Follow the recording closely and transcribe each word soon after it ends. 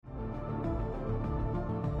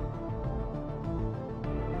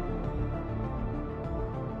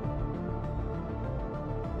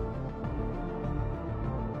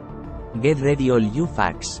Get ready all you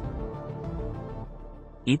facts.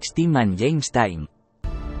 It's Tim and James time.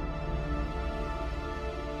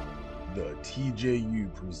 The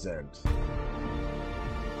TJU present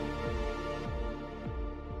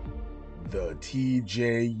The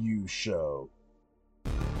TJU Show.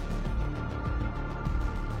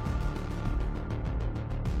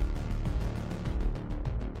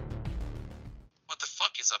 What the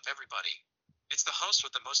fuck is up, everybody? It's the host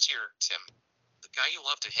with the most here, Tim. The guy you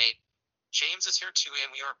love to hate. James is here too,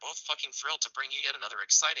 and we are both fucking thrilled to bring you yet another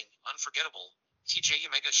exciting, unforgettable TJU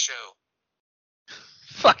Mega show.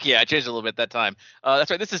 Fuck yeah, I changed it a little bit that time. That's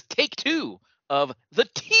right, this is take 2 of the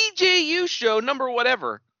TJU show, number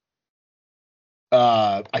whatever.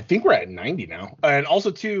 I think we're at 90 now. And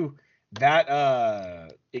also, too,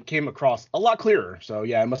 that it came across a lot clearer. So,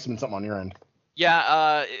 yeah, it must have been something on your end.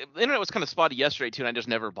 Yeah, the internet was kind of spotty yesterday, too, and I just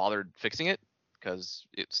never bothered fixing it because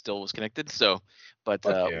it still was connected. So, but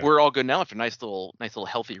yeah. We're all good now after a nice little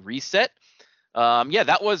healthy reset. Yeah,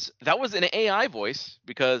 that was an AI voice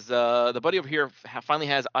because the buddy over here finally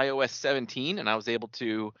has iOS 17, and I was able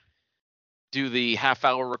to do the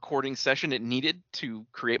half-hour recording session it needed to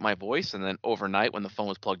create my voice, and then overnight when the phone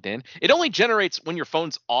was plugged in. It only generates when your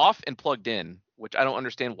phone's off and plugged in, which I don't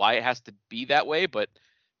understand why it has to be that way, but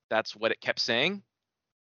that's what it kept saying.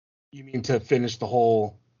 You mean to finish the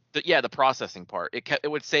whole... The processing part.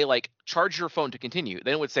 It would say, like, charge your phone to continue.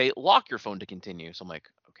 Then it would say, lock your phone to continue. So I'm like,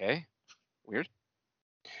 okay, weird.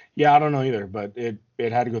 Yeah, I don't know either, but it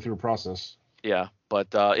had to go through a process. Yeah, but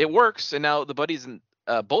it works, and now the buddies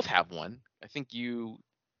both have one. I don't think you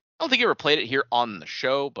ever played it here on the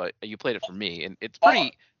show, but you played it for me, and it's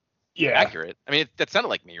pretty accurate. I mean, that sounded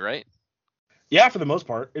like me, right? Yeah, for the most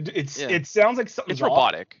part. It sounds like something's It's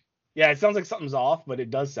robotic. Off. Yeah, it sounds like something's off, but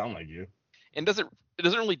it does sound like you. And it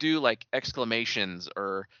doesn't really do like exclamations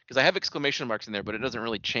or because I have exclamation marks in there, but it doesn't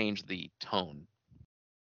really change the tone.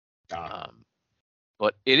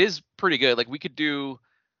 But it is pretty good. Like we could do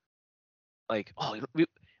like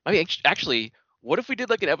actually, what if we did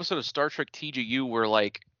like an episode of Star Trek TJU where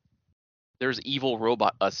like there's evil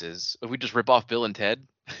robot us's? If we just rip off Bill and Ted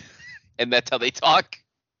and that's how they talk?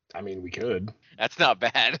 I mean, we could. That's not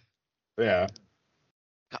bad. Yeah.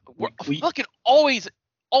 We're fucking always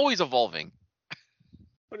evolving.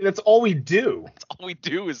 That's all we do. That's all we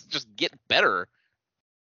do is just get better.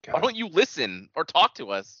 God. Why don't you listen or talk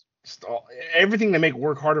to us? Everything to make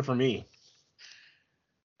work harder for me.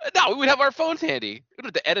 No, we would have our phones handy. We don't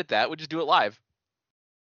have to edit that. We'd just do it live.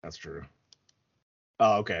 That's true.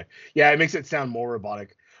 Oh, okay. Yeah, it makes it sound more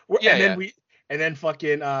robotic. And then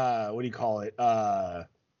fucking what do you call it?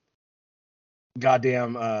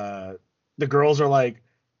 Goddamn the girls are like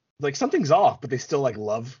something's off, but they still like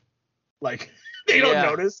love. Like they don't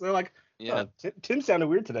notice. They're like, yeah, Tim sounded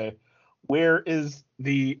weird today. Where is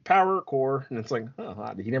the power core? And it's like,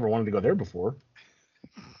 oh, he never wanted to go there before.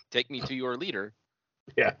 Take me to your leader.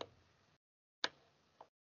 Yeah.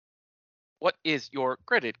 What is your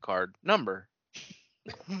credit card number?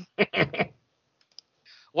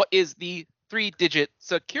 What is the 3-digit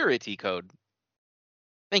security code?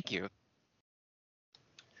 Thank you.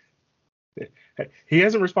 He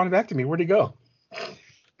hasn't responded back to me. Where'd he go?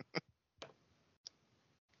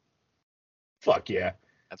 Fuck yeah.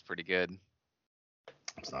 That's pretty good.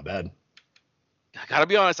 It's not bad. I gotta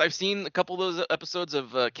be honest, I've seen a couple of those episodes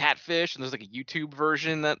of Catfish, and there's like a YouTube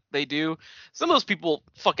version that they do. Some of those people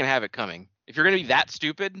fucking have it coming. If you're gonna be that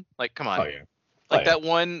stupid, like, come on. Oh yeah. Like that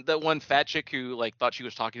one fat chick who like thought she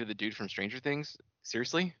was talking to the dude from Stranger Things.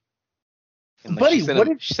 Seriously? And, like,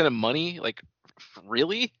 Buddy, she sent him money? Like,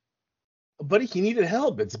 really? Buddy, he needed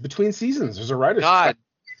help. It's between seasons. There's a writer's strike.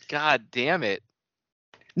 God damn it.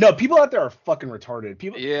 No, people out there are fucking retarded.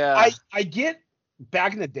 People. Yeah. I get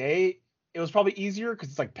back in the day, it was probably easier because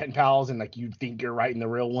it's like pen pals and like you think you're writing the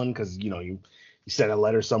real one because you send a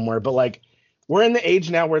letter somewhere. But like we're in the age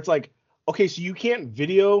now where it's like, okay, so you can't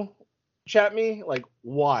video chat me? Like,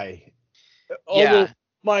 why? Yeah.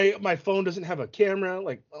 My phone doesn't have a camera.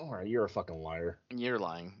 Like, all right, you're a fucking liar. You're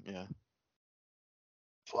lying. Yeah.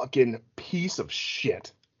 Fucking piece of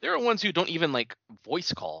shit. There are ones who don't even like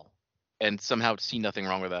voice call and somehow see nothing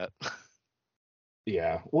wrong with that.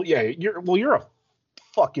 Yeah. Well, yeah, you're a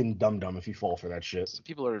fucking dum-dum if you fall for that shit. Some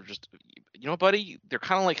people are just, buddy, they're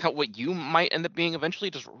kind of like what you might end up being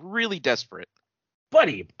eventually, just really desperate.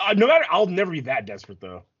 Buddy, no matter, I'll never be that desperate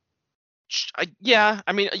though. Yeah,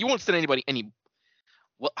 I mean, you won't send anybody any.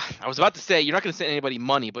 Well, I was about to say you're not going to send anybody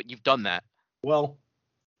money, but you've done that. Well,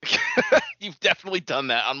 you've definitely done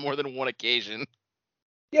that on more than one occasion.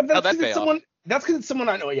 Yeah, but that's because it's someone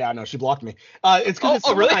I know. Yeah, I know she blocked me. It's because it's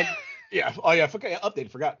someone really? Yeah. Oh yeah. Fucking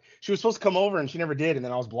update. Forgot. She was supposed to come over and she never did, and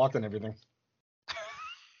then I was blocked on everything.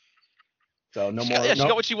 So no more. She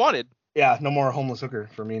got what she wanted. Yeah, no more homeless hooker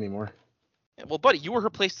for me anymore. Yeah, well, buddy, you were her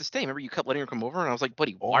place to stay. Remember, you kept letting her come over, and I was like,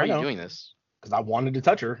 buddy, why are you doing this? Because I wanted to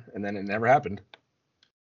touch her, and then it never happened.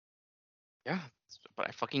 Yeah, but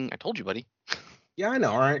I told you, buddy. Yeah, I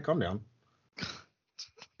know. All right, calm down.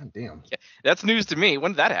 God damn. Yeah, that's news to me.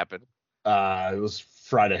 When did that happen? It was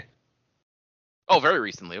Friday. Oh, very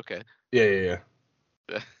recently. Okay. Yeah.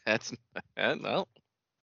 That's well.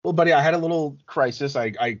 Well, buddy, I had a little crisis.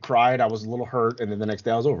 I cried. I was a little hurt, and then the next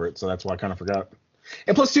day I was over it. So that's why I kind of forgot.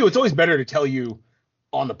 And plus, too, it's always better to tell you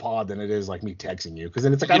on the pod than it is like me texting you, because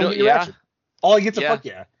then it's like I don't get your reaction. All I get's a fuck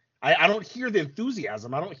yeah. I don't hear the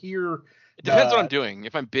enthusiasm. I don't hear. It depends what I'm doing.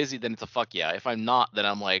 If I'm busy, then it's a fuck yeah. If I'm not, then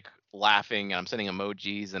I'm like laughing and I'm sending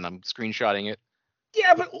emojis and I'm screenshotting it.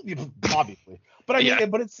 Yeah, but obviously. But I mean,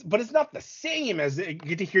 but it's not the same as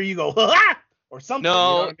get to hear you go ha or something. No, you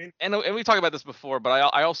know what I mean? and we talked about this before, but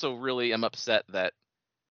I also really am upset that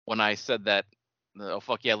when I said that oh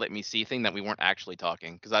fuck yeah, let me see thing, that we weren't actually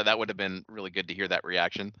talking, because that would have been really good to hear that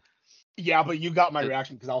reaction. Yeah, but you got my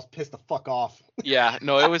reaction because I was pissed the fuck off. Yeah,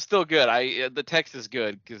 no, it was still good. The text is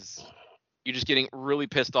good because you're just getting really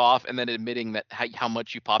pissed off and then admitting that how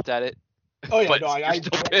much you popped at it. Oh yeah, but no, you're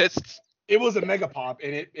still pissed. It was a mega pop,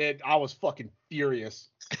 and I was fucking furious.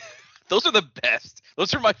 Those are the best.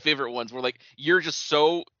 Those are my favorite ones, where like you're just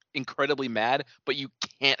so incredibly mad, but you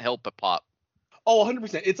can't help but pop. Oh,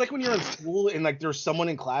 100%. It's like when you're in school and like there's someone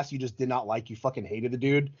in class you just did not like, you fucking hated the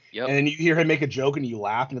dude. Yep. And then you hear him make a joke and you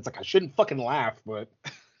laugh, and it's like, I shouldn't fucking laugh, but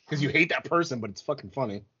because you hate that person, but it's fucking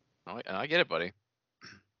funny. I get it, buddy.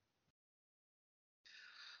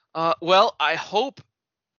 Well, I hope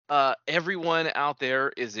everyone out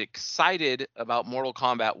there is excited about Mortal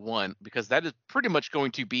Kombat 1, because that is pretty much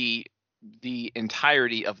going to be the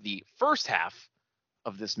entirety of the first half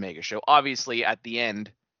of this mega show. Obviously, at the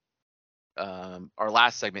end, our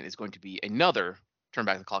last segment is going to be another Turn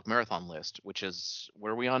Back the Clock marathon list, which is,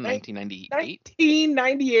 where are we on? 1998?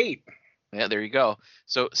 1998. Yeah, there you go.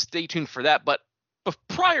 So stay tuned for that. But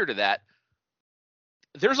prior to that,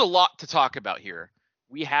 there's a lot to talk about here.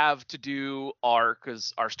 We have to do our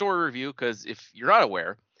story review, because if you're not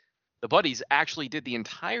aware, the buddies actually did the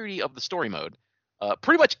entirety of the story mode,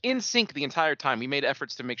 pretty much in sync the entire time. We made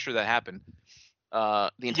efforts to make sure that happened.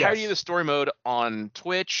 The entirety of the story mode on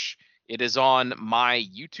Twitch. It is on my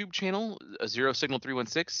YouTube channel, Zero Signal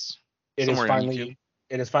 316. It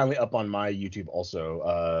is finally up on my YouTube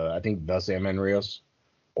also. I think the Sam Enrios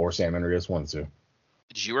or Sam Enrios 1-2.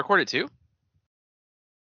 Did you record it too?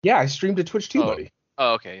 Yeah, I streamed to Twitch too, buddy.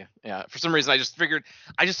 Oh, okay. Yeah. For some reason, I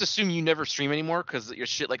just assume you never stream anymore, because your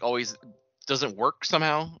shit like always doesn't work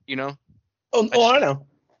somehow, you know? I know.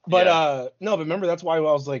 But no, but remember, that's why I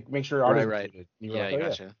was like, make sure ours right. Yeah, you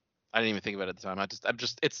gotcha. Yeah. I didn't even think about it at the time. I'm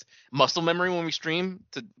just it's muscle memory when we stream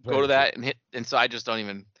to go to that and hit, and so I just don't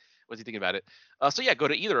even wasn't thinking about it. So yeah, go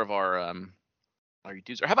to either of our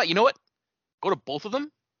YouTubes, or how about, you know what? Go to both of them,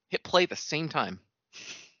 hit play at the same time.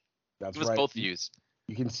 That's right. Give us both views.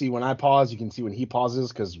 You can see when I pause. You can see when he pauses,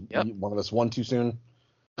 because one of us won too soon.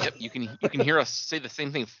 Yep. You can hear us say the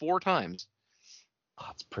same thing 4 times. Oh,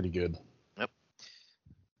 that's pretty good.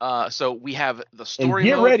 Yep. So we have the story.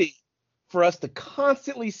 And get ready for us to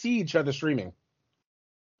constantly see each other streaming.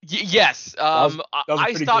 Yes.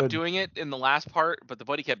 I stopped good. doing it in the last part, but the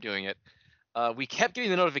buddy kept doing it. We kept getting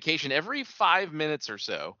the notification every 5 minutes or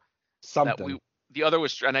so. Something. The other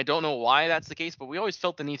was, and I don't know why that's the case, but we always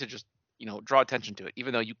felt the need to just, draw attention to it,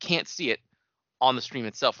 even though you can't see it on the stream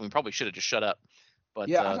itself. And we probably should have just shut up.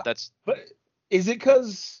 But But is it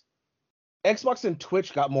because Xbox and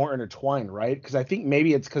Twitch got more intertwined, right? Because I think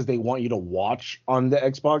maybe it's because they want you to watch on the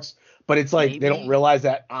Xbox, but it's like they don't realize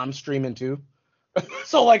that I'm streaming too.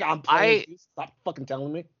 So like I'm playing too. Stop fucking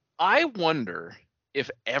telling me. I wonder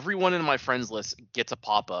if everyone in my friends list gets a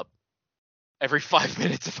pop-up every 5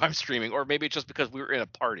 minutes if I'm streaming, or maybe it's just because we were in a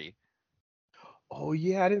party. Oh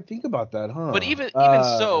yeah, I didn't think about that, huh? But even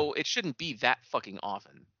so, it shouldn't be that fucking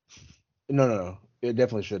often. No. It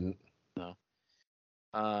definitely shouldn't. No.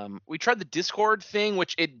 We tried the Discord thing,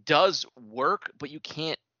 which it does work, but you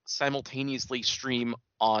can't simultaneously stream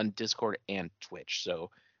on Discord and Twitch.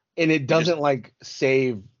 So, and it doesn't like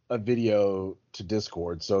save a video to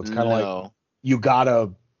Discord, so it's kind of like you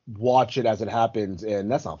gotta watch it as it happens,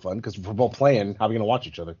 and that's not fun because we're both playing. How are we gonna watch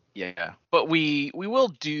each other? Yeah, but we will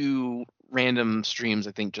do random streams,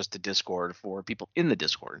 I think, just to Discord for people in the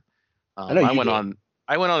Discord. I went on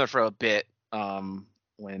there for a bit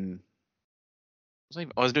when I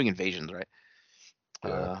was doing invasions, right?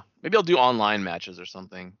 Maybe I'll do online matches or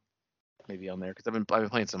something. maybe on there because I've been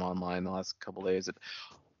playing some online the last couple days.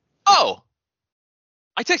 Oh,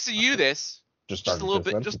 I texted you this Just just a started little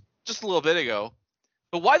this bit, then. just a little bit ago.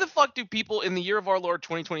 But why the fuck do people in the year of our Lord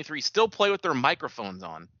 2023 still play with their microphones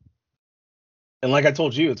on? And like I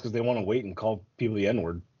told you, it's because they want to wait and call people the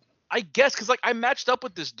N-word. I guess because like I matched up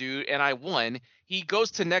with this dude and I won. He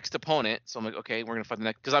goes to next opponent, so I'm like, okay, we're gonna fight the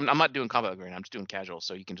next. Because I'm not doing combat right now. I'm just doing casual,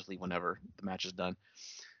 so you can just leave whenever the match is done.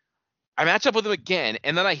 I match up with him again,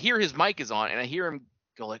 and then I hear his mic is on, and I hear him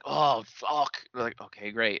go like, "Oh fuck!" We're like,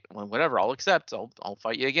 okay, great, well, whatever, I'll accept. I'll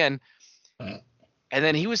fight you again. And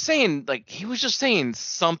then he was just saying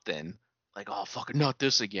something like, "Oh fucking not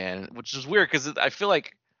this again," which is weird because I feel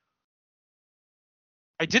like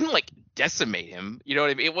I didn't like decimate him. You know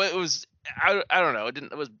what I mean? It was I don't know.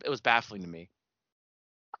 It was baffling to me.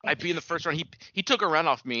 I beat in the first round. He took a round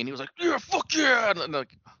off me and he was like, "Yeah, fuck yeah!" And I'm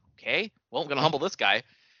like, okay, well I'm gonna humble this guy.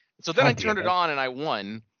 So then I God damn turned it it. on and I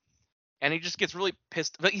won. And he just gets really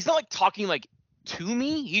pissed. But he's not like talking like to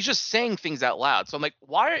me. He's just saying things out loud. So I'm like,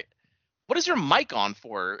 why? What is your mic on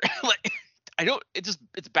for? Like, I don't. It's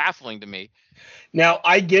baffling to me. Now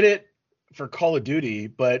I get it for Call of Duty,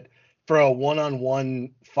 but for a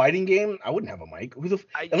one-on-one fighting game, I wouldn't have a mic.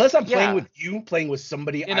 Unless I'm playing Yeah, with you, playing with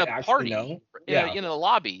somebody in I a actually party, know. in Yeah. a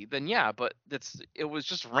lobby, then yeah. But it was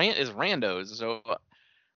just randos. So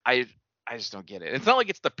I I just don't get it. It's not like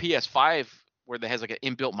it's the PS5 where it has like an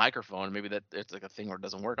inbuilt microphone. Maybe that it's like a thing where it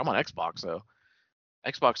doesn't work. I'm on Xbox, so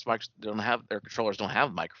Xbox mics don't have their controllers don't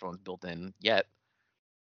have microphones built in yet.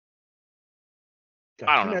 God,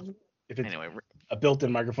 I can don't you know. imagine if it's Anyway, a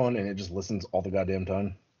built-in microphone and it just listens all the goddamn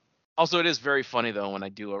time? also it is very funny though when I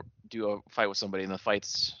do a fight with somebody and the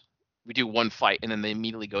fights we do one fight and then they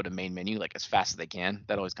immediately go to main menu like as fast as they can.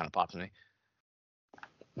 That always kind of pops me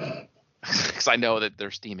because I know that they're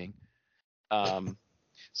steaming.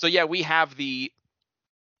 So yeah, we have the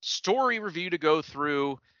story review to go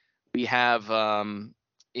through. We have I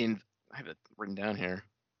have it written down here.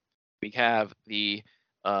 We have the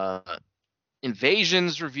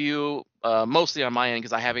invasions review, mostly on my end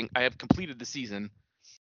because I have completed the season.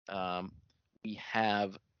 We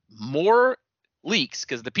have more leaks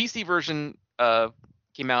because the PC version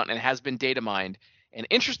came out and has been data mined. And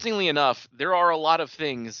interestingly enough, there are a lot of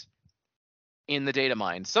things in the data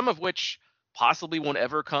mine, some of which possibly won't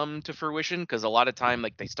ever come to fruition because a lot of time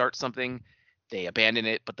like they start something, they abandon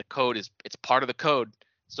it, but the code it's part of the code,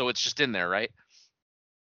 so it's just in there, right?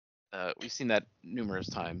 We've seen that numerous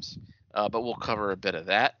times, but we'll cover a bit of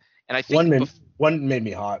that. And I think One made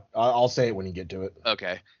me hot. I'll say it when you get to it.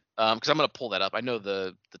 okay, because I'm gonna pull that up. I know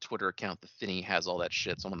the Twitter account, the Thinny, has all that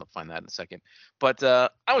shit, so I'm gonna find that in a second. But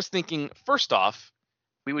I was thinking, first off,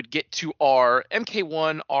 we would get to our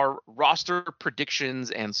MK1, our roster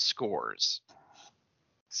predictions and scores.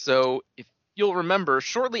 So if you'll remember,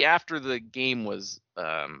 shortly after the game was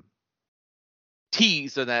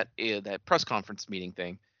teased in that press conference meeting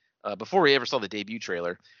thing, before we ever saw the debut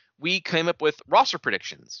trailer, we came up with roster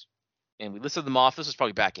predictions, and we listed them off. This was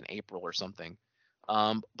probably back in April or something.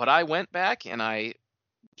 But I went back and I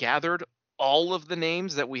gathered all of the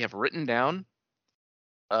names that we have written down.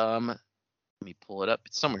 Let me pull it up.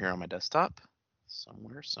 It's somewhere here on my desktop.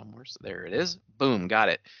 Somewhere. So there it is. Boom, got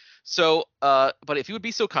it. So, but if you would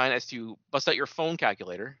be so kind as to bust out your phone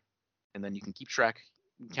calculator, and then you can keep track,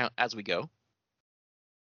 count as we go.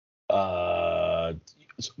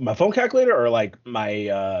 My phone calculator or like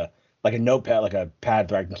my like a notepad, like a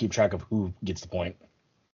pad where I can keep track of who gets the point.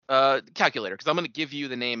 Calculator, because I'm going to give you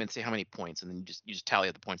the name and say how many points, and then you just tally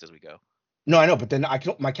up the points as we go. No, I know, but then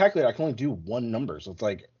my calculator I can only do one number, so it's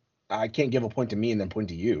like I can't give a point to me and then point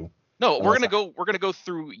to you. No, we're gonna go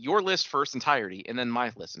through your list first entirety, and then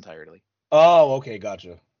my list entirely. Oh, okay,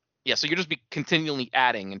 gotcha. Yeah, so you'll just be continually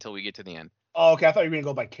adding until we get to the end. Oh, okay. I thought you were gonna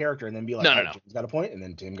go by character and then be like, no. James got a point, and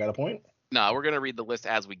then Tim got a point. No, we're gonna read the list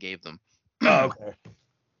as we gave them. Oh, okay.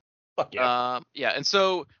 Fuck yeah. Yeah, and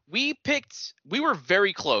so we were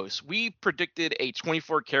very close. We predicted a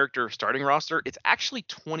 24 character starting roster. It's actually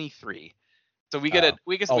 23. So we get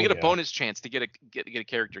a bonus chance to get a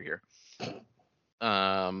character here.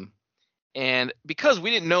 And because we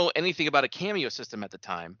didn't know anything about a cameo system at the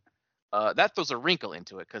time, that throws a wrinkle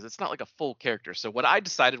into it because it's not like a full character. So what I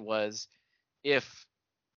decided was if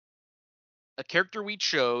a character we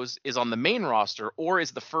chose is on the main roster or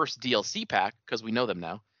is the first DLC pack, because we know them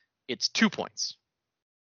now, it's 2 points.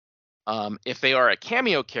 If they are a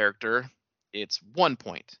cameo character, it's 1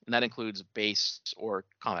 point, and that includes base or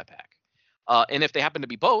combat pack. And if they happen to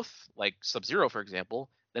be both, like Sub-Zero, for example,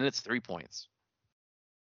 then it's 3 points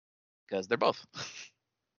because they're both.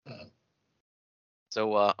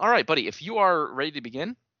 So, all right, buddy, if you are ready to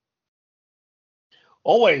begin.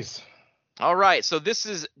 Always. All right, so this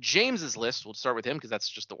is James's list. We'll start with him because that's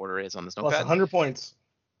just the order it is on this Plus notepad. 100 points.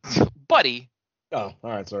 Buddy. Oh, all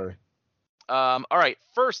right, sorry. All right,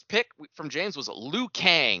 first pick from James was Liu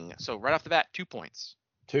Kang. So right off the bat, 2 points.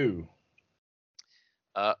 2.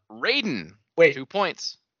 Raiden. Wait. 2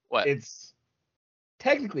 points. What? It's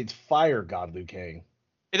technically it's Fire God Liu Kang.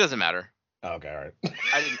 It doesn't matter. Oh, okay, all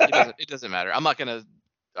right. It doesn't matter. I'm not gonna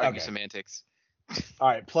argue Okay. semantics. All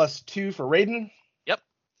right, plus 2 for Raiden. Yep.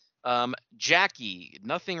 Jackie.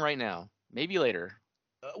 Nothing right now. Maybe later.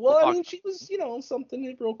 Well, We'll I talk- mean, she was,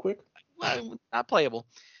 something real quick. Well, not playable.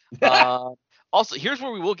 Also, here's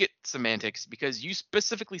where we will get semantics because you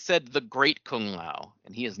specifically said the Great Kung Lao,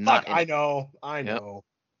 and he is not. Fuck, I know.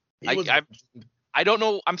 He was- I don't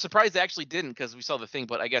know. I'm surprised they actually didn't because we saw the thing,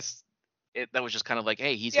 but I guess that was just kind of like,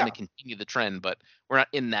 hey, he's going to continue the trend, but we're not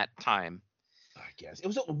in that time. I guess it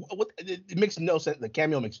was. It makes no sense. The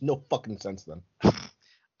cameo makes no fucking sense then.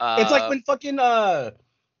 It's like when fucking the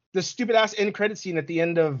stupid ass end credit scene at the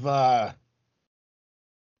end of the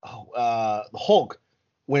Hulk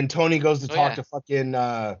when Tony goes to talk to fucking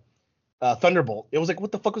Thunderbolt. It was like,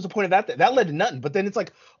 what the fuck was the point of that? That led to nothing. But then it's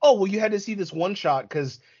like, oh well, you had to see this one shot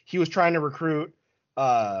because he was trying to recruit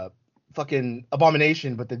fucking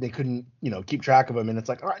Abomination, but then they couldn't keep track of him. And it's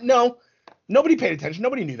like, all right, no, nobody paid attention.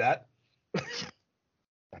 Nobody knew that.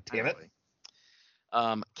 God damn it.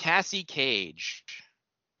 Cassie Cage.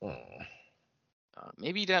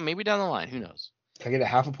 Maybe down the line. Who knows? Can I get a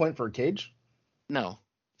half a point for a Cage? No.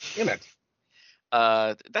 Damn it.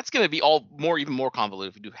 That's gonna be even more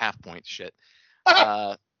convoluted if we do half points shit.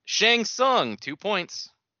 Shang Tsung, 2 points.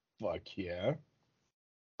 Fuck yeah.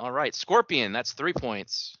 All right, Scorpion, that's 3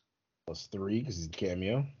 points. Plus 3 because he's a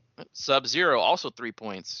cameo. Sub-Zero, also 3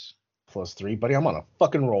 points. Plus 3, buddy. I'm on a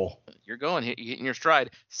fucking roll. You're hitting your stride.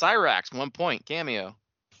 Cyrax, 1 point, cameo.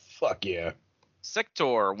 Fuck yeah.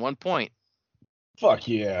 Sector, 1 point. Fuck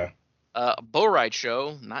yeah. Bow Ride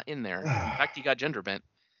Show, not in there. In fact, he got gender bent.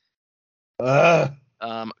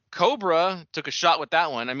 Cobra took a shot with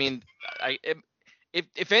that one. I mean,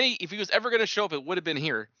 if he was ever going to show up, it would have been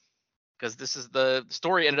here. Because this is the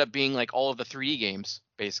story ended up being like all of the 3D games,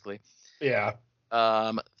 basically. Yeah.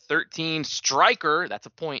 13 Striker, that's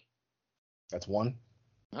a point. That's 1.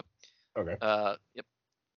 Yep. Okay. Yep.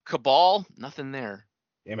 Cabal, nothing there.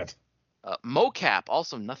 Damn it. Mocap,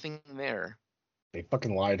 also nothing there. They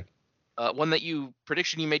fucking lied. One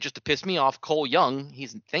prediction you made just to piss me off, Cole Young,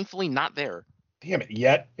 he's thankfully not there. Damn it.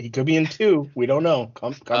 Yet he could be in 2. We don't know.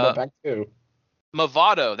 Combat Pack 2.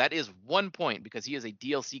 Mavado, that is 1 point because he is a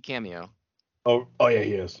DLC cameo. Oh yeah,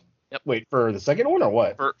 he is. Yep. Wait, for the second one or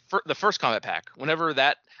what? For the first Combat Pack. Whenever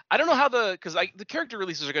that, I don't know how because the character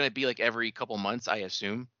releases are going to be like every couple months, I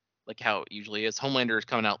assume, like how it usually is. Homelander is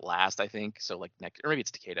coming out last, I think, so like next, or maybe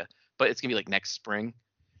it's Takeda, but it's gonna be like next spring.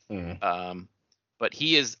 But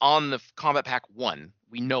he is on the Combat Pack 1.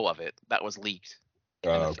 We know of it. That was leaked.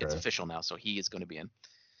 Okay. It's official now, so he is going to be in.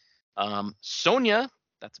 Sonya,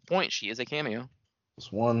 that's a point. She is a cameo.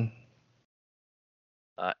 Plus 1.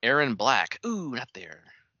 Aaron Black. Ooh, not there.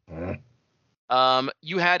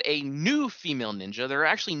 You had a new female ninja. There are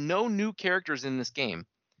actually no new characters in this game.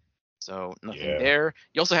 So nothing there.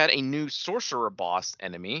 You also had a new sorcerer boss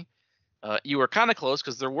enemy. You were kind of close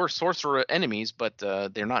because there were sorcerer enemies, but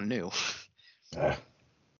they're not new.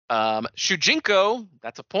 Shujinko,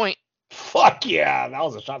 that's a point. Fuck yeah, that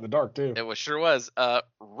was a shot in the dark too. It sure was.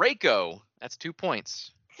 Reiko, that's 2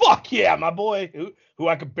 points. Fuck yeah, my boy, who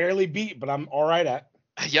I could barely beat, but I'm all right at.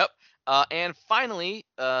 Yep. And finally,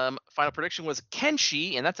 final prediction was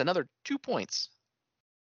Kenshi, and that's another 2 points.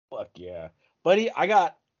 Fuck yeah, buddy, I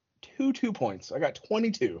got 2 points. I got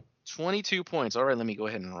 22. 22 points. All right, let me go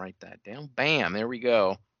ahead and write that down. Bam, there we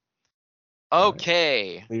go.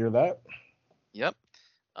 Okay. Right. Clear that. Yep.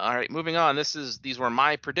 All right, moving on. These were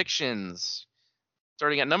my predictions.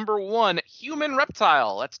 Starting at number 1, human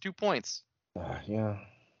reptile. That's 2 points. Yeah.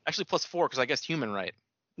 Actually, plus 4 because I guessed human right.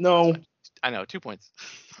 No. I know, 2 points.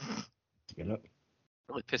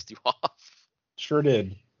 Really pissed you off. Sure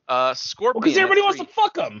did. Scorpion. Because everybody wants to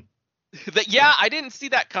fuck him. Yeah, I didn't see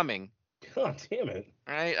that coming. God damn it.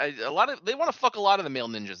 All right, they want to fuck a lot of the male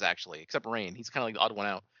ninjas actually, except Rain. He's kind of like the odd one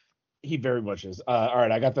out. He very much is. All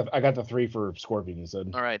right, I got the 3 for Scorpion. You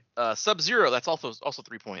said. All right, Sub-Zero. That's also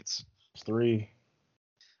 3 points. 3.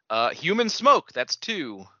 Human Smoke. That's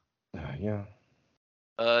 2. Yeah.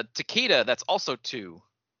 Takeda. That's also 2.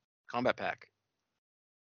 Combat Pack.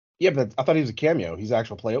 Yeah, but I thought he was a cameo. He's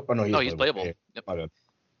actual playable. Oh no, he's playable. Yep. My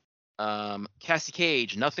bad. Cassie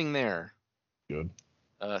Cage. Nothing there. Good.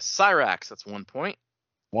 Cyrax. That's 1 point.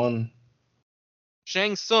 1.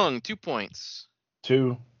 Shang Tsung. 2 points.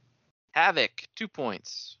 2. Havoc. 2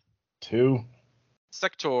 points. 2.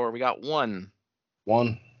 Sector, we got 1.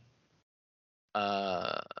 1.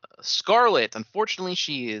 Scarlet, unfortunately,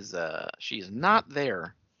 she is not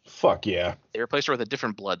there. Fuck yeah. They replaced her with a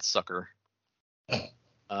different bloodsucker.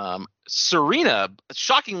 Serena,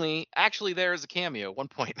 shockingly, actually there is a cameo, 1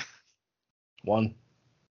 point. 1.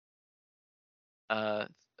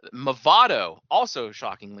 Movado, also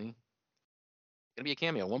shockingly, gonna be a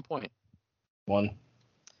cameo, 1 point. 1.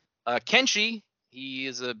 Kenshi, he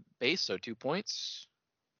is a base, so 2 points.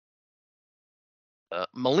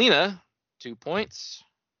 Melina, 2 points.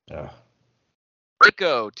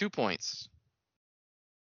 Draco, 2 points.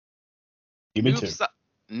 Give me 2.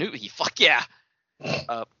 Fuck yeah.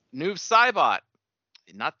 Noob Cybot,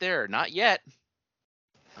 not there, not yet.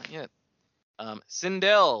 Not yet.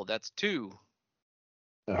 Sindel, that's 2.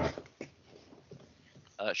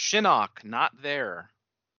 Shinnok, not there.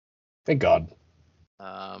 Thank God.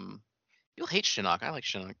 You'll hate Shinnok. I like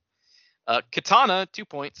Shinnok. Katana, 2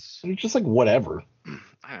 points. You're just like whatever.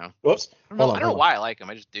 I don't know. Whoops. I don't know why I like him.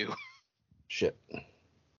 I just do. Shit.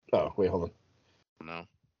 Oh, wait, hold on. No.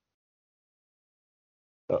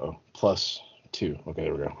 Uh-oh. +2. Okay,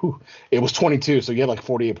 there we go. Whew. It was 22, so you had like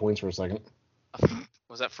 48 points for a second.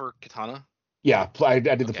 Was that for Katana? Yeah, I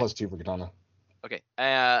did the +2 for Katana. Okay.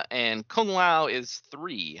 And Kung Lao is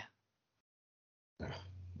 3. All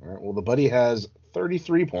right. Well, the buddy has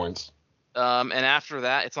 33 points. And after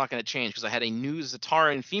that, it's not going to change because I had a new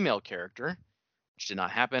Zataran female character, which did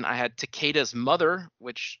not happen. I had Takeda's mother,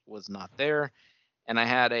 which was not there, and I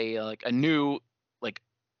had a new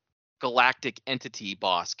galactic entity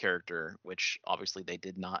boss character, which obviously they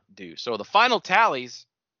did not do. So the final tallies,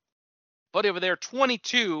 buddy over there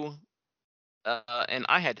 22, and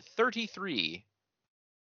I had 33,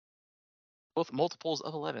 both multiples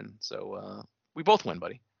of 11. So we both win,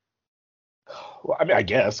 buddy. Well, I mean, I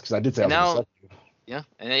guess because I did say I was gonna suck you. Yeah,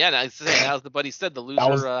 and yeah, as the buddy said, the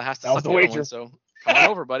loser has to suck the wager. one. So come on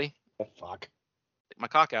over, buddy. Oh, fuck. Take my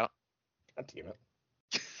cock out. God damn it.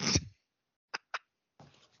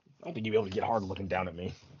 I don't think you'd be able to get hard looking down at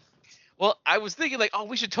me. Well, I was thinking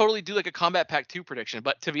we should totally do a Combat Pack 2 prediction,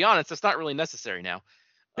 but to be honest, that's not really necessary now.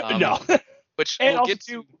 No. Which and we'll also get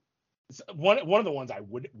to. One of the ones I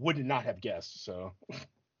would not have guessed. So.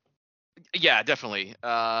 Yeah, definitely.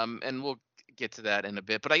 And we'll get to that in a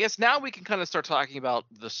bit. But I guess now we can kind of start talking about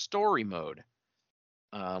the story mode,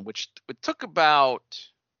 which it took about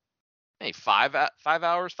 5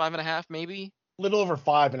 hours, 5.5 maybe. A little over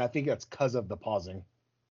 5, and I think that's because of the pausing.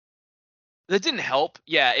 That didn't help.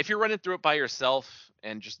 Yeah, if you're running through it by yourself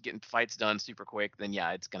and just getting fights done super quick, then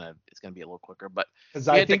yeah, it's gonna be a little quicker. But because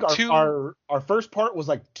I think our first part was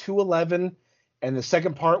 2:11, and the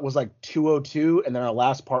second part was 2:02, and then our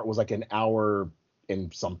last part was an hour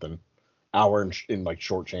and something, in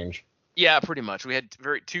short change. Yeah, pretty much. We had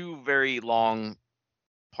two very long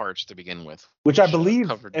parts to begin with, which I believe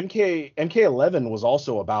MK11 was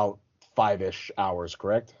also about 5-ish hours,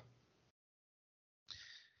 correct?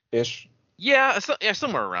 Ish. Yeah,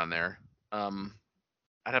 somewhere around there. I'd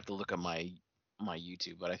have to look at my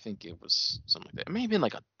YouTube, but I think it was something like that. It may have been a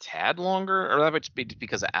tad longer, or that might be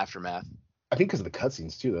because of Aftermath. I think because of the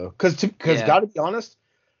cutscenes too, though. Because gotta be honest,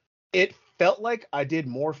 it felt like I did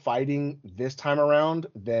more fighting this time around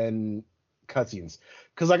than cutscenes.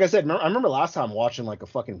 Because like I said, I remember last time watching a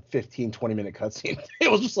fucking 15-20 minute cutscene. It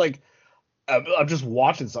was just I'm just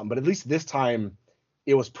watching something. But at least this time,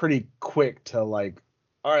 it was pretty quick to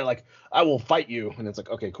all right, I will fight you, and it's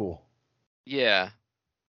okay, cool. Yeah.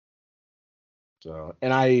 So,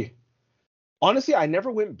 and I honestly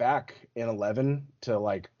never went back in 11 to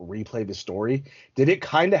replay the story. Did it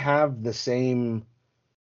kind of have the same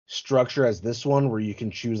structure as this one, where you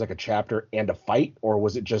can choose a chapter and a fight, or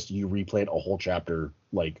was it just you replayed a whole chapter?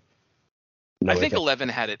 I think 11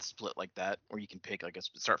 had it split like that, where you can pick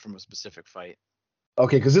start from a specific fight.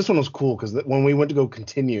 Okay, because this one was cool because when we went to go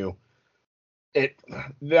continue. That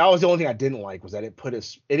was the only thing I didn't like, was that it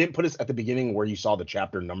didn't put us at the beginning where you saw the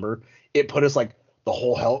chapter number. It put us the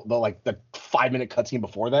whole the 5-minute cutscene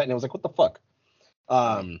before that, and it was what the fuck.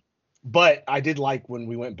 But I did like when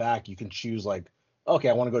we went back, you can choose okay,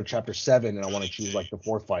 I want to go to chapter 7 and I want to choose the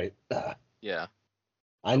 4th fight. Yeah.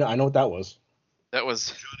 I know what that was. That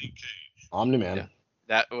was Johnny Cage. Omni-Man. Yeah.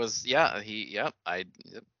 That was there's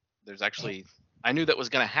actually, I knew that was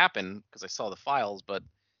gonna happen because I saw the files, but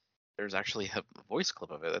there's actually a voice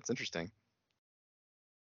clip of it. That's interesting.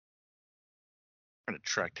 I'm trying to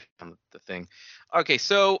track down the thing. Okay,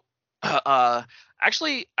 so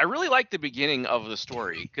actually, I really like the beginning of the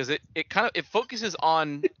story because it focuses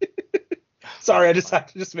on Sorry, I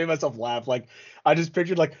just made myself laugh. Like I just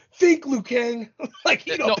pictured like think Liu Kang, like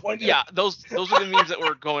No, pointing. yeah, those are the memes that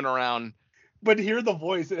were going around. But hear the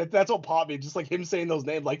voice, that's what popped me. Just like him saying those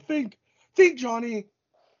names, like think Johnny.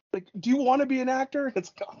 Like, do you want to be an actor?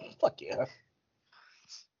 It's fuck yeah.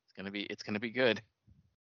 It's gonna be good.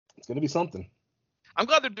 It's gonna be something. I'm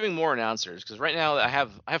glad they're doing more announcers because right now I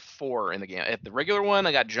have 4 in the game. At the regular one,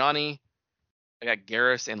 I got Johnny, I got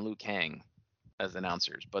Garrus, and Liu Kang as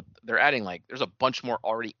announcers. But they're adding there's a bunch more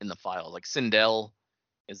already in the files. Like Sindel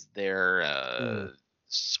is there,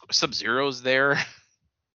 Sub-Zero's there.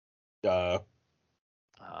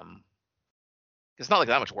 It's not like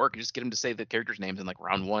that much work. You just get them to say the characters' names in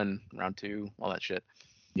round 1, round 2, all that shit.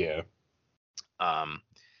 Yeah.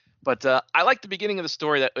 But I like the beginning of the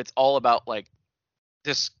story that it's all about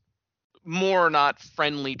this more not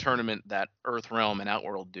friendly tournament that Earthrealm and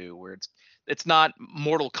Outworld do, where it's not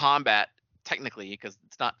Mortal Kombat technically because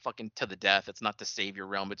it's not fucking to the death. It's not to save your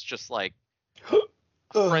realm. It's just a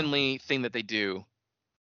friendly thing that they do.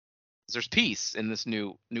 There's peace in this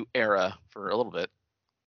new era for a little bit.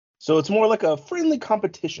 So it's more like a friendly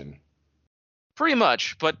competition. Pretty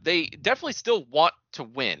much, but they definitely still want to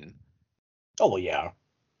win. Oh well, yeah.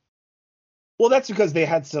 Well, that's because they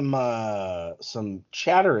had some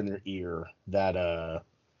chatter in their ear that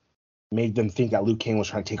made them think that Liu Kang was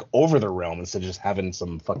trying to take over the realm instead of just having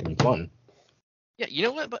some fucking fun. Yeah, you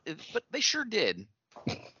know what? But they sure did.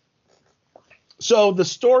 So the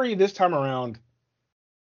story this time around,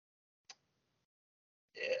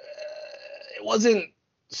 it wasn't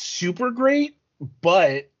super great,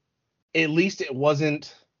 but at least it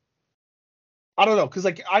wasn't. I don't know, because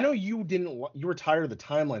I know you were tired of the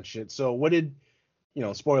timeline shit. So what did,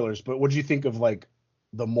 spoilers, but what did you think of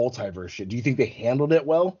the multiverse shit? Do you think they handled it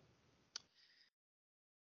well?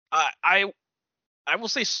 I will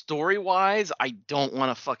say story wise, I don't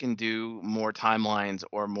want to fucking do more timelines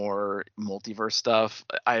or more multiverse stuff.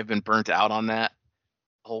 I have been burnt out on that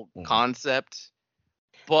whole concept.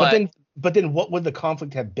 But then what would the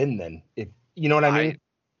conflict have been then? If you know what I mean?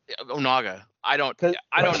 Onaga. I don't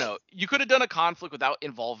know. You could have done a conflict without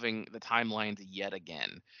involving the timelines yet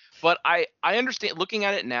again. But I understand looking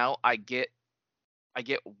at it now, I get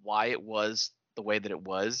why it was the way that it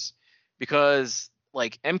was. Because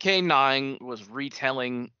MK9 was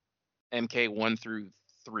retelling MK1 through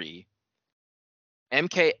 3.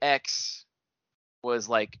 MKX was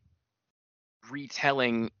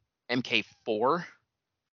retelling MK4.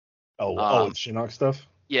 With Shinnok stuff?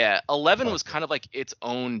 Yeah, 11 was kind of its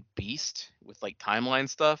own beast with timeline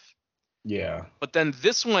stuff. Yeah. But then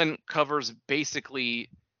this one covers basically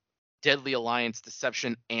Deadly Alliance,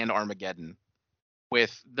 Deception, and Armageddon,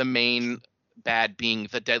 with the main bad being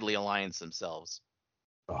the Deadly Alliance themselves.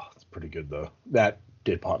 Oh, that's pretty good though. That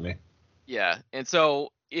did pop me. Yeah, and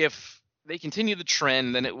so if they continue the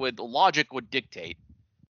trend, then logic would dictate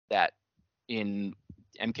that in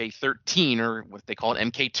MK13 or what they call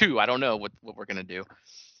it MK2, I don't know what we're gonna do.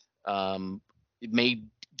 It may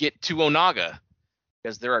get to Onaga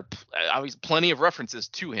because there are obviously plenty of references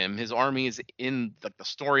to him. His army is in the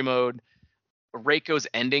story mode. Reiko's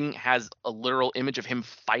ending has a literal image of him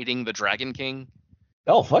fighting the Dragon King.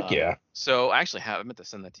 Oh fuck yeah! So I actually I meant to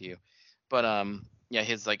send that to you, but yeah,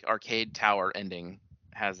 his arcade tower ending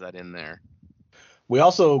has that in there. We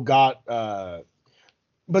also got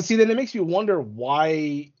but see, then it makes you wonder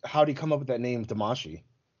how did he come up with that name Damashi?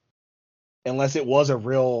 Unless it was a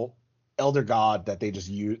real elder god that they just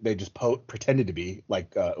pretended to be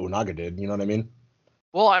like Onaga did. You know what I mean?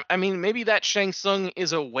 Well, I mean, maybe that Shang Tsung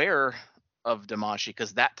is aware of Damashi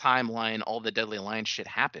because that timeline, all the Deadly Alliance shit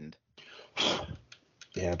happened.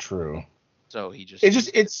 Yeah, true. So he just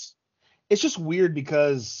it's just weird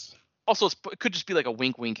because also it could just be a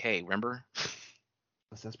wink wink hey, remember?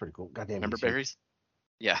 That's pretty cool. Goddamn. Remember berries?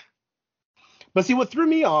 Yeah. But see, what threw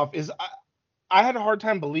me off is I had a hard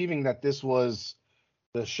time believing that this was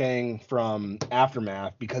the Shang from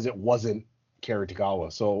Aftermath because it wasn't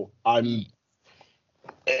Karatagawa. So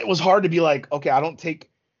it was hard to be okay, I don't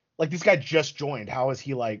take this guy just joined. How is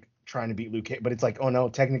he trying to beat Liu Kang? But it's oh no,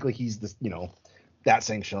 technically he's this, that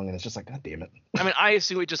Shang Tsung, and it's just god damn it. I mean, I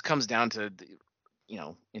assume it just comes down to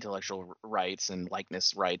intellectual rights and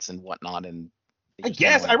likeness rights and whatnot. And I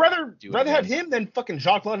guess I'd rather have him than fucking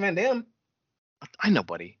Jean-Claude Van Damme. I know,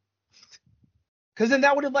 buddy. Because then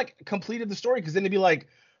that would have completed the story. Because then it'd be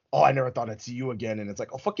oh, I never thought I'd see you again. And it's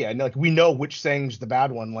oh fuck yeah, and we know which Shang's the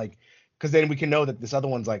bad one. Because then we can know that this other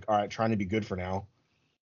one's all right, trying to be good for now.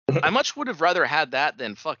 I much would have rather had that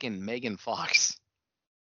than fucking Megan Fox.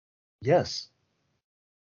 Yes.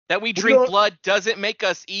 That we drink blood doesn't make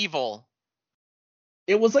us evil.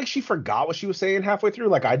 It was she forgot what she was saying halfway through,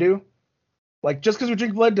 like I do. Like, just because we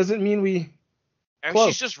drink blood doesn't mean we And close.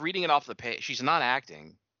 she's just reading it off the page. She's not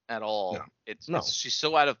acting at all. No. It's No. she's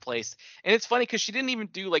so out of place. And it's funny because she didn't even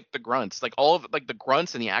do like the grunts, like all of like the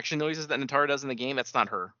grunts and the action noises that Nintara does in the game. That's not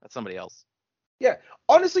her. That's somebody else. Yeah,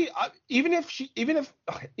 honestly, even if she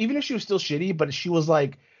was still shitty, but she was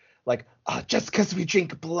like, just because we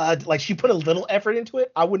drink blood, like she put a little effort into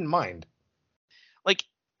it, I wouldn't mind. Like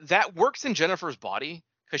that works in Jennifer's body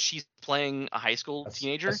because she's playing a high school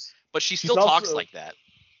teenager, but she still talks like that.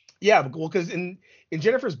 Yeah, because in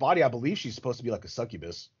Jennifer's body, I believe she's supposed to be like a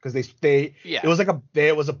succubus because it was like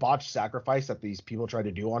it was a botched sacrifice that these people tried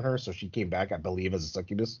to do on her, so she came back, I believe, as a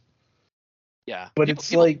succubus. Yeah, but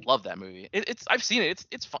people like love that movie. It's I've seen it.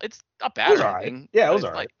 It's fun. It's not bad. It was alright. Yeah, it was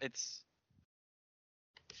alright. Like, it's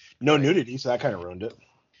no nudity, so that kind of ruined it.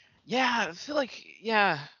 Yeah, I feel like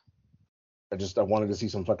I wanted to see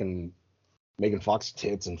some fucking Megan Fox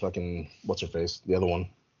tits and fucking what's her face, the other one.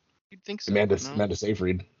 You'd think so. Amanda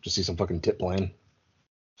Seyfried. Just see some fucking tit playing.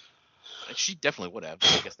 She definitely would have.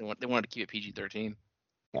 I guess they wanted to keep it PG-13.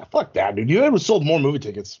 Yeah, fuck that, dude. You would sold more movie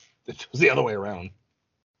tickets if it was the other way around.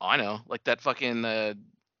 Oh, I know. Like that fucking that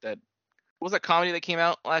what was that comedy that came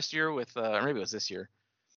out last year with or maybe it was this year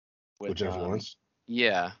with Jennifer Lawrence?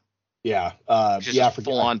 Yeah. Yeah.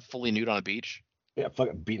 Full on fully nude on a beach. Yeah,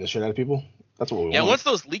 fucking beating the shit out of people. That's what we want. Yeah, once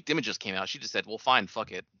those leaked images came out, she just said, "Well, fine,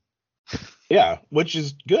 fuck it." Yeah, which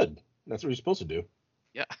is good. That's what you're supposed to do.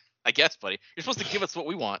 Yeah, I guess, buddy. You're supposed to give us what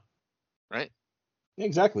we want, right?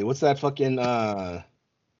 Exactly. What's that fucking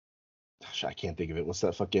gosh, I can't think of it. What's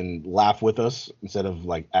that fucking laugh with us instead of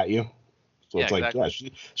like at you? So yeah, it's like, exactly. Yeah,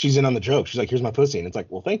 she's in on the joke. She's like, here's my pussy. And it's like,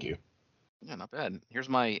 well, thank you. Yeah, not bad. Here's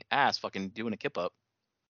my ass fucking doing a kip up.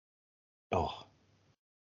 Oh.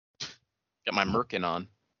 Got my merkin on.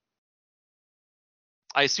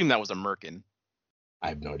 I assume that was a merkin. I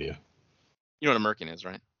have no idea. You know what a merkin is,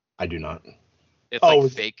 right? I do not. It's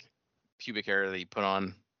like fake pubic hair that you put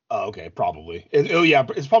on. Oh, okay, probably. Yeah,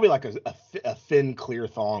 it's probably like a thin, clear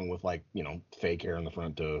thong with like, fake hair in the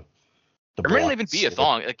front to. It might not even be a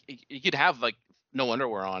thong. Like you could have like no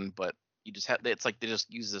underwear on, but you just have. It's like they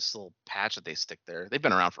just use this little patch that they stick there. They've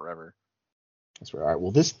been around forever. That's right. All right.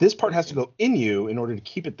 Well, this part has to go in you in order to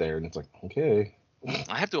keep it there, and it's like, okay.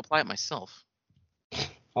 I have to apply it myself.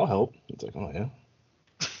 I'll help. It's like, oh yeah.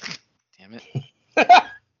 Damn it.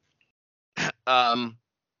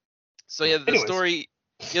 So yeah, the story.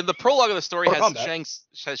 Yeah, the prologue of the story has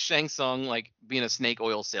Shang Tsung like being a snake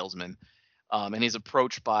oil salesman, and he's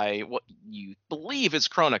approached by what you believe is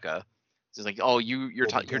Kronika. He's like, "Oh, your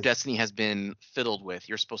destiny has been fiddled with.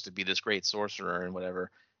 You're supposed to be this great sorcerer and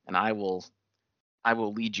whatever, and I will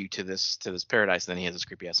lead you to this paradise." And then he has this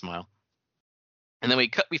creepy ass smile. And then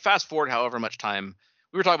we fast forward however much time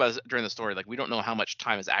we were talking about this during the story. Like we don't know how much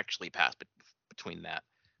time has actually passed between that.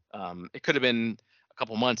 It could have been a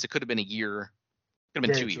couple months. It could have been a year. Could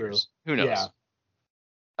have been 2 years. Who knows?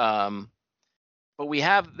 Yeah. But we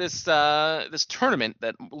have this tournament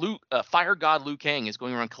that Fire God Liu Kang is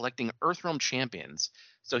going around collecting Earthrealm champions.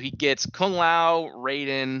 So he gets Kung Lao,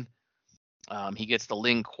 Raiden. He gets the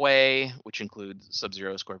Ling Kuei, which includes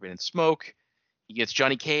Sub-Zero, Scorpion, and Smoke. He gets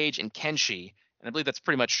Johnny Cage and Kenshi, and I believe that's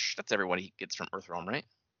everyone he gets from Earthrealm, right?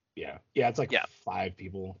 Yeah. Yeah, it's like 4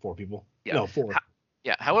 people. Yeah. No, 4.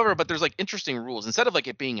 However, but there's like interesting rules. Instead of like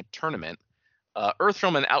it being a tournament,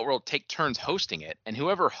 Earthrealm and Outworld take turns hosting it, and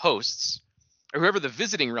whoever hosts, or whoever the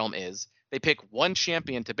visiting realm is, they pick one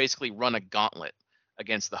champion to basically run a gauntlet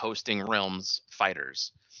against the hosting realm's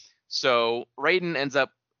fighters. So Raiden ends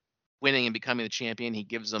up winning and becoming the champion. He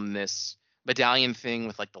gives them this medallion thing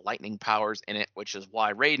with like the lightning powers in it, which is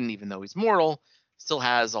why Raiden, even though he's mortal, still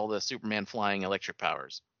has all the Superman flying electric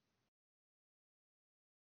powers.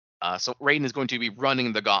 So Raiden is going to be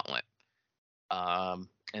running the gauntlet.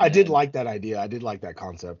 I did like that idea. I did like that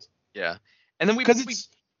concept. Yeah. And then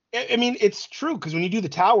it's true, because when you do the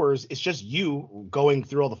towers, it's just you going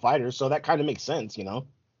through all the fighters, so that kind of makes sense,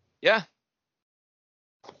 Yeah.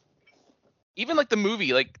 Even like the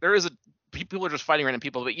movie, like there is people are just fighting random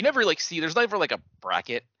people, but you never like see, there's never like a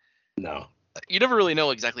bracket. No. You never really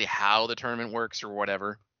know exactly how the tournament works or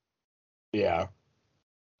whatever. Yeah.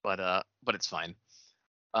 But it's fine.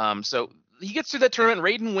 So he gets through that tournament.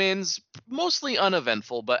 Raiden wins, mostly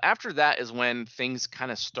uneventful. But after that is when things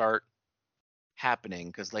kind of start happening,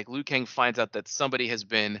 because like Liu Kang finds out that somebody has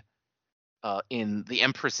been in the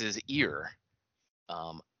Empress's ear,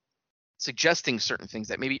 suggesting certain things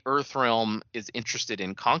that maybe Earthrealm is interested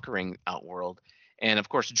in conquering Outworld, and of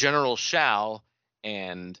course General Shao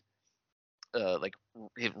and like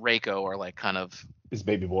Reiko are like kind of his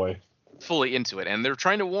baby boy. Fully into it, and they're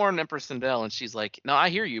trying to warn Empress Sindel, and she's like, "No, I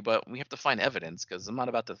hear you, but we have to find evidence, because I'm not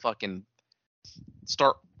about to fucking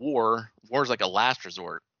start war. War's like a last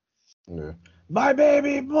resort. Yeah. My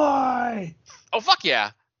baby boy. Oh fuck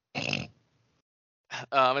yeah!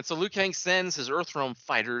 And so Liu Kang sends his Earthrealm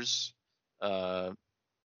fighters,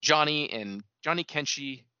 Johnny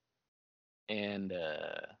Kenshi and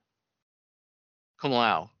Kung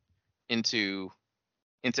Lao into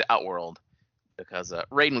Outworld because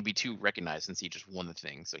Raiden would be too recognized since he just won the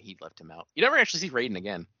thing, so he left him out. You never actually see Raiden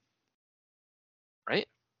again, right?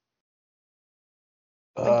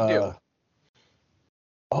 I think you do.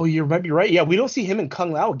 Oh, you might be right. Yeah, we don't see him and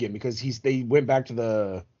Kung Lao again because they went back to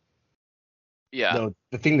the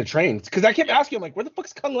thing to train. Because I kept asking him, like, where the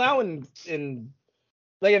fuck's Kung Lao and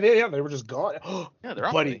like they were just gone. Yeah, they're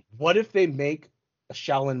off. Buddy, what if they make a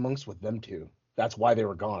Shaolin Monks with them two? That's why they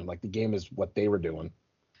were gone. Like the game is what they were doing.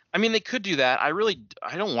 I mean, they could do that. I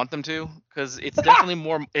don't want them to because it's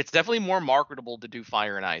definitely more marketable to do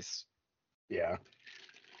Fire and Ice. Yeah.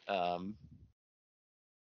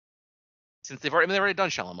 Since they've already done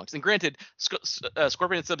Shaolin Monks, and granted,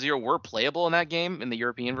 Scorpion and Sub-Zero were playable in that game in the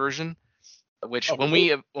European version, which when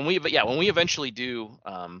we eventually do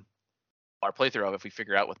our playthrough of, if we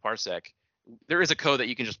figure out with Parsec, there is a code that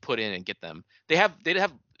you can just put in and get them. They'd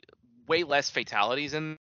have way less fatalities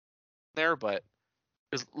in there, but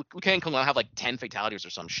because Liu Kang and Kung Lao have like 10 fatalities or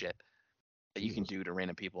some shit that you can do to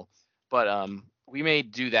random people. But we may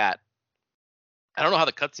do that. I don't know how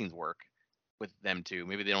the cutscenes work with them too.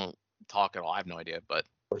 Maybe they don't talk at all. I have no idea, but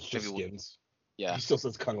or it's just skins. Yeah, he still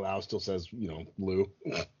says Kung Lao, still says Liu.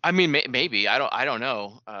 I mean, maybe I don't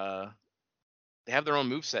know. They have their own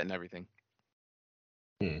moveset and everything.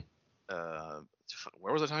 Where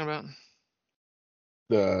was I talking about?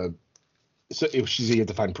 So she's yet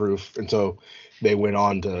to find proof, and so they went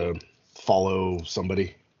on to follow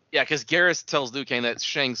somebody. Yeah, because Garrus tells Liu Kang that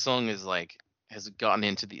Shang Tsung has gotten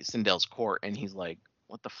into the Sindel's court, and he's like,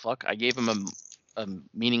 "What the fuck? I gave him a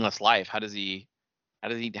meaningless life. How does he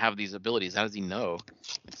have these abilities? How does he know?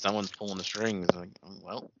 Like, someone's pulling the strings." Like, oh,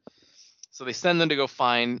 well, so they send them to go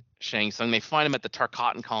find Shang Tsung. They find him at the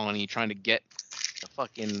Tarkatan colony trying to get the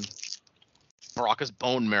fucking Baraka's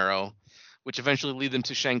bone marrow, which eventually lead them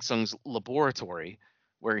to Shang Tsung's laboratory,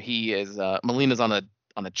 where he is. Melina's on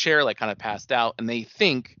a chair, like kind of passed out, and they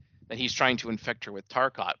think that he's trying to infect her with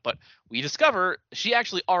Tarkat. But we discover she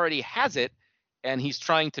actually already has it, and he's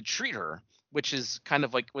trying to treat her, which is kind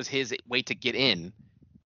of like was his way to get in.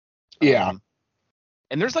 Yeah.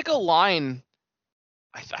 And there's like a line.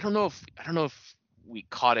 I don't know if we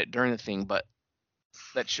caught it during the thing, but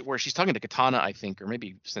where she's talking to Katana, I think, or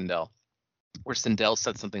maybe Sindel, where Sindel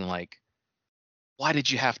said something like, "Why did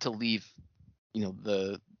you have to leave,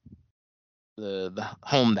 the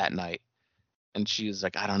home that night?" And she was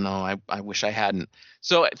like, "I don't know. I wish I hadn't."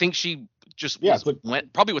 So I think she just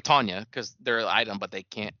went probably with Tanya because they're an item, but they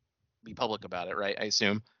can't be public about it, right? I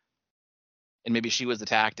assume. And maybe she was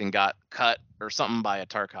attacked and got cut or something by a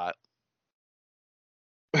Tarkat.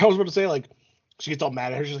 I was about to say, like, she gets all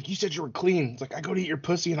mad at her. She's like, "You said you were clean." It's like, I go to eat your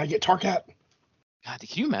pussy and I get Tarkat. God, can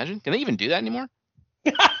you imagine? Can they even do that anymore?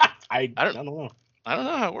 I don't know. I don't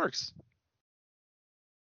know how it works.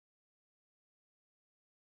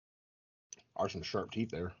 Are some sharp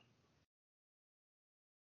teeth there.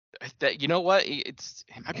 You know what? It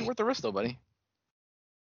might be worth the risk though, buddy.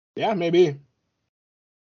 Yeah, maybe.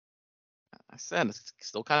 I said it's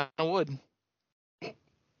still kind of wood. I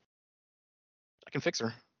can fix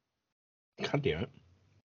her. God damn it.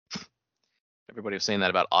 Everybody was saying that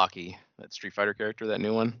about Aki, that Street Fighter character, that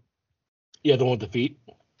new one. Yeah, the one with the feet.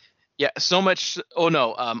 Yeah, so much. Oh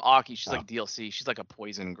no, Aki, she's like DLC. She's like a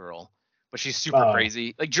poison girl, but she's super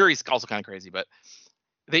crazy. Like Juri's also kind of crazy, but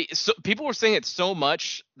people were saying it so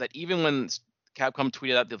much that even when Capcom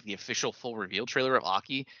tweeted out the official full reveal trailer of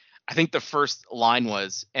Aki, I think the first line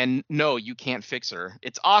was, "And no, you can't fix her.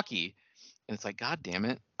 It's Aki." And it's like, God damn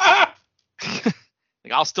it.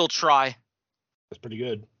 Like, I'll still try. That's pretty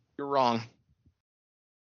good. You're wrong.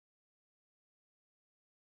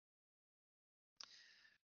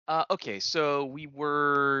 Okay, so we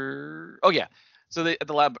were. Oh yeah, so at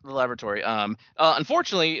the laboratory.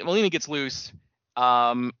 Unfortunately, Melina gets loose.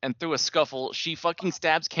 And through a scuffle, she fucking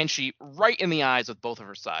stabs Kenshi right in the eyes with both of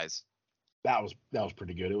her sais. That was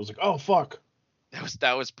pretty good. It was like, oh fuck.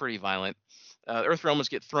 That was pretty violent. Earthrealmers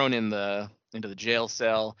get thrown into the jail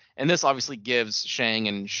cell, and this obviously gives Shang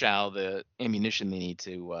and Shao the ammunition they need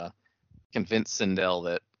to convince Sindel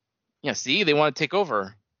that, see, they want to take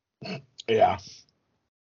over. Yeah.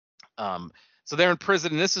 So they're in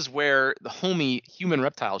prison, and this is where the homie Human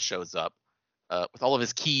Reptile shows up with all of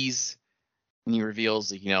his keys, and he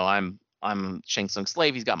reveals, I'm Shang Tsung's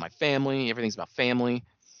slave. He's got my family. Everything's about family.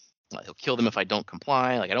 Like, he'll kill them if I don't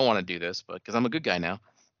comply. Like, I don't want to do this, but because I'm a good guy now.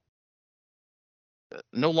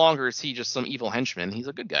 No longer is he just some evil henchman. He's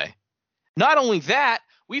a good guy. Not only that,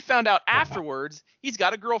 we found out afterwards he's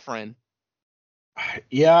got a girlfriend.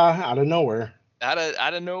 Yeah, out of nowhere. Out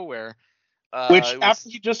of nowhere. Which, after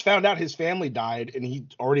he just found out his family died and he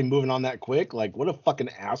already moving on that quick, like, what a fucking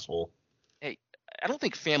asshole. Hey, I don't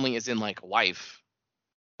think family is in like wife.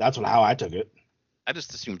 That's how I took it. I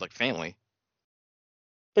just assumed like family.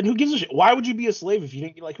 But who gives a shit? Why would you be a slave if you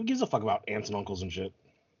didn't like? Who gives a fuck about aunts and uncles and shit?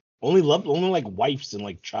 Only like wives and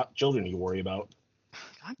like children you worry about.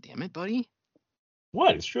 God damn it, buddy.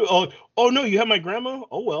 What? It's true. Oh no, you have my grandma.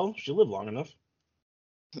 Oh well, she lived long enough.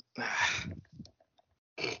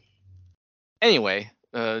 Anyway,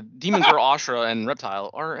 Demon Girl Ashra and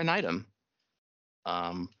Reptile are an item.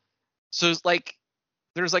 So it's like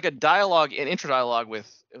there's like a dialogue, an intro dialogue with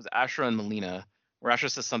Ashra and Melina, where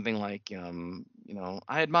Ashra says something like,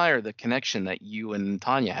 I admire the connection that you and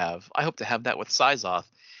Tanya have. I hope to have that with Sizoth.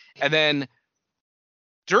 And then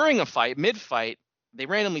during a fight, mid-fight, they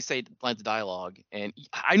randomly say lines of dialogue, and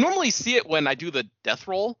I normally see it when I do the death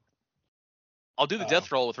roll. I'll do the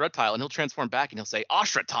death roll with Reptile, and he'll transform back, and he'll say,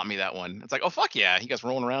 Ashra taught me that one. It's like, oh, fuck yeah. He goes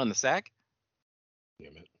rolling around in the sack.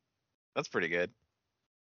 Damn it. That's pretty good.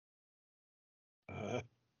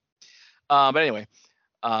 But anyway,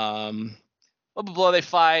 blah, blah, blah, they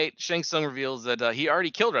fight. Shang Tsung reveals that he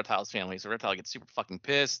already killed Reptile's family, so Reptile gets super fucking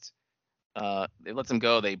pissed. They let them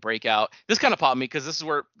go. They break out. This kind of popped me because this is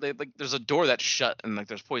where there's a door that's shut and like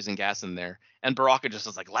there's poison gas in there, and Baraka just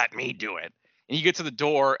is like, let me do it. And you get to the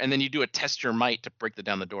door, and then you do a test your might to break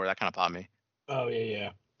down the door. That kind of popped me. Oh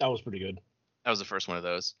yeah, that was pretty good. That was the first one of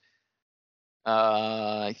those.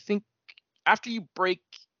 I think after you break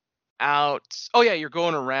out, you're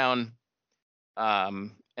going around,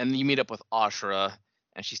 and you meet up with Ashra,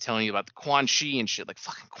 and she's telling you about the Quan Chi and shit. Like,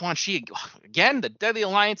 fucking Quan Chi again. The Deadly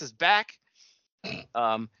Alliance is back.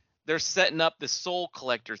 They're setting up this soul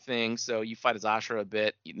collector thing, so you fight as Ashra a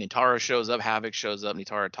bit. Nitara shows up, Havoc shows up,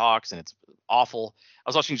 Nitara talks, and it's awful. I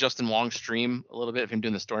was watching Justin Wong's stream a little bit of him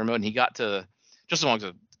doing the story mode, and he got to Justin Wong's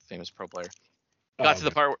a famous pro player. Got to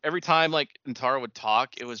the part where every time like Nitara would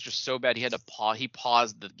talk, it was just so bad he had to pause. He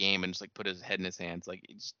paused the game and just like put his head in his hands. Like,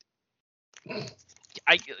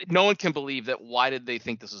 no one can believe that. Why did they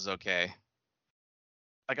think this was okay?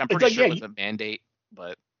 Like, I'm pretty sure it was a mandate,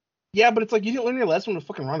 but. Yeah, but it's like you didn't learn your lesson with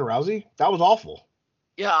fucking Ronda Rousey. That was awful.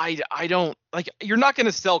 Yeah, I don't like. You're not going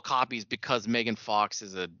to sell copies because Megan Fox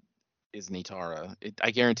is Nitara.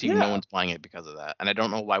 I guarantee you, no one's buying it because of that. And I don't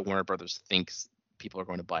know why Warner Brothers thinks people are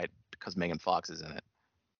going to buy it because Megan Fox is in it.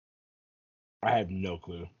 I have no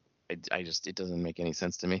clue. It doesn't make any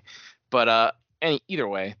sense to me. But either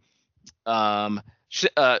way, Quan Chi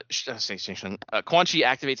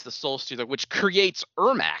activates the Soul Stealer, which creates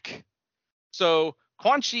Ermac. So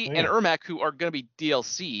Quan Chi and Ermac, who are going to be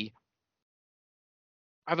DLC,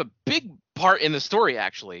 have a big part in the story,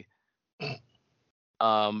 actually.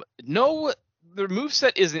 No, the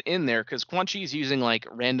moveset isn't in there because Quan Chi is using like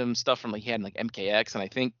random stuff from like he had like MKX, and I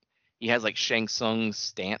think he has like Shang Tsung's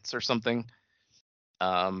stance or something.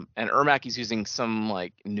 And Ermac is using some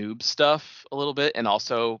like noob stuff a little bit, and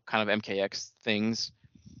also kind of MKX things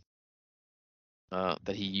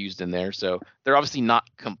that he used in there. So they're obviously not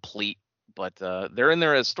complete, but they're in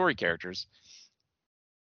there as story characters.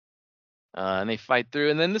 And they fight through,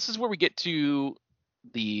 and then this is where we get to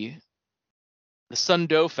the Sun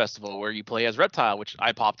Do Festival, where you play as Reptile, which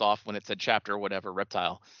I popped off when it said chapter or whatever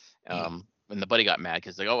Reptile. And the buddy got mad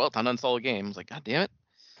because like, oh well, time to uninstall the game. I was like, God damn it.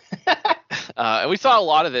 And we saw a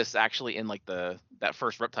lot of this actually in like that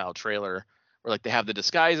first Reptile trailer, where like they have the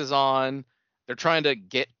disguises on. They're trying to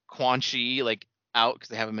get Quan Chi like out because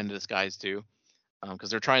they have him in disguise too, because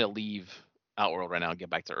they're trying to leave Outworld right now and get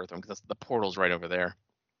back to Earthrealm because the portal's right over there.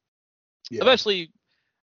 Yeah. Eventually,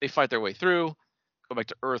 they fight their way through, go back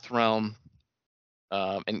to Earthrealm,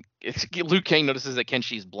 and Liu Kang notices that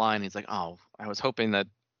Kenshi's blind. He's like, "Oh, I was hoping that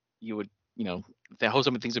you would, I hope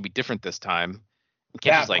some things would be different this time." And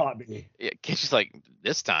Kenshi's like, Kenshi's like,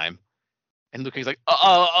 "This time," and Liu Kang's like,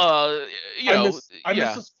 I miss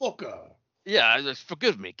this fucker. Yeah,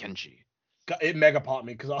 forgive me, Kenshi. It mega popped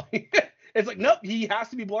me because it's like, nope, he has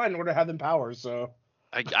to be blind in order to have them powers. So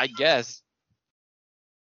I guess.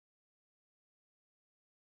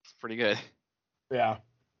 Pretty good. Yeah.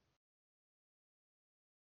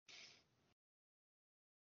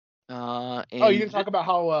 You didn't talk about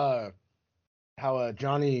how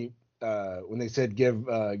Johnny when they said give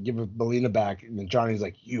Melina back, and then Johnny's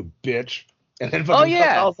like, you bitch, and then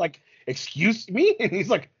I was like, excuse me, and he's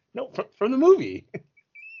like, no, from the movie.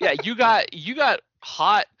 Yeah, you got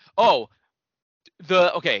hot.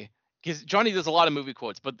 Okay. because Johnny does a lot of movie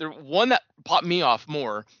quotes, but the one that popped me off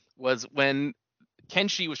more was when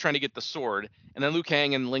Kenshi was trying to get the sword, and then Liu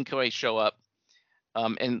Kang and Lin Kuei show up,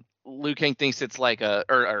 and Liu Kang thinks it's like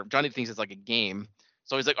or Johnny thinks it's like a game,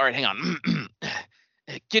 so he's like, all right, hang on,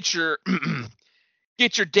 get your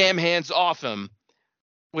get your damn hands off him,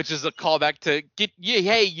 which is a callback to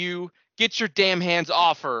get your damn hands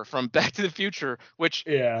off her from Back to the Future, which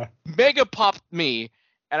Yeah. mega popped me,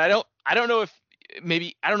 and I don't know if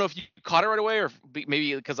you caught it right away, or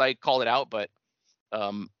maybe because I called it out, but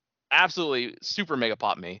absolutely super mega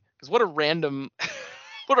popped me, because what a random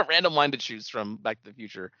what a random line to choose from Back to the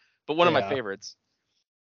Future, but one of my Yeah. favorites.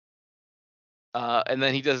 And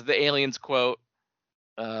then he does the aliens quote,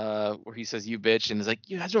 where he says "you bitch," and is like,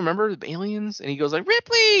 "You guys remember the aliens?" And he goes like,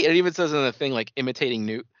 "Ripley," and it even says in the thing like imitating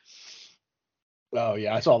Newt. Oh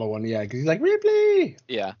yeah, I saw the one. Yeah, because he's like Ripley.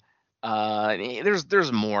 Yeah.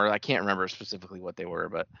 There's more. I can't remember specifically what they were,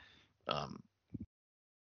 but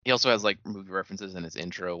he also has like movie references in his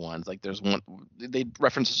intro ones. Like there's one they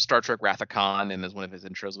reference Star Trek Wrath of Khan, and there's one of his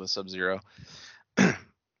intros with Sub-Zero.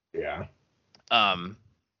 Yeah.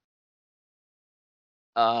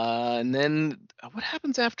 And then what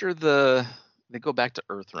happens after they go back to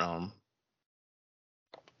Earthrealm?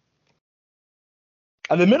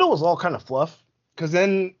 And the middle was all kind of fluff, because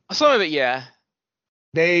then Some of it, yeah.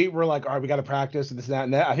 they were like, all right, we got to practice and this and that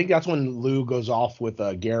and that. I think that's when Lou goes off with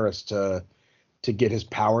Garrus to get his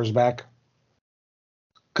powers back.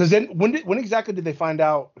 Because then when exactly did they find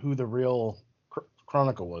out who the real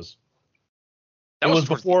Chronicle was? That was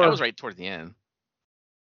before. That was right towards the end.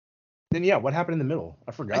 Then yeah, what happened in the middle?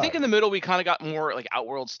 I forgot. I think in the middle we kind of got more like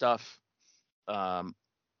Outworld stuff. Some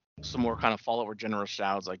more kind of Fallout where General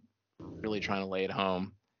Shadow's like really trying to lay it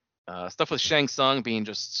home. Stuff with Shang Tsung being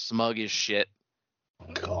just smug as shit.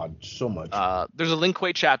 God, so much. There's a Lin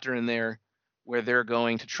Kuei chapter in there where they're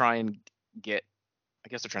going to try and get, I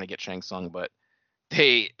guess they're trying to get Shang Tsung, but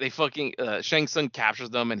they fucking Shang Tsung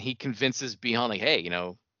captures them, and he convinces Bi-Han like, hey,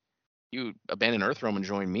 you abandon Earthrealm and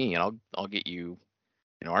join me, and I'll get you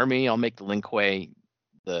an army. I'll make the Lin Kuei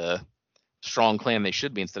the strong clan they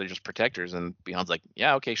should be instead of just protectors. And Bi-Han's like,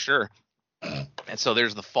 yeah, okay, sure. And so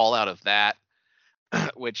there's the fallout of that,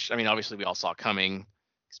 which I mean, obviously we all saw coming.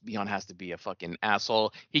 Bi-Han has to be a fucking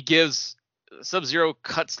asshole. He gives Sub-Zero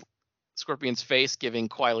cuts Scorpion's face, giving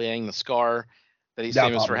Kuai Liang the scar that he's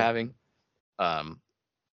famous for having.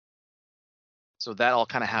 So that all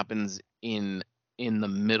kind of happens in the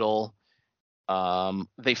middle.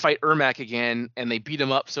 They fight Ermac again, and they beat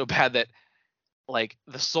him up so bad that like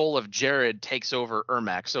the soul of Jared takes over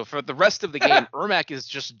Ermac. So for the rest of the game, Ermac is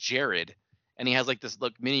just Jared, and he has like this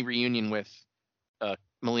mini reunion with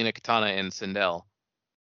Melina Katana and Sindel.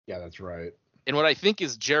 Yeah, that's right. And what I think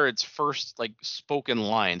is Jared's first like spoken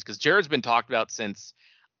lines, because Jared's been talked about since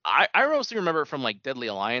I mostly remember it from like Deadly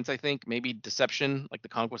Alliance, I think, maybe Deception, like the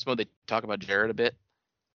Conquest mode. They talk about Jared a bit.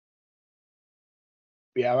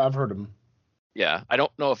 Yeah, I've heard him. Yeah, I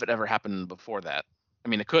don't know if it ever happened before that. I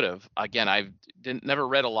mean, it could have. Again, I've never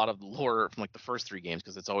read a lot of the lore from like the first 3 games,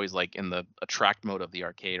 because it's always like in the attract mode of the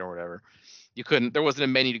arcade or whatever. There wasn't a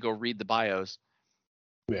menu to go read the bios.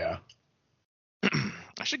 Yeah.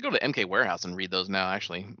 I should go to MK Warehouse and read those now.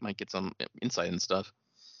 Actually, might get some insight and stuff.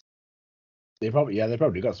 They probably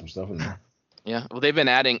got some stuff in there. Yeah, well, they've been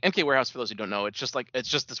adding MK Warehouse. For those who don't know, it's just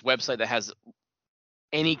this website that has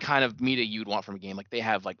any kind of media you'd want from a game. Like they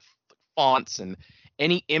have like fonts and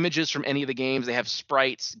any images from any of the games. They have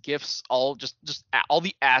sprites, GIFs, all just all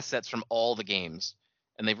the assets from all the games.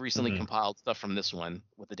 And they've recently compiled stuff from this one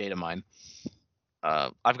with the data mine.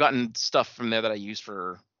 I've gotten stuff from there that I use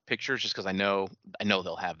for pictures just because I know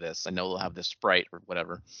they'll have this. I know they'll have this sprite or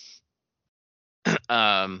whatever.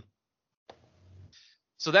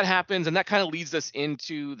 So that happens, and that kind of leads us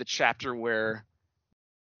into the chapter where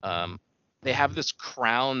they have this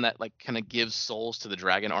crown that like kind of gives souls to the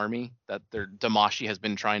dragon army that their Damashi has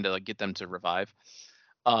been trying to like get them to revive.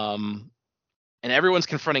 And everyone's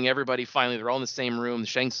confronting everybody. Finally, they're all in the same room.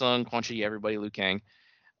 Shang Tsung, Quan Chi, everybody, Liu Kang.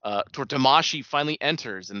 Damashi finally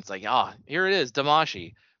enters, and it's like, here it is,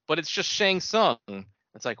 Damashi. But it's just Shang Tsung.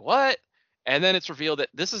 It's like, what? And then it's revealed that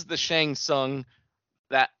this is the Shang Tsung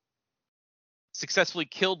that successfully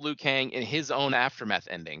killed Liu Kang in his own Aftermath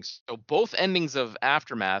endings. So both endings of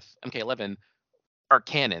Aftermath, MK11, are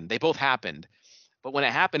canon. They both happened. But when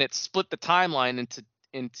it happened, it split the timeline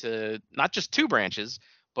into not just 2 branches,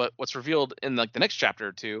 but what's revealed in like the next chapter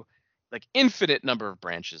or 2, like infinite number of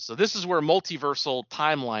branches. So this is where multiversal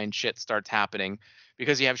timeline shit starts happening,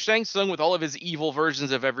 because you have Shang Tsung with all of his evil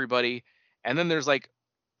versions of everybody, and then there's like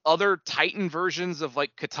other Titan versions of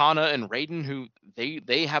like Katana and Raiden who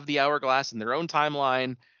they have the hourglass in their own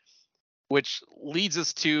timeline. which leads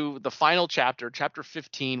us to the final chapter, chapter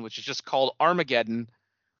 15, which is just called Armageddon,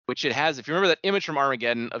 which it has, if you remember that image from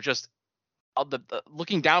Armageddon of just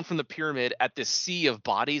looking down from the pyramid at this sea of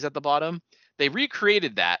bodies at the bottom, they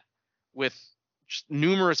recreated that with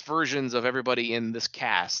numerous versions of everybody in this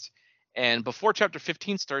cast. And before chapter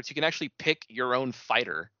 15 starts, you can actually pick your own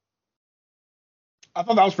fighter. I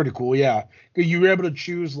thought that was pretty cool. Yeah, you were able to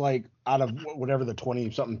choose like out of whatever the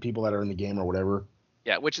 20-something people that are in the game or whatever.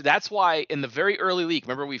 Yeah, which that's why in the very early leak,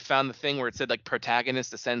 remember we found the thing where it said like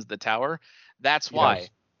protagonist ascends the tower. That's why, Yes.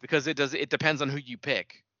 because it depends on who you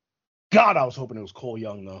pick. God, I was hoping it was Cole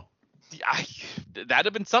Young though. That'd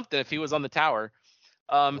have been something if he was on the tower.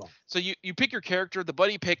 So you pick your character. The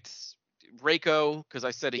buddy picked Reiko because I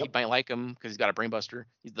said he might like him because he's got a brainbuster.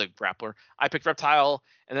 He's the grappler. I picked Reptile,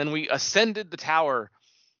 and then we ascended the tower.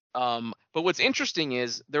 But what's interesting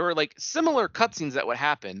is there were like similar cutscenes that would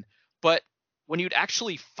happen, but when you'd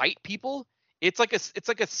actually fight people, it's like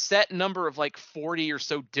a set number of like 40 or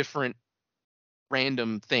so different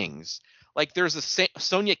random things. Like there's a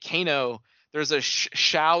Sonya Kano, there's a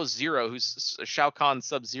Shao Zero who's Shao Kahn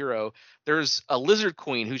Sub-Zero. There's a Lizard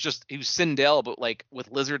Queen who's Sindel but like with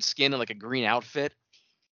lizard skin and like a green outfit.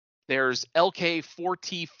 There's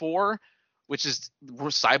LK4T4, which is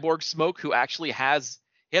Cyborg Smoke, who actually has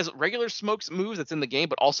regular Smoke's moves that's in the game,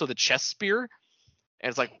 but also the chest spear. And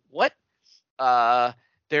it's like, what?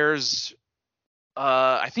 There's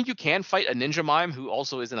I think you can fight a Ninja Mime who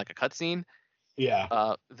also is in like a cutscene.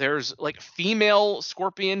 Yeah. There's like female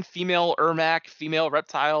Scorpion, female Ermac, female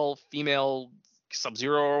Reptile, female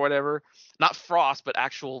Sub-Zero or whatever. Not Frost, but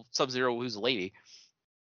actual Sub-Zero who's a lady.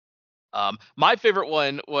 My favorite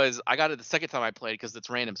one was, I got it the second time I played because it's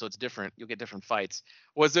random, so it's different. You'll get different fights.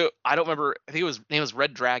 I don't remember. I think name was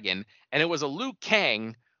Red Dragon, and it was a Liu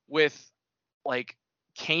Kang with like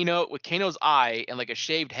Kano's eye and like a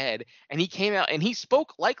shaved head, and he came out and he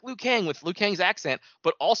spoke like Liu Kang with Liu Kang's accent,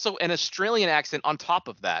 but also an Australian accent on top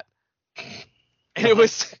of that. And it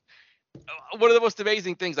was one of the most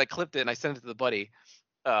amazing things. I clipped it and I sent it to the buddy.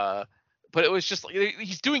 But it was just like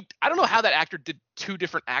he's doing. I don't know how that actor did two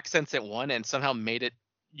different accents at one and somehow made it.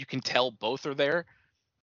 You can tell both are there.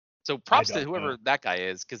 So props to whoever that guy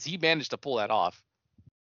is, because he managed to pull that off.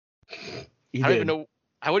 I don't even know.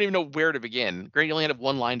 I wouldn't even know where to begin. Granted, you only had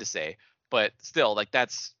one line to say, but still, like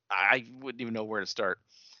I wouldn't even know where to start.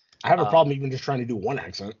 I have a problem even just trying to do one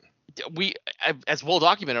accent. As well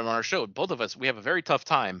documented on our show, both of us, we have a very tough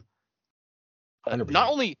time.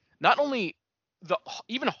 Not only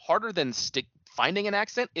even harder than finding an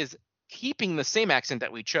accent is keeping the same accent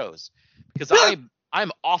that we chose, because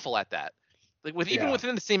I'm awful at that. Like even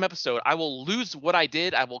within the same episode, I will lose what I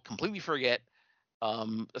did. I will completely forget.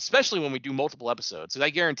 Especially when we do multiple episodes. So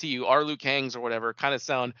I guarantee you our Liu Kangs or whatever kind of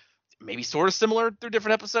sound maybe sort of similar through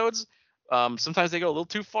different episodes. Sometimes they go a little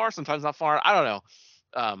too far, sometimes not far. I don't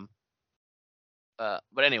know.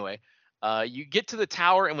 But anyway, you get to the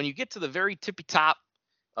tower, and when you get to the very tippy top,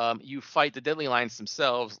 you fight the Deadly Alliance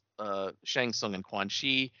themselves, Shang Tsung and Quan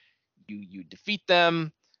Chi. You defeat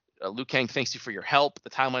them. Liu Kang thanks you for your help.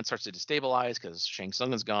 The timeline starts to destabilize because Shang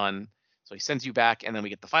Tsung is gone. So he sends you back, and then we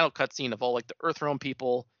get the final cutscene of all like the Earthrealm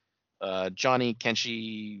people, Johnny,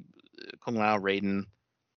 Kenshi, Kung Lao, Raiden,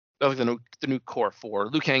 like the new core four.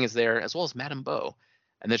 Liu Kang is there, as well as Madame Bo,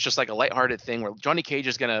 and it's just like a lighthearted thing where Johnny Cage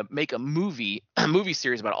is gonna make a movie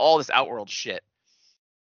series about all this Outworld shit,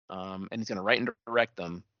 and he's gonna write and direct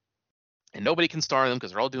them, and nobody can star in them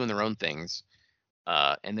because they're all doing their own things.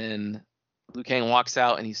 And then Liu Kang walks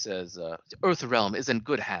out and he says, "The Earthrealm is in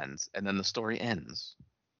good hands," and then the story ends.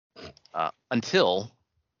 Until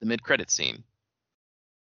the mid-credit scene,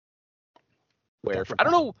 where I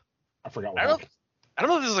don't know. I forgot. I don't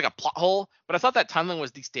know if this is like a plot hole, but I thought that timeline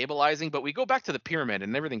was destabilizing. But we go back to the pyramid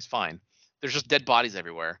and everything's fine. There's just dead bodies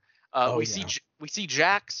everywhere. We see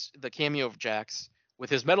Jax, the cameo of Jax, with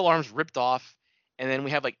his metal arms ripped off, and then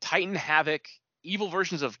we have like Titan Havoc, evil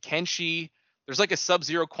versions of Kenshi. There's like a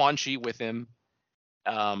Sub-Zero Quan Chi with him,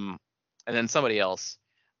 and then somebody else.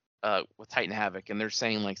 With Titan Havoc, and they're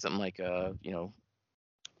saying like something like, I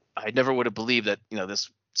never would have believed that,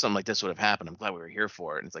 something like this would have happened. I'm glad we were here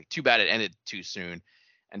for it. And it's like, too bad it ended too soon.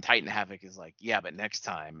 And Titan Havoc is like, yeah, but next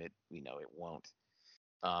time it won't.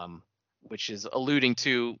 Which is alluding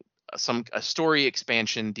to a story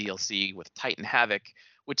expansion DLC with Titan Havoc,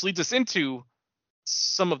 which leads us into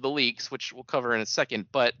some of the leaks, which we'll cover in a second.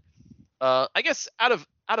 But I guess out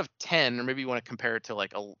of 10, or maybe you want to compare it to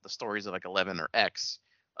like the stories of like 11 or X.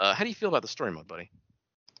 How do you feel about the story mode, buddy?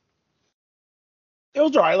 It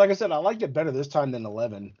was alright. Like I said, I liked it better this time than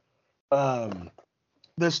 11.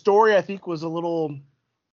 The story I think was a little,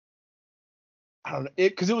 I don't know,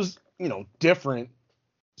 because it was different.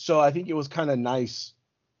 So I think it was kind of nice,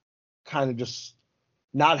 kind of just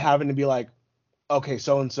not having to be like, okay,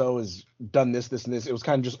 so and so has done this, this, and this. It was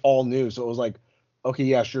kind of just all new. So it was like, okay,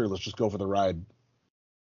 yeah, sure, let's just go for the ride.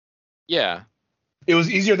 Yeah. It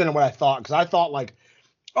was easier than what I thought, because I thought like,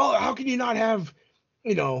 oh, how can you not have,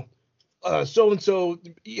 so and so?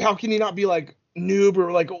 How can you not be like noob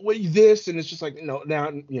or like what this? And it's just like, now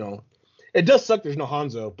it does suck. There's no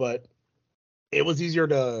Hanzo, but it was easier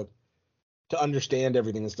to understand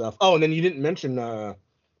everything and stuff. Oh, and then you didn't mention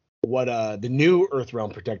what the new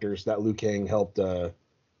Earthrealm protectors that Liu Kang helped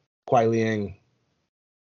Kuai Liang.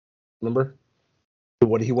 Remember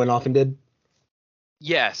what he went off and did?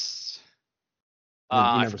 Yes. You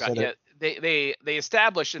I never forgot. said Yeah, it. they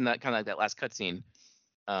established in that kind of like that last cutscene,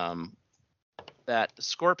 that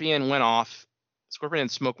Scorpion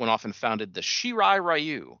and Smoke went off and founded the Shirai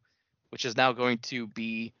Ryu, which is now going to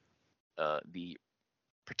be the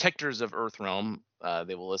protectors of Earthrealm.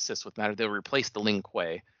 They will assist with matter. They'll replace the Ling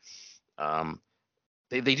Kuei.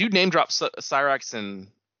 They do name drop Cyrax and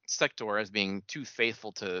Sector as being too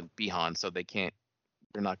faithful to Bihan, so they can't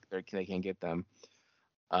get them.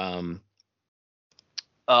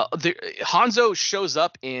 Hanzo shows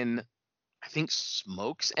up in, I think,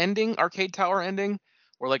 Smoke's ending, Arcade Tower ending,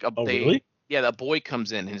 where like Really? Yeah, that boy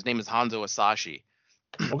comes in. His name is Hanzo Asashi,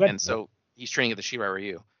 Okay. and so he's training at the Shirai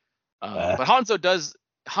Ryu. But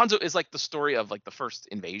Hanzo is like the story of like the first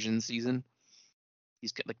invasion season.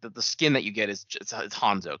 He's like the skin that you get is just, it's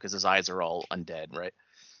Hanzo because his eyes are all undead, right?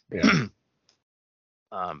 Yeah.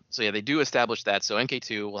 So yeah, they do establish that. So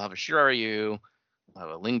MK2 will have a Shirai Ryu, we'll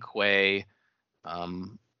have a Lin Kuei,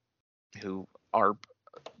 who are,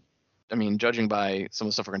 I mean, judging by some of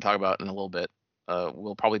the stuff we're going to talk about in a little bit,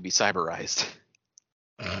 will probably be cyberized.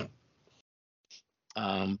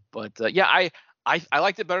 But yeah, I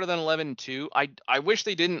liked it better than 11 too. I wish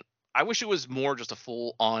they didn't. I wish it was more just a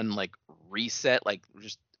full on like reset, like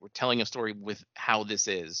we're telling a story with how this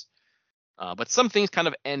is. But some things kind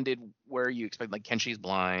of ended where you expect, like Kenshi's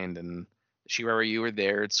blind and Shirai you were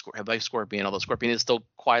there. It's like Scorpion, although Scorpion is still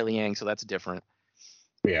Kuai Liang, so that's different.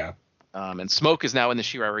 Yeah. And Smoke is now in the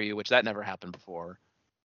Shirai Ryu, which that never happened before.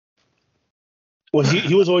 Was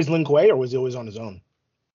he was always Lin Kuei, or was he always on his own?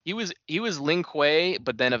 He was Lin Kuei,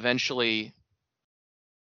 but then eventually,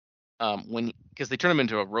 because they turned him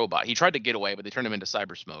into a robot. He tried to get away, but they turned him into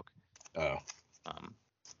Cyber Smoke. Oh.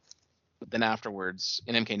 But then afterwards,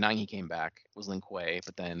 in MK9, he came back, was Lin Kuei,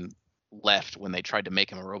 but then left when they tried to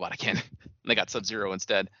make him a robot again. And they got Sub-Zero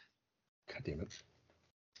instead. God damn it.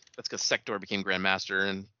 That's because Sector became Grandmaster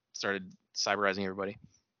and started cyberizing everybody.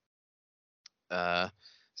 So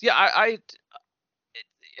yeah, I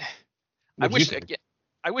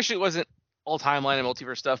wish it wasn't all timeline and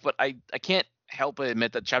multiverse stuff, but I can't help but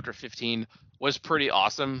admit that chapter 15 was pretty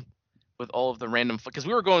awesome with all of the random, because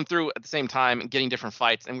we were going through at the same time and getting different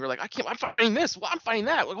fights, and we were like, I'm fighting this, well, I'm fighting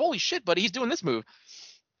that, like, holy shit, buddy, he's doing this move.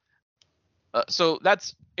 So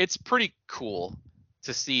it's pretty cool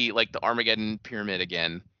to see like the Armageddon Pyramid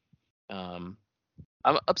again. I'm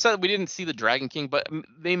upset we didn't see the Dragon King, but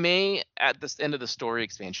they may, at this end of the story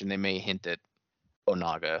expansion, they may hint at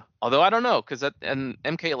Onaga. Although I don't know, because and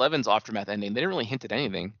MK11's Aftermath ending, they didn't really hint at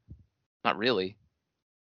anything. Not really.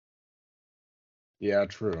 Yeah,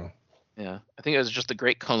 true. Yeah, I think it was just a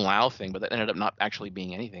great Kung Lao thing, but that ended up not actually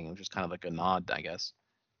being anything. It was just kind of like a nod, I guess.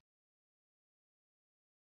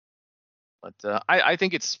 But I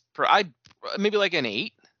think it's maybe like an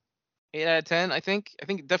 8 out of 10. I think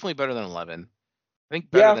definitely better than 11. I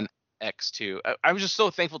think better than X2. I was just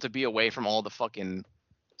so thankful to be away from all the fucking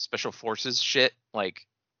special forces shit. Like,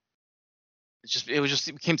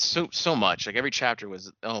 it became so much. Like every chapter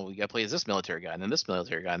was, oh, we gotta play as this military guy, and then this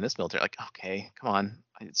military guy, and this military. Like, okay, come on,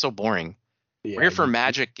 it's so boring. Yeah, we're here for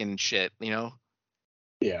magic and shit, you know.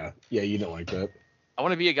 Yeah, you don't like that. I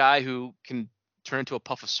want to be a guy who can turn into a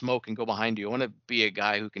puff of smoke and go behind you. I want to be a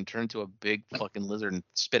guy who can turn into a big fucking lizard and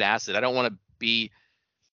spit acid. I don't want to be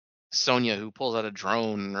Sonya who pulls out a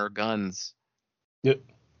drone or guns. Yep.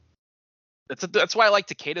 That's why I like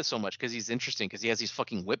Takeda so much, because he's interesting, because he has these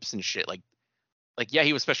fucking whips and shit. Like yeah,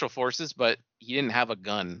 he was special forces, but he didn't have a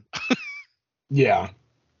gun. Yeah.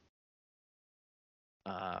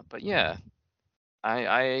 But yeah,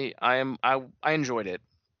 I enjoyed it.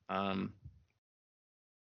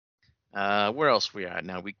 Where else we at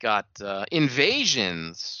now? We got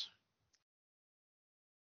Invasions.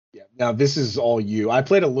 Yeah. Now this is all you. I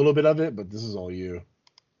played a little bit of it, but this is all you.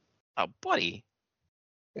 Oh, buddy.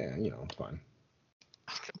 Yeah, it's fine.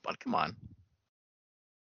 But come on.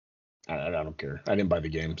 I don't care. I didn't buy the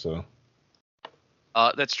game, so.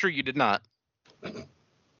 That's true. You did not.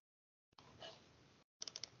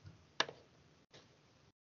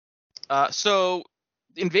 So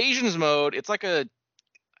invasions mode, it's like a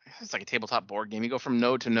tabletop board game. You go from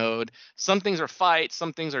node to node. Some things are fight,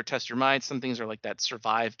 some things are test your mind, some things are like that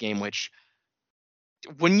survive game. Which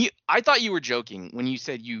I thought you were joking when you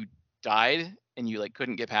said you died and you like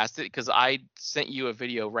couldn't get past it, because I sent you a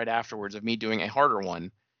video right afterwards of me doing a harder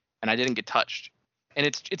one, and I didn't get touched. And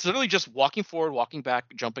it's literally just walking forward, walking back,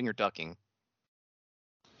 jumping or ducking.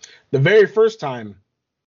 The very first time,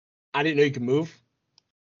 I didn't know you could move.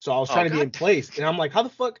 So I was trying to be in God. place. And I'm like, how the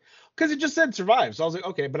fuck? Because it just said survive. So I was like,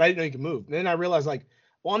 okay, but I didn't know you could move. And then I realized, like,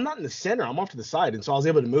 well, I'm not in the center. I'm off to the side. And so I was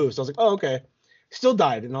able to move. So I was like, oh, okay. Still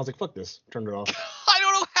died. And I was like, fuck this. Turned it off. I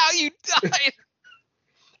don't know how you died.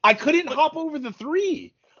 I couldn't hop over the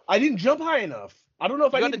 3. I didn't jump high enough. I don't know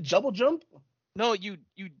if I need to double jump. No, you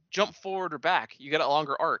jump forward or back. You got a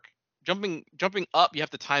longer arc. Jumping up, you have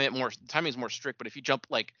to time it more. Timing is more strict. But if you jump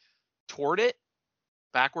like toward it,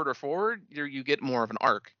 backward or forward, you get more of an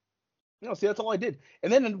arc. No, see, that's all I did.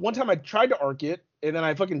 And then one time I tried to arc it, and then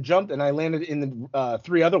I fucking jumped, and I landed in the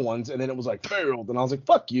 3 other ones, and then it was like failed, and I was like,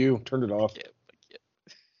 fuck you, turned it off.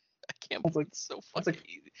 I can't. It's like so fucking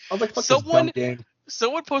easy. I was like, fuck this dumb game.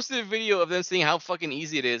 Someone posted a video of them seeing how fucking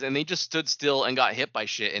easy it is, and they just stood still and got hit by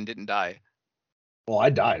shit and didn't die. Well,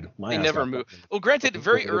 I died. They never moved. Well, granted,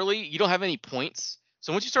 very early, you don't have any points.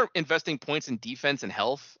 So once you start investing points in defense and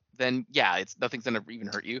health, then yeah, nothing's gonna even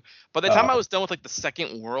hurt you. By the time I was done with like the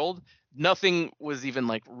second world, nothing was even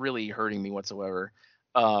like really hurting me whatsoever.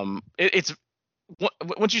 It's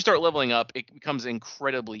once you start leveling up, it becomes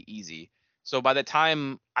incredibly easy. So by the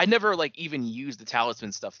time I never like even used the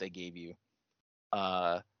talisman stuff they gave you,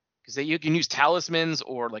 because you can use talismans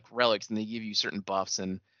or like relics, and they give you certain buffs.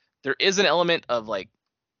 And there is an element of like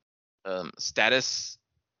status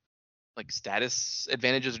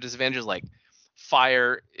advantages or disadvantages. Like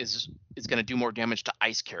fire is going to do more damage to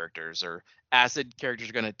ice characters, or acid characters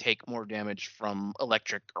are going to take more damage from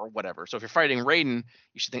electric or whatever. So if you're fighting Raiden,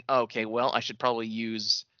 you should think, oh, okay, well, I should probably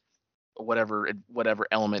use whatever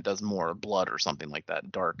element does more, blood or something like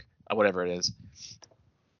that, dark, whatever it is.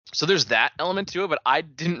 So there's that element to it, but I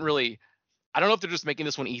don't know if they're just making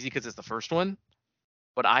this one easy because it's the first one,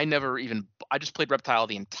 but I just played Reptile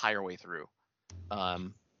the entire way through.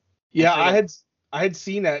 Yeah, I had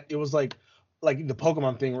seen that it was like the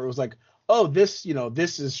Pokemon thing where it was like, oh, this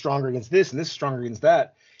is stronger against this and this is stronger against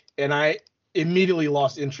that. And I immediately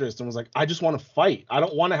lost interest and was like, I just want to fight. I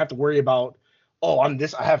don't want to have to worry about, oh, I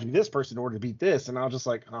have to be this person in order to beat this. And I was just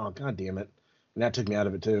like, oh, god damn it. And that took me out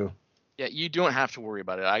of it too. Yeah, you don't have to worry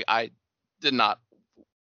about it. I did not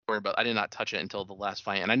worry about it. I did not touch it until the last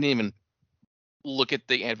fight. And I didn't even look at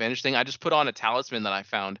the advantage thing. I just put on a talisman that I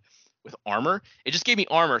found with armor. It just gave me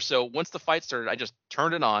armor. So once the fight started, I just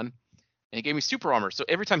turned it on and it gave me super armor. So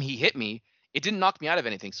every time he hit me, it didn't knock me out of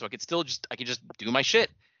anything. So I could just do my shit,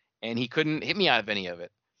 and he couldn't hit me out of any of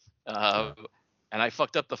it. And I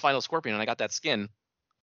fucked up the final Scorpion, and I got that skin,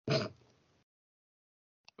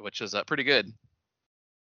 which is pretty good.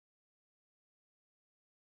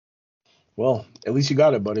 Well, at least you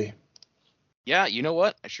got it, buddy. Yeah, you know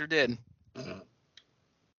what? I sure did. And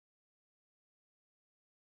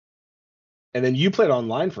then you played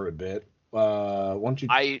online for a bit. What'd you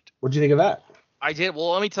think of that? I did.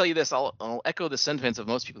 Well, let me tell you this. I'll echo the sentiments of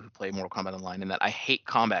most people who play Mortal Kombat Online in that I hate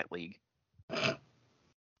Combat League.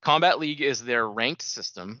 Combat League is their ranked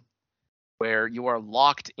system where you are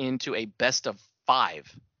locked into a best of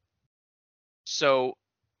 5. So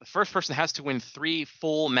the first person has to win 3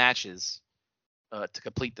 full matches to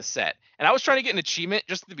complete the set. And I was trying to get an achievement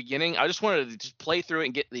just at the beginning. I just wanted to just play through it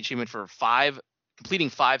and get the achievement for completing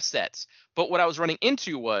 5 sets. But what I was running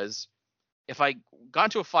into was, if I got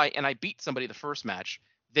into a fight and I beat somebody the first match,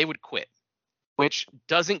 they would quit, which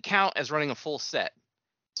doesn't count as running a full set.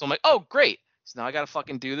 So I'm like, oh, great. So now I got to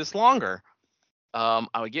fucking do this longer. I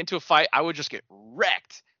would get into a fight. I would just get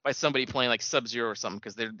wrecked by somebody playing like Sub-Zero or something,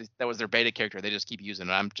 because that was their beta character. They just keep using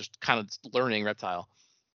it. I'm just kind of learning Reptile.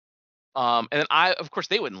 And then of course,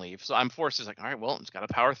 they wouldn't leave. So I'm forced to all right, well, I'm just got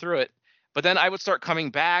to power through it. But then I would start coming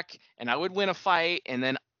back and I would win a fight, and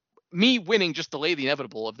then me winning just delayed the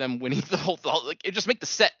inevitable of them winning the whole like it just make the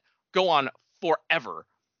set go on forever.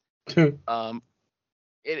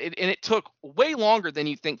 It took way longer than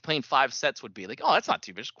you think playing 5 sets would be. Like, oh, that's not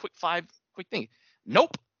too bad, just quick thing.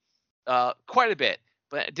 Nope. Quite a bit.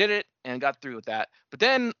 But I did it and got through with that. But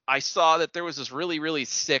then I saw that there was this really, really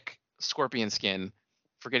sick Scorpion skin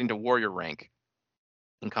for getting to warrior rank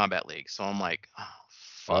in Combat League. So I'm like, oh,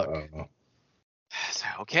 fuck. Uh-oh. So,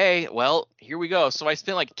 okay, well, here we go. So I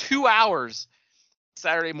spent like 2 hours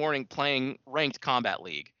Saturday morning playing ranked Combat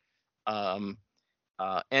League. And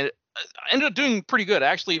I ended up doing pretty good. I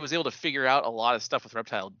actually was able to figure out a lot of stuff with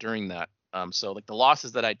Reptile during that. So like the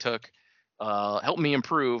losses that I took helped me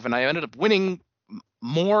improve, and I ended up winning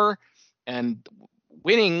more. And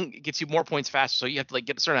winning gets you more points faster, so you have to like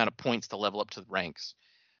get a certain amount of points to level up to the ranks.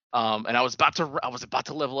 And I was about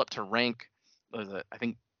to level up to rank. I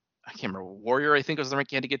think I can't remember, Warrior. I think was the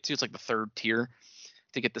rank you had to get to. It's like the 3rd tier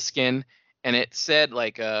to get the skin, and it said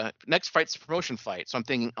like next fight's a promotion fight. So I'm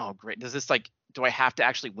thinking, oh great, does this like, do I have to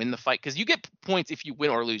actually win the fight? Because you get points if you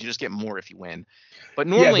win or lose. You just get more if you win. But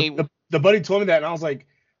normally, the buddy told me that, and I was like,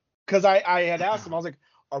 because I had asked him, I was like,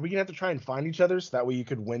 are we gonna have to try and find each other so that way you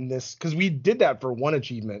could win this? Because we did that for one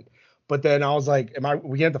achievement, but then I was like,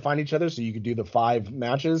 we gonna have to find each other so you could do the 5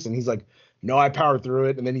 matches? And he's like, no, I powered through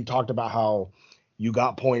it. And then he talked about how you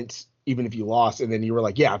got points even if you lost, and then you were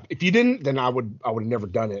like, yeah, if you didn't, then I would have never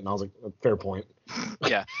done it. And I was like, fair point.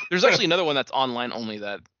 Yeah, there's actually another one that's online only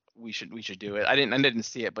that we should do it. I didn't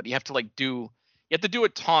see it, but you have to do a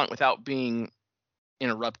taunt without being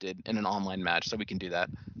interrupted in an online match, so we can do that.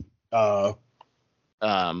 But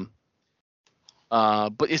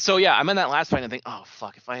so yeah, I'm in that last fight and I think, oh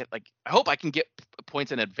fuck, if I hope I can get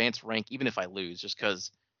points in advanced rank even if I lose, just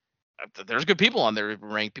because there's good people on their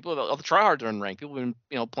rank. People, all the tryhards are in rank. People have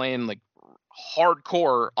been playing like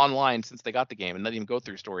hardcore online since they got the game and not even go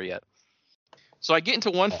through story yet. So I get into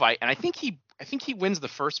one fight and I think he wins the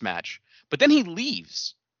first match, but then he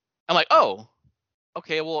leaves. I'm like, oh,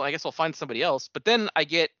 okay, well I guess I'll find somebody else. But then I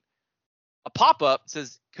get a pop-up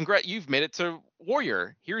says, "Congrats, you've made it to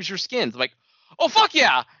Warrior. Here's your skins." I'm like, oh fuck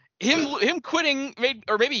yeah! Him quitting maybe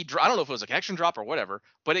I don't know if it was a connection drop or whatever,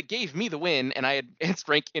 but it gave me the win, and I advanced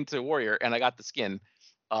rank into Warrior, and I got the skin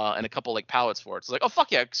and a couple like pallets for it. So like, oh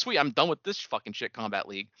fuck yeah, sweet, I'm done with this fucking shit Combat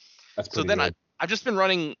League. That's so then good. I've just been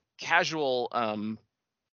running casual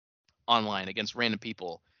online against random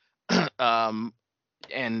people, and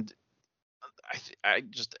I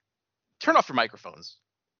just turn off your microphones.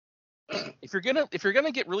 If you're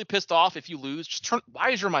gonna get really pissed off if you lose, just turn. Why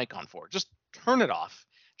is your mic on for? Just turn it off.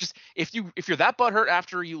 Just if you're that butthurt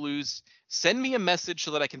after you lose, send me a message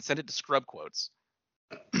so that I can send it to Scrub Quotes,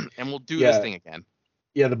 and we'll do this thing again.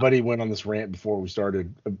 Yeah, the buddy went on this rant before we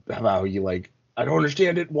started about how you like, I don't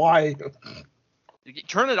understand it. Why?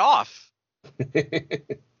 Turn it off.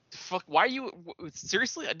 Fuck. Why are you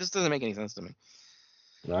seriously? It just doesn't make any sense to me.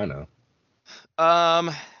 I know.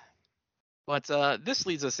 But this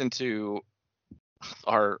leads us into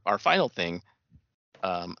our final thing.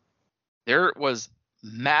 There was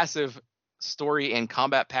massive story and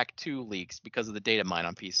Combat Pack 2 leaks because of the data mine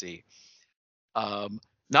on PC.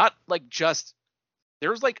 Not like just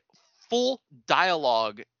there's like full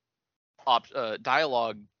dialogue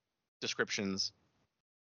descriptions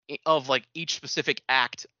of like each specific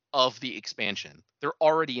act of the expansion. They're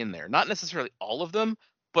already in there. Not necessarily all of them,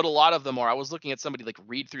 but a lot of them are. I was looking at somebody like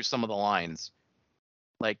read through some of the lines.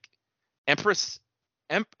 Like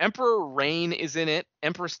Emperor Rain is in it,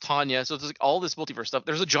 Empress Tanya. So there's like all this multiverse stuff.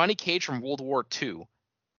 There's a Johnny Cage from World War II.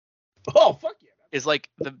 Oh fuck yeah! Is like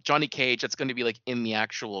the Johnny Cage that's going to be like in the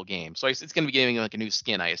actual game. So it's going to be giving like a new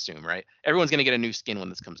skin, I assume, right? Everyone's going to get a new skin when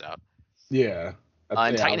this comes out. Yeah.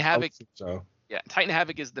 And Titan Havoc. So. Yeah, Titan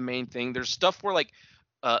Havoc is the main thing. There's stuff where like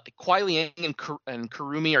Kuai Liang and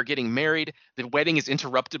Kurumi are getting married. The wedding is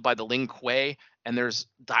interrupted by the Ling Kuei, and there's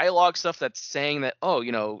dialogue stuff that's saying that, oh,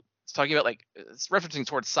 it's talking about like it's referencing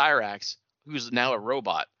towards Cyrax, who's now a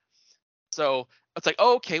robot. So it's like,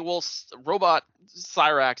 oh, okay, well, robot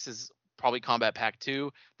Cyrax is probably Combat Pack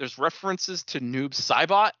 2. There's references to Noob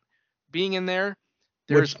Saibot being in there.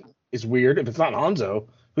 Which is weird. If it's not Hanzo,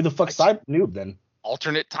 who the fuck's Noob then?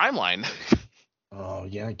 Alternate timeline. Oh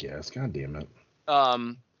yeah, I guess. God damn it.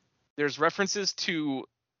 There's references to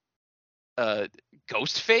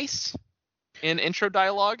Ghostface in intro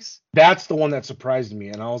dialogues. That's the one that surprised me,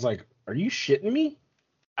 and I was like, "Are you shitting me?"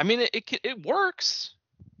 I mean, it works.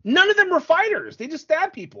 None of them were fighters. They just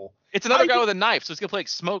stab people. It's another guy with a knife, so he's gonna play like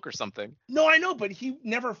Smoke or something. No, I know, but he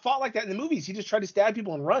never fought like that in the movies. He just tried to stab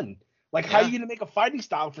people and run. Like, how are you gonna make a fighting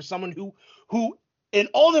style for someone who in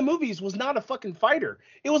all the movies was not a fucking fighter?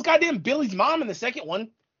 It was goddamn Billy's mom in the second one.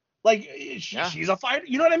 Like, she's a fighter.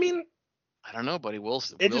 You know what I mean? I don't know, buddy. We'll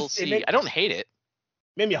see. I don't hate it.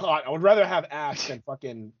 Made me hot. I would rather have Ash than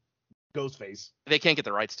fucking Ghostface. They can't get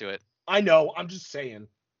the rights to it. I know. I'm just saying.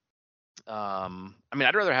 I mean,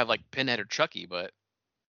 I'd rather have like Pinhead or Chucky, but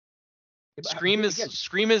Scream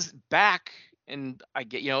is back, and I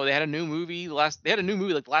get, they had a new movie like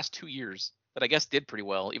the last 2 years that I guess did pretty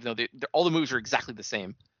well, even though all the movies are exactly the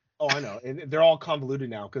same. Oh, I know. And they're all convoluted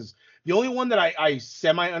now because the only one that I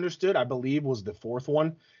semi understood, I believe, was the fourth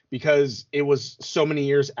one because it was so many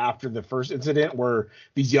years after the first incident where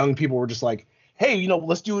these young people were just like, hey,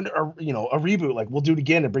 let's do a reboot. Like, we'll do it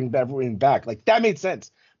again and bring everyone back. Like, that made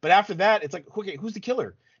sense. But after that, it's like, okay, who's the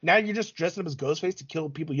killer? Now you're just dressing up as Ghostface to kill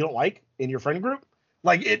people you don't like in your friend group?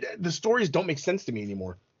 Like, the stories don't make sense to me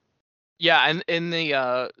anymore. Yeah, and in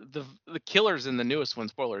the killers in the newest one,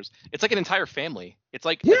 spoilers, it's like an entire family. It's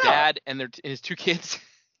like a dad and his two kids.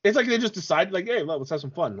 It's like they just decided, like, hey, let's have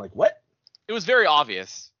some fun. Like, what? It was very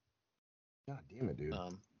obvious. God damn it, dude.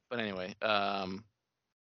 But anyway,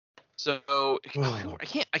 so I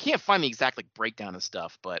can't find the exact like breakdown of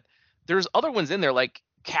stuff, but there's other ones in there. Like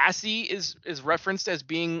Cassie is referenced as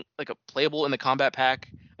being like a playable in the combat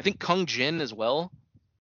pack. I think Kung Jin as well.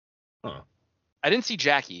 Huh. I didn't see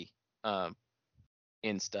Jackie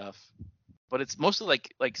in stuff, but it's mostly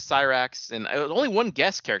like Cyrax, and only one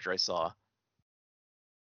guest character I saw,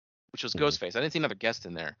 which was Ghostface. I didn't see another guest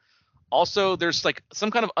in there. Also, there's like some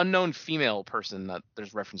kind of unknown female person that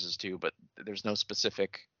there's references to, but there's no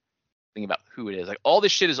specific thing about who it is. Like all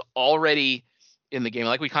this shit is already in the game.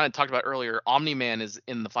 Like we kind of talked about earlier, Omni-Man is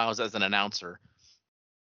in the files as an announcer.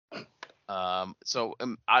 So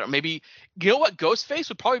I don't, maybe, you know what, Ghostface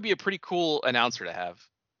would probably be a pretty cool announcer to have.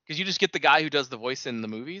 Because you just get the guy who does the voice in the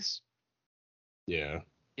movies. Yeah.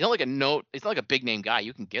 He's not like a big name guy.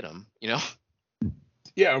 You can get him,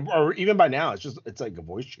 Yeah, or even by now, it's like a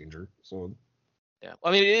voice changer. So. Yeah.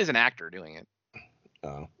 Well, I mean, it is an actor doing it.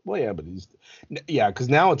 Well, yeah, but because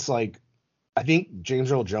now it's like, I think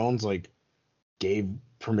James Earl Jones like gave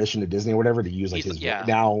permission to Disney or whatever to use like his voice.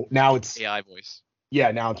 Now it's AI voice.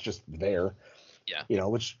 Yeah, now it's just there. Yeah.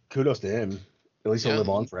 Which kudos to him. At least he'll live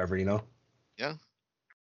on forever, Yeah.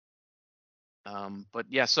 But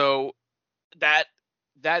yeah, so that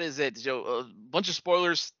is it. So a bunch of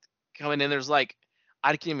spoilers coming in. There's like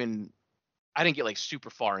I didn't get like super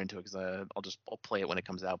far into it because I'll play it when it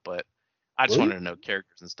comes out. But I just wanted to know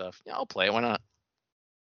characters and stuff. Yeah, I'll play it. Why not?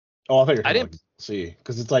 Oh, I think I didn't see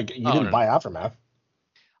because it's like you didn't buy Aftermath.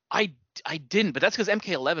 I didn't, but that's because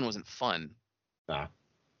MK11 wasn't fun. Nah.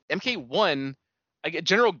 MK1, like a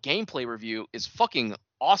general gameplay review is fucking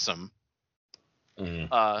awesome.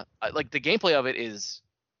 Like the gameplay of it is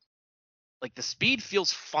like the speed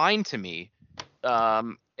feels fine to me,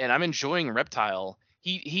 and I'm enjoying Reptile.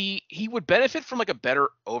 He would benefit from like a better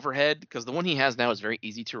overhead because the one he has now is very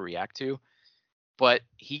easy to react to, but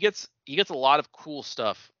he gets a lot of cool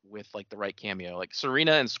stuff with like the right cameo. Like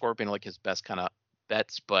Serena and Scorpion are like his best kind of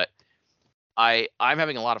bets, but I'm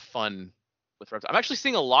having a lot of fun with Reptile. I'm actually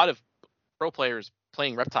seeing a lot of pro players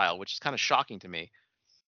playing Reptile, which is kind of shocking to me.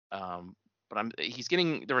 But he's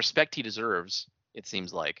getting the respect he deserves, it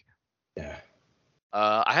seems like. Yeah.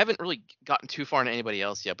 I haven't really gotten too far into anybody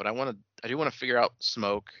else yet, but I do want to figure out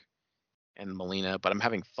Smoke and Melina, but I'm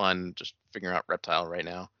having fun just figuring out Reptile right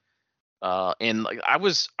now. And like I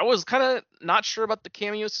was kind of not sure about the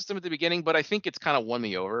cameo system at the beginning, but I think it's kind of won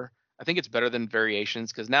me over. I think it's better than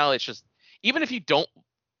variations because now it's just even if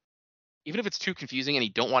it's too confusing and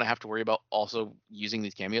you don't want to have to worry about also using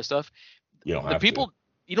these cameo stuff, you don't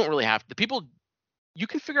really have to. The people, you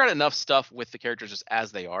can figure out enough stuff with the characters just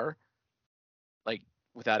as they are, like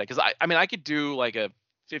without it. Because I mean, I could do like a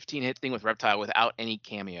 15 hit thing with Reptile without any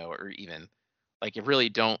cameo or even like it's really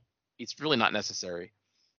not necessary.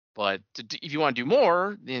 But if you want to do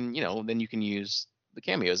more, then you can use the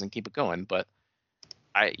cameos and keep it going. But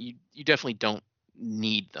you definitely don't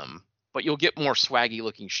need them. But you'll get more swaggy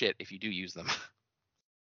looking shit if you do use them.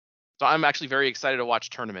 So I'm actually very excited to watch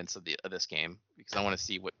tournaments of this game because I want to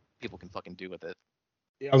see what people can fucking do with it.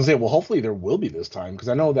 Yeah, I was saying, well, hopefully there will be this time because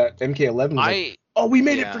I know that MK11 was we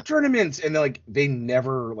made it for tournaments, and they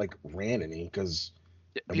never like ran any because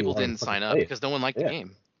people didn't sign up because no one liked the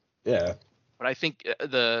game. Yeah. But I think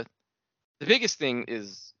the biggest thing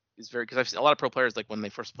is very because I've seen a lot of pro players like when they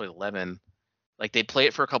first played 11. Like they'd play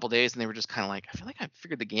it for a couple days and they were just kind of like, I feel like I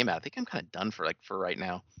figured the game out. I think I'm kind of done for right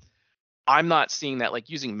now. I'm not seeing that like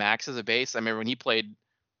using Max as a base. I remember when he played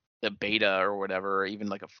the beta or whatever, or even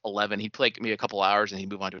like 11, he'd play maybe a couple hours and he'd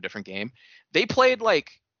move on to a different game. They played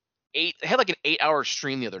like they had like an 8-hour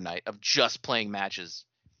stream the other night of just playing matches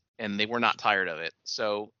and they were not tired of it.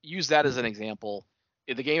 So use that as an example.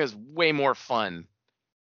 The game is way more fun.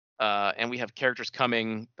 And we have characters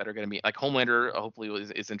coming that are going to be like Homelander. Hopefully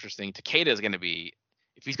is interesting. Takeda is going to be,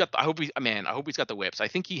 if he's got, I hope he's got the whips. I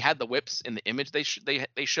think he had the whips in the image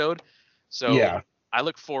they showed. So yeah. I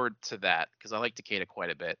look forward to that because I like Takeda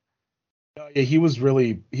quite a bit. Yeah,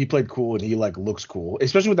 he played cool and he like looks cool,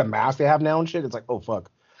 especially with the mask they have now and shit. It's like, oh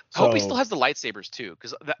fuck, I hope So he still has the lightsabers too,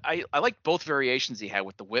 because I like both variations he had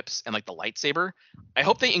with the whips and like the lightsaber. I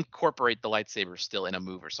hope they incorporate the lightsaber still in a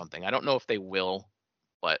move or something. I don't know if they will,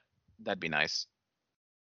 but that'd be nice.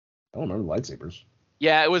 I don't remember lightsabers.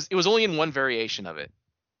 Yeah, it was only in one variation of it,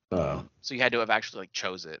 Oh. so you had to have actually like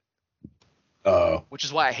chose it, Oh, which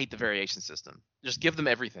is why I hate the variation system. Just give them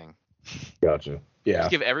everything. gotcha. Yeah.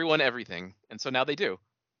 Just give everyone everything, and so now they do.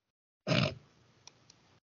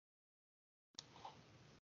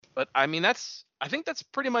 But I mean, I think that's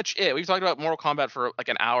pretty much it. We've talked about Mortal Kombat for like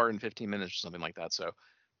an hour and 15 minutes or something like that. So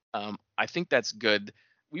I think that's good.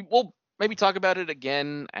 We will maybe talk about it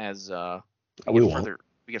again as We won't.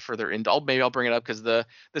 we get further into. Maybe I'll bring it up because the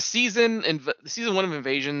season and the season 1 of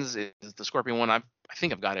Invasions is the Scorpion one. I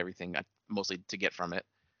think I've got everything mostly to get from it.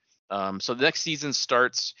 So the next season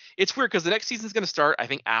starts. It's weird because the next season's going to start I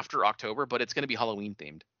think after October, but it's going to be Halloween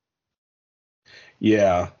themed.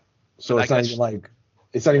 Yeah. So But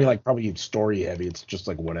it's not even like probably story heavy. It's just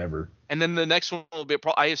like whatever. And then the next one will be,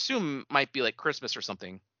 I assume, might be like Christmas or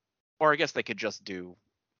something, or I guess they could just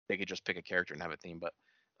pick a character and have a theme. But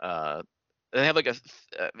they have like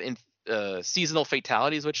seasonal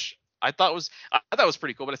fatalities, which I thought was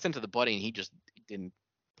pretty cool. But I sent to the buddy and he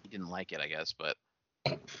didn't like it, I guess. But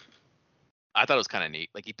I thought it was kind of neat.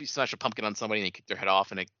 Like you smash a pumpkin on somebody and they kick their head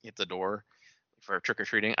off and it hits a door for trick or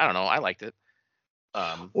treating. I don't know. I liked it.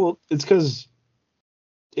 Well, it's because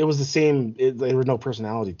it was the same. There was no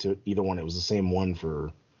personality to either one. It was the same one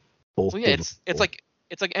for both. Well, yeah, it's like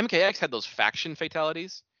MKX had those faction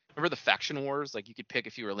fatalities. Remember the faction wars? Like you could pick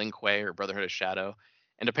if you were Lin Kuei or Brotherhood of Shadow,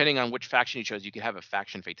 and depending on which faction you chose, you could have a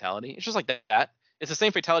faction fatality. It's just like that. It's the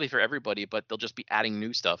same fatality for everybody, but they'll just be adding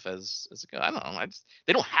new stuff as I don't know.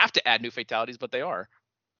 They don't have to add new fatalities, but they are.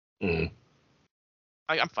 Mm.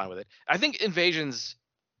 I'm fine with it. I think Invasions.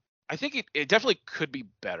 I think it definitely could be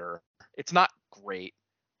better. It's not great.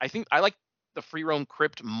 I think I like the free roam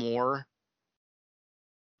crypt more.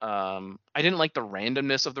 I didn't like the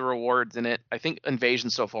randomness of the rewards in it. I think Invasion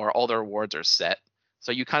so far, all the rewards are set,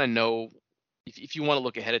 so you kind of know if you want to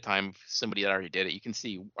look ahead of time. Somebody that already did it, you can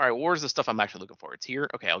see. All right, where's the stuff I'm actually looking for? It's here.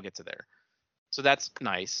 Okay, I'll get to there. So that's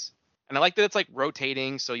nice. And I like that it's like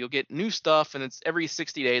rotating, so you'll get new stuff, and it's every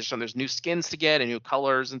 60 days or something. There's new skins to get and new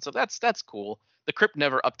colors, and so that's cool. The crypt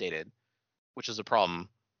never updated, which is a problem.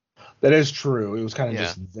 That is true. It was kind of Yeah.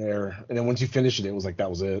 just there, and then once you finish it, it was like that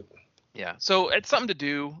was it. Yeah, so it's something to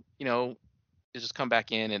do, is just come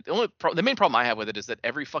back in. And the main problem I have with it is that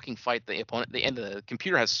every fucking fight the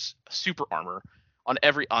computer has super armor on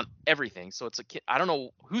everything. So it's I don't know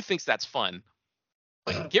who thinks that's fun.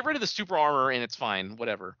 Like get rid of the super armor and it's fine,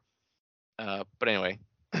 whatever. But anyway,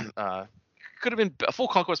 could have been a full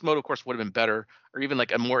conquest mode, of course, would have been better, or even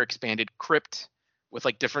like a more expanded crypt with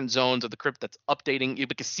like different zones of the crypt that's updating.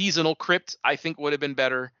 Like a seasonal crypt, I think would have been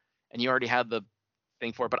better, and you already had the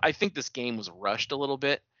thing for it. But I think this game was rushed a little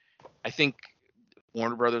bit. I think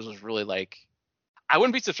Warner Brothers was really like, I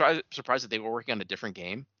wouldn't be surprised if they were working on a different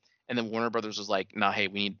game, and then Warner Brothers was like, nah, hey,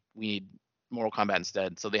 we need Mortal Kombat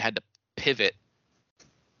instead. So they had to pivot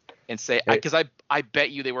and say, because I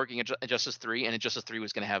bet you they were working at Injustice 3, and Injustice 3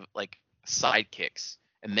 was going to have like sidekicks,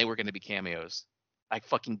 and they were going to be cameos. I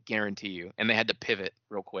fucking guarantee you. And they had to pivot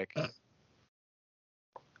real quick.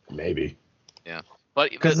 Maybe. Yeah.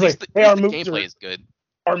 But because at least the gameplay is good.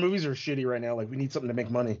 Our movies are shitty right now. Like we need something to make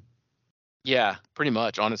money. Yeah, pretty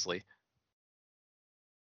much, honestly.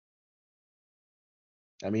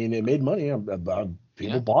 I mean, it made money.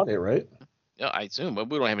 People bought it, right? Yeah, I assume. But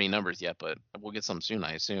we don't have any numbers yet, but we'll get some soon,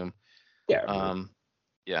 I assume. Yeah.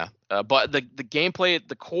 Yeah. But the gameplay,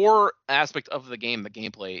 the core aspect of the game, the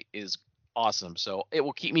gameplay is awesome. So it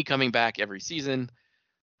will keep me coming back every season.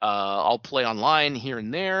 I'll play online here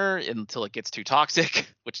and there until it gets too toxic,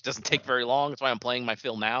 which doesn't take very long. That's why I'm playing my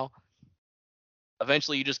fill now.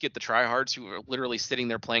 Eventually, you just get the tryhards who are literally sitting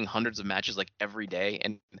there playing hundreds of matches like every day.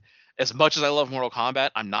 And as much as I love Mortal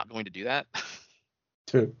Kombat, I'm not going to do that.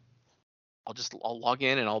 Too. I'll log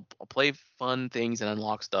in and I'll play fun things and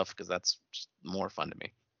unlock stuff because that's just more fun to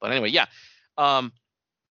me. But anyway, yeah.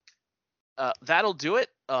 That'll do it.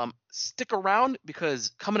 Stick around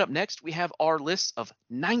because coming up next we have our list of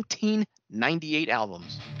 1998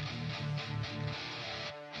 albums.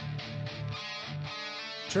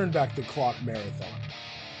 Turn back the clock marathon.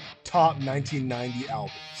 Top 1990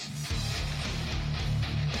 albums.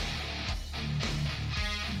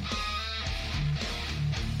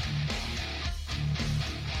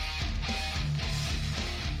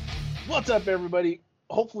 What's up, everybody?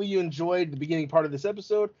 Hopefully you enjoyed the beginning part of this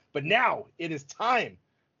episode, but now it is time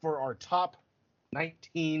for our top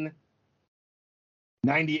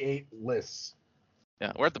 1998 lists.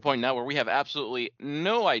 Yeah, we're at the point now where we have absolutely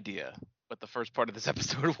no idea what the first part of this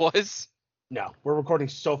episode was. No, we're recording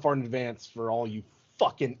so far in advance for all you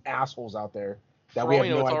fucking assholes out there that For we all have we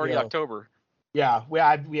know, no it's idea. already October. Yeah,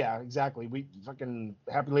 yeah, exactly. We fucking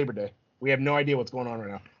happy Labor Day. We have no idea what's going on right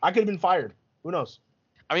now. I could have been fired. Who knows?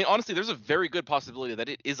 I mean, honestly, there's a very good possibility that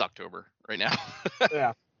it is October right now.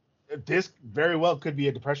 Yeah, this very well could be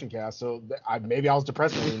a depression cast. So maybe I was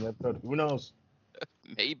depressed in the episode. Who knows?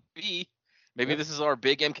 Maybe Yep. this is our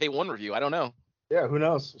big MK1 review. I don't know. Yeah, who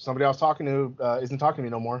knows? Somebody I was talking to isn't talking to me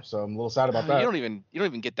no more, so I'm a little sad about that. You don't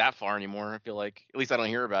even get that far anymore. I feel like at least I don't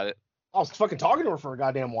hear about it. I was fucking talking to her for a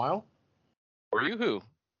goddamn while. Were you who?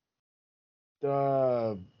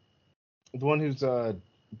 The one whose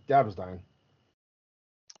dad was dying.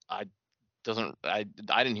 I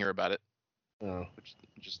didn't hear about it. Oh.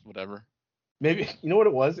 Just whatever. Maybe you know what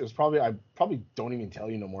it was? It was probably I probably don't even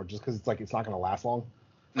tell you no more just because it's like it's not gonna last long.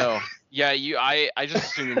 No. Yeah, I just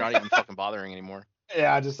assume you're not even fucking bothering anymore.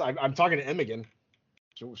 Yeah, I'm talking to Em again.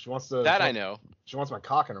 She wants to. I know. She wants my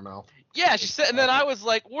cock in her mouth. Yeah, she said, and then I was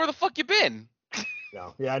like, "Where the fuck you been?"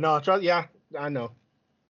 No. Yeah, no. Yeah, I know.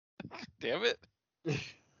 Damn it.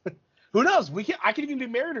 Who knows? I could even be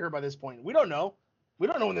married to her by this point. We don't know. We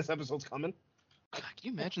don't know when this episode's coming. God, can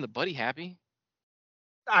you imagine the buddy happy?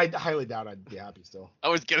 I highly doubt I'd be happy still. I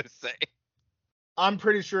was gonna say. I'm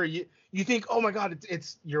pretty sure you think, oh my god,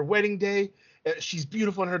 it's your wedding day. She's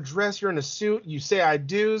beautiful in her dress. You're in a suit. You say I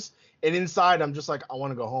do's, and inside I'm just like, I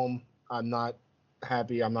want to go home. I'm not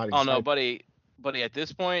happy. I'm not excited. Oh no, buddy. At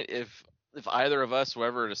this point, if either of us were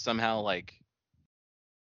ever to somehow like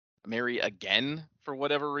marry again for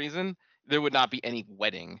whatever reason, there would not be any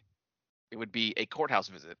wedding. It would be a courthouse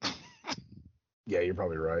visit. Yeah, you're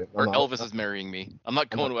probably right. Or Elvis is marrying me. I'm not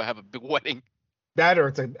going to have a big wedding. That or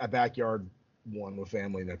it's a backyard one with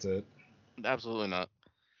family and that's it. Absolutely not.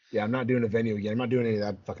 Yeah, I'm not doing a venue again. I'm not doing any of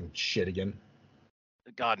that fucking shit again.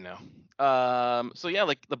 God no. So yeah,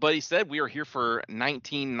 like the buddy said, we are here for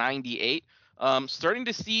 1998. Starting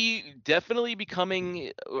to see definitely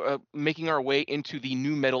becoming making our way into the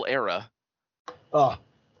new metal era.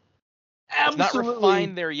 It's not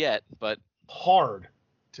refined there yet, but hard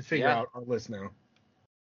to figure out our list now.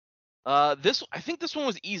 I think this one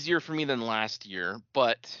was easier for me than last year,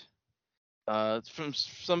 but it's from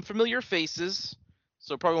some familiar faces,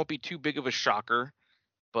 so it probably won't be too big of a shocker.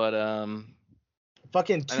 But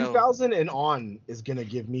fucking 2000 and on is gonna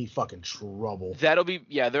give me fucking trouble. That'll be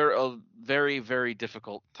they're a very, very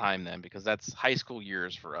difficult time then, because that's high school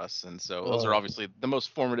years for us, and so those are obviously the most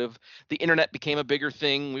formative. The internet became a bigger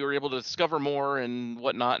thing. We were able to discover more and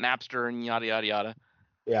whatnot, Napster and yada yada yada.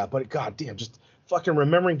 Yeah, but goddamn, just fucking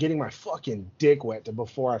remembering getting my fucking dick wet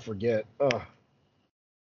before I forget. Ugh.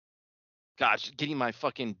 Gosh, getting my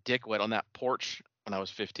fucking dick wet on that porch when I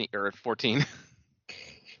was 15 or 14. I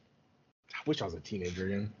wish I was a teenager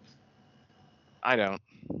again. I don't.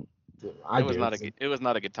 It was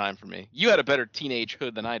not a good time for me. You had a better teenage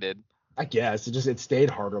hood than I did. I guess it stayed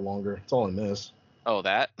harder longer. That's all I miss. Oh,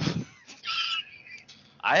 that.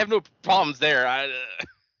 I have no problems there.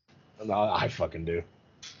 No, I fucking do.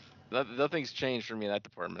 Nothing's changed for me in that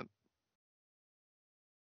department.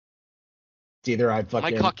 It's either I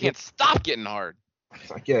fucking. My cock can't stop getting hard.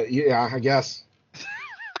 Yeah, I guess.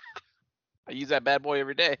 I use that bad boy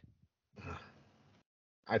every day.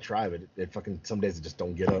 I try, but it fucking some days it just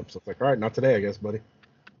don't get up. So it's like, all right, not today, I guess, buddy.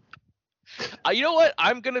 You know what?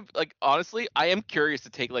 I'm gonna honestly, I am curious to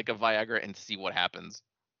take like a Viagra and see what happens.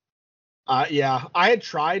 Yeah, I had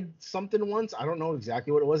tried something once. I don't know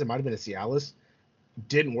exactly what it was. It might have been a Cialis.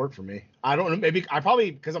 Didn't work for me. I don't know. Maybe I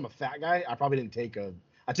probably because I'm a fat guy. I probably didn't take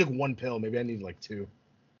I took one pill. Maybe I needed like two.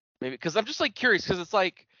 Maybe because I'm just like curious because it's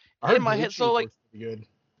like in my head. So like, good.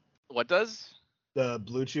 What does? The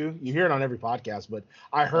Blue Chew. You hear it on every podcast, but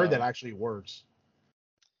I heard that actually works.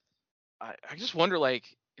 I just wonder, like,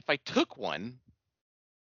 if I took one,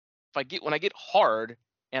 when I get hard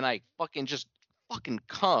and I fucking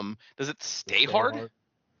come, does it stay hard?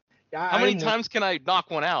 Yeah. How many times can I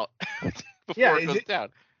knock one out before it goes down?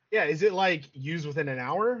 Yeah, is it like used within an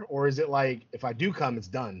hour, or is it like if I do come, it's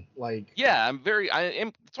done? Like. Yeah,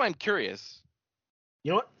 that's why I'm curious.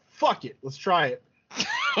 You know what? Fuck it. Let's try it. I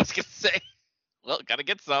was gonna say. Well, gotta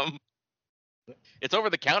get some. It's over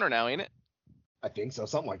the counter now, ain't it? I think so,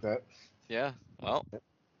 something like that. Yeah. Well,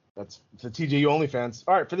 that's the TJU OnlyFans.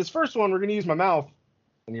 All right, for this first one, we're gonna use my mouth,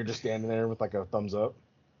 and you're just standing there with like a thumbs up.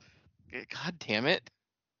 God damn it!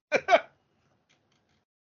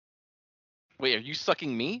 Wait, are you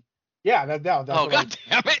sucking me? Yeah, that's oh, god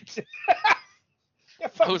damn it! Yeah,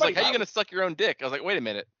 I was like, how are you gonna suck your own dick? I was like, wait a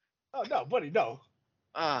minute. Oh no, buddy, no.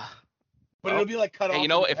 Well, it'll be like cut off. Hey, you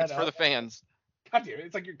know, if it's for the fans. God damn it.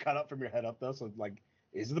 It's like you're cut up from your head up, though. So, like,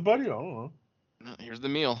 is it the buddy? I don't know. No, here's the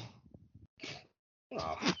meal.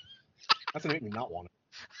 Oh, that's going to make me not want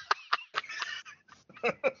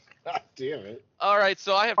it. God damn it. All right,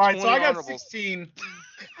 so I have All 20 right, so I got honorables. 16.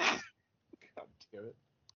 God damn it.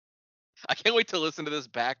 I can't wait to listen to this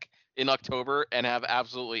back in October and have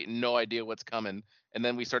absolutely no idea what's coming, and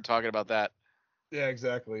then we start talking about that. Yeah,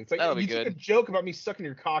 exactly. It's like That'll be you took a good. joke about me sucking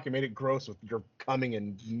your cock and made it gross with your coming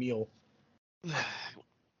and meal.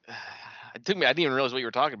 It took me. I didn't even realize what you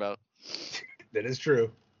were talking about. That is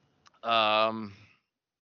true. So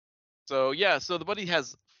yeah. So the buddy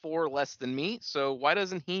has 4 less than me. So why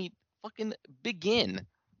doesn't he fucking begin?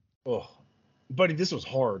 Oh, buddy, this was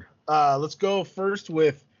hard. Let's go first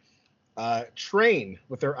with Train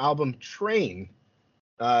with their album Train.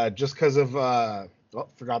 Just because of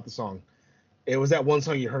forgot the song. It was that one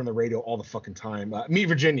song you heard on the radio all the fucking time. Meet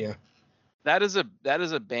Virginia. That is a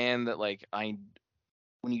band that like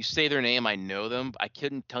when you say their name, I know them. I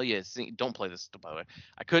couldn't tell you. Don't play this, by the way.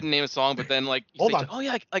 I couldn't name a song, but then like, Hold on. Oh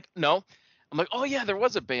yeah, like no. I'm like, oh yeah, there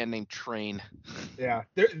was a band named Train. Yeah,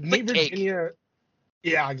 like Meet Virginia.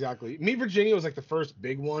 Yeah, exactly. Meet Virginia was like the first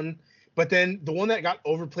big one, but then the one that got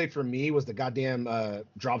overplayed for me was the goddamn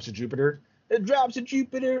Drops of Jupiter. It drops of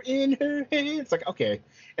Jupiter in her hand. It's like, okay.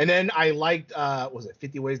 And then I liked was it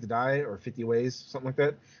 50 Ways to Die or 50 Ways, something like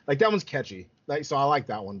that. Like that one's catchy. Like so I like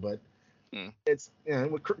that one, but it's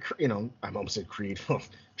I'm almost said Creed.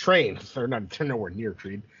 Train. They're nowhere near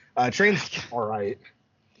Creed. Train's all right.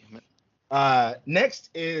 Damn it. Next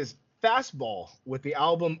is Fastball with the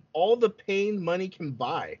album All the Pain Money Can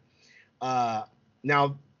Buy.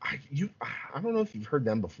 Now I don't know if you've heard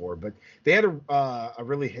them before, but they had a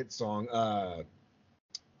really hit song. What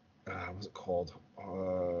was it called?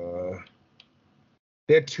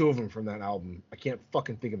 They had 2 of them from that album. I can't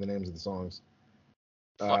fucking think of the names of the songs.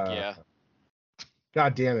 Fuck yeah.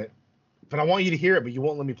 God damn it. But I want you to hear it, but you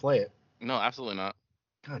won't let me play it. No, absolutely not.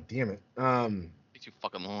 God damn it. Be too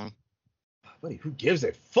fucking long. Buddy, who gives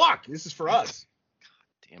a fuck? This is for us.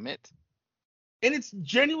 Damn it. And it's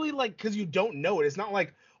genuinely like, because you don't know it. It's not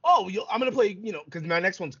like, oh, I'm going to play, because my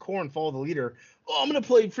next one's Korn, Follow the Leader. Oh, I'm going to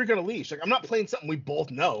play Freak on a Leash. Like, I'm not playing something we both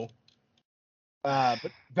know. But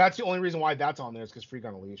that's the only reason why that's on there is because Freak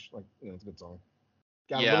on a Leash. Like, it's a good song.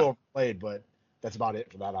 Got a little overplayed, but that's about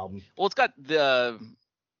it for that album. Well, it's got the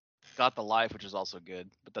Life, which is also good,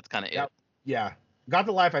 but that's kind of it. Yeah. Got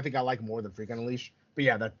the Life I think I like more than Freak on a Leash. But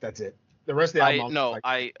yeah, that's it. The rest of the album.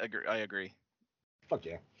 I agree. Fuck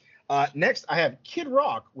yeah. Next, I have Kid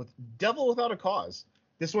Rock with Devil Without a Cause.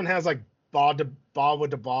 This one has like Ba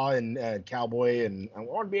with the Ba and Cowboy and I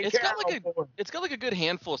want to be a cowboy. It's got like a good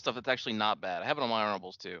handful of stuff that's actually not bad. I have it on my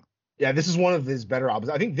honorables too. Yeah, this is one of his better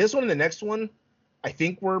albums. I think this one and the next one, I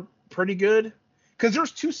think were pretty good. Because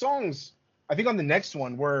there's 2 songs, I think on the next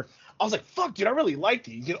one where I was like, fuck, dude, I really like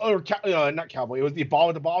these. Not Cowboy. It was the Ba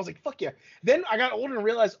with the Ba. I was like, fuck yeah. Then I got older and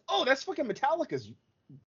realized, oh, that's fucking Metallica's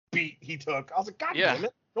beat he took. I was like, God damn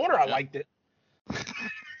it. No wonder I liked it.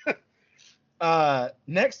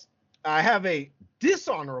 Next, I have a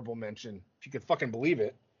dishonorable mention, if you could fucking believe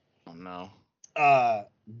it. Oh no.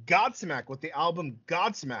 Godsmack with the album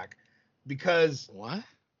Godsmack, because what?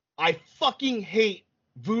 I fucking hate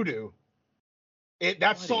Voodoo.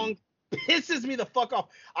 That song pisses me the fuck off.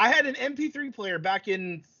 I had an MP3 player back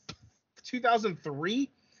in 2003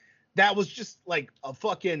 that was just like a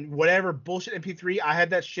fucking whatever bullshit MP3. I had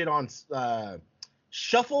that shit on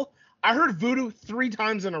shuffle. I heard Voodoo 3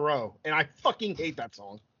 times in a row, and I fucking hate that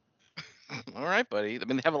song. All right, buddy. I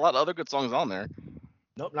mean, they have a lot of other good songs on there.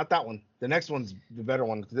 Nope, not that one. The next one's the better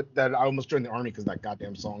one. That I almost joined the army because that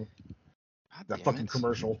goddamn song. That fucking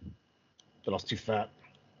commercial. But I was too fat.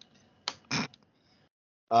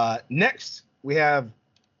 Next, we have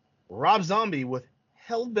Rob Zombie with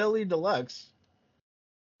Hellbelly Deluxe.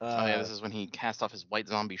 This is when he cast off his white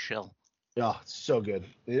zombie shell. Yeah, so good.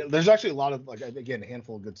 There's actually a lot of, like, again, a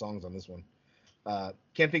handful of good songs on this one.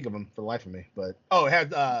 Can't think of them for the life of me, but it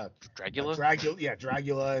had Dragula?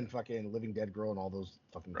 Dragula and fucking Living Dead Girl and all those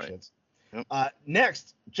fucking shits. Yep.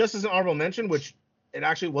 Next, just as an honorable mention, which it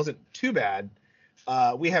actually wasn't too bad,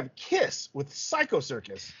 we have Kiss with Psycho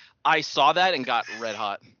Circus. I saw that and got red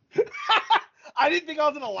hot. I didn't think I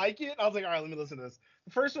was gonna like it. I was like, all right, let me listen to this.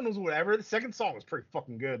 The first one was whatever. The second song was pretty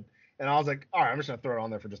fucking good, and I was like, all right, I'm just gonna throw it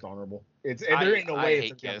on there for just honorable. There ain't no way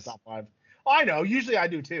it's in the top 5. Oh, I know. Usually I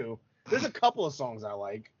do too. There's a couple of songs I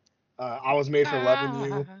like. I Was Made for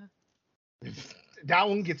Loving You. That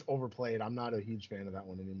one gets overplayed. I'm not a huge fan of that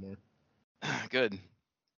one anymore. Good.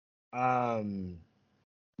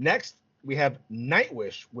 Next, we have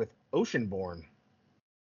Nightwish with Oceanborn.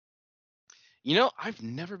 I've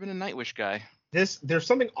never been a Nightwish guy. There's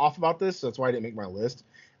something off about this, so that's why I didn't make my list.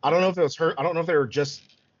 I don't know if it was her. I don't know if they were just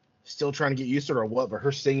still trying to get used to it or what, but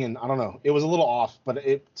her singing, I don't know. It was a little off, but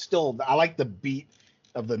it still, I like the beat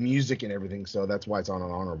of the music and everything, so that's why it's on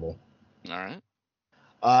an honorable. All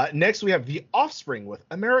right. Next, we have The Offspring with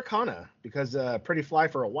Americana, because pretty fly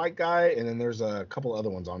for a white guy, and then there's a couple other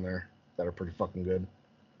ones on there that are pretty fucking good.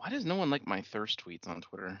 Why does no one like my thirst tweets on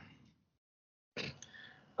Twitter?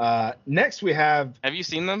 Next, we have Have you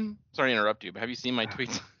seen them? Sorry to interrupt you, but have you seen my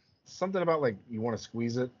tweets? something about like you want to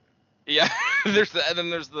squeeze it. Yeah, and then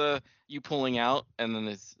there's the you pulling out, and then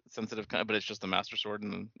it's sensitive, but it's just a Master Sword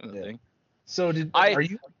and the Yeah. thing. So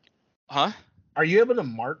Huh? are you able to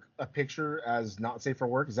mark a picture as not safe for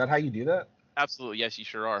work? Is that how you do that? Absolutely, yes, you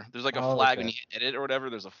sure are. There's like a Oh, flag okay. when you edit or whatever.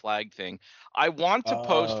 There's a flag thing. I want to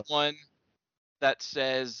post one that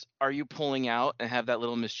says, "Are you pulling out?" and have that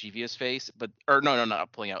little mischievous face, or no,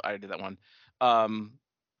 not pulling out. I did that one.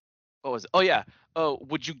 What was it? Oh yeah. Oh,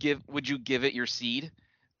 would you give it your seed?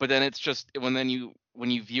 But then it's just when you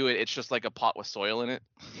view it, it's just like a pot with soil in it.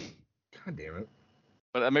 God damn it.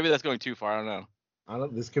 But maybe that's going too far. I don't know.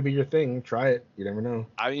 This could be your thing. Try it. You never know.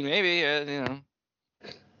 I mean, maybe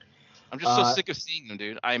I'm just so sick of seeing them,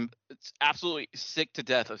 dude. It's absolutely sick to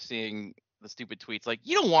death of seeing the stupid tweets. Like,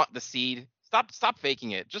 you don't want the seed. Stop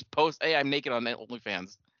faking it. Just post, "Hey, I'm naked on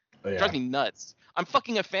OnlyFans." Oh, It yeah. drives me nuts. I'm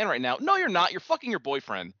fucking a fan right now. No, you're not. You're fucking your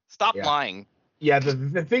boyfriend. Stop lying. Yeah,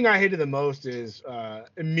 the thing I hated the most is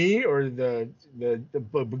me or the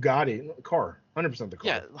Bugatti car, 100% the car.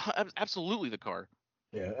 Yeah, absolutely the car.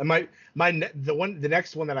 Yeah, and the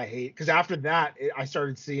next one that I hate, because after that I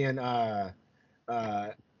started seeing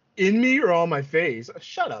in me or on my face.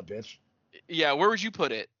 Shut up, bitch. Yeah, where would you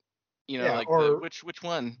put it? Yeah, which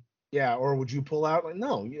one? Yeah, or would you pull out? Like,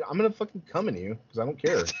 no, I'm gonna fucking come in you because I don't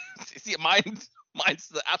care. See, mine's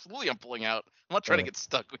absolutely I'm pulling out. I'm not trying to get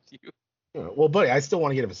stuck with you. Yeah, well, buddy, I still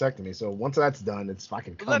want to get a vasectomy. So once that's done, it's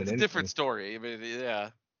fucking coming. That's a different story. I mean, yeah.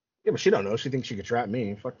 Yeah, but she don't know. She thinks she could trap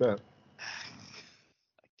me. Fuck that.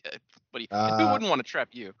 But who wouldn't want to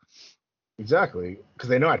trap you? Exactly, because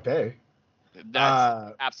they know I'd pay.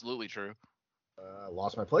 That's absolutely true.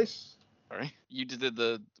 Lost my place. Sorry, you did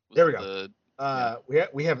the. There we go.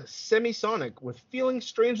 We have Semisonic with Feeling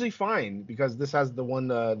Strangely Fine, because this has the one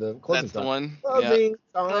the closing That's time. the one. Closing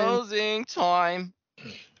time. Closing time.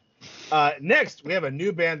 Next, we have a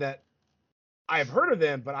new band that I've heard of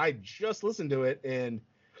them, but I just listened to it, and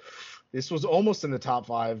this was almost in the top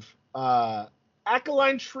 5.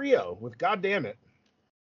 Alkaline Trio with God Damn It.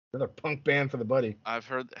 Another punk band for the buddy. I've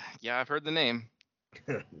heard the name.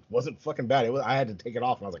 It wasn't fucking bad. I had to take it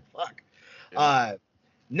off, and I was like, fuck. Yeah.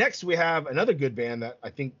 Next, we have another good band that I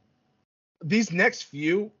think these next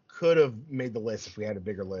few could have made the list if we had a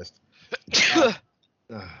bigger list. Excuse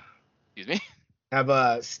me.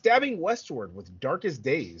 Have Stabbing Westward with Darkest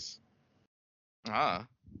Days. That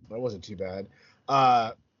wasn't too bad.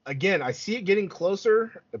 Again, I see it getting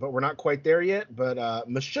closer, but we're not quite there yet. But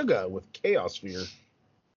Meshuggah with Chaos Sphere.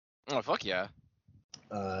 Oh, fuck yeah.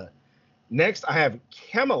 Next, I have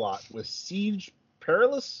Camelot with Siege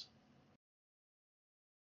Perilous.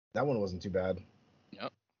 That one wasn't too bad.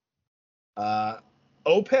 Yep.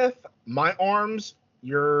 Opeth, My Arms,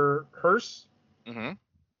 Your Hearse. Mm-hmm.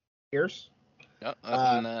 Hearse. Yep.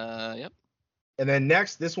 Yep. And then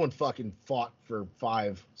next, this one fucking fought for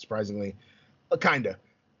 5, surprisingly. Kinda.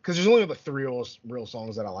 Because there's only like 3 real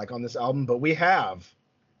songs that I like on this album. But we have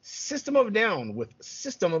System of a Down with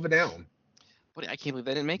System of a Down. Buddy, I can't believe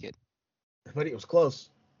they didn't make it. But it was close.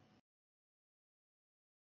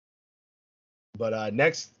 But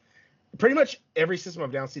next, pretty much every System of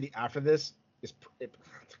a Down CD after this is,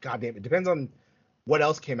 goddamn, it depends on what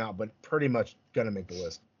else came out, but pretty much gonna make the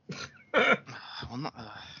list.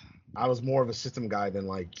 I was more of a System guy than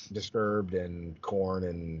like Disturbed and Korn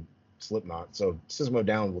and Slipknot. So System of a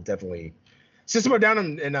Down will definitely, System of a Down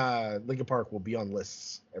and Linkin Park will be on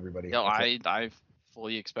lists. Everybody. No, I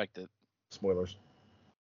fully expect it. Spoilers.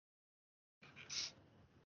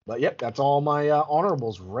 But yep, that's all my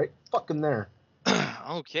honorables right fucking there.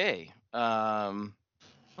 Okay. Going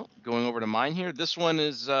over to mine here. This one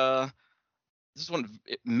it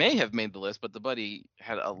may have made the list, but the buddy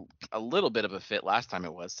had a little bit of a fit last time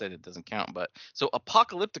said it doesn't count. But so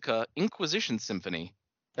Apocalyptica Inquisition Symphony.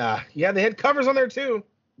 Yeah, they had covers on there too.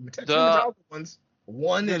 Two Metallica ones.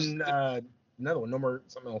 One and another one, no more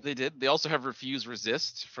something else. They did. They also have Refuse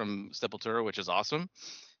Resist from Sepultura, which is awesome.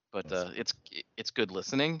 But it's good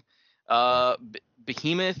listening.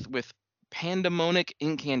 Behemoth with Pandemonic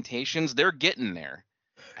Incantations. They're getting there.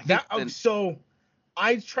 So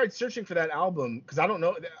I tried searching for that album because I don't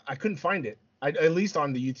know. I couldn't find it. At least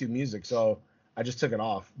on the YouTube Music. So I just took it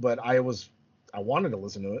off. But I I wanted to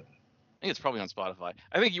listen to it. I think it's probably on Spotify.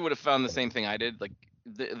 I think you would have found the same thing I did. Like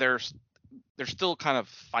they're still kind of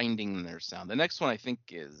finding their sound. The next one I think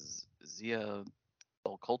is Zia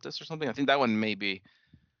Occultus or something. I think that one may be.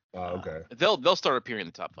 Okay. They'll start appearing in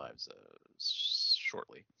the top fives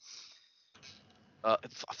shortly.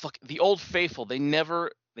 Fuck the Old Faithful. They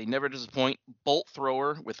never disappoint. Bolt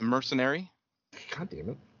Thrower with Mercenary. God damn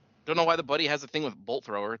it. Don't know why the buddy has a thing with Bolt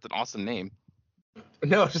Thrower. It's an awesome name.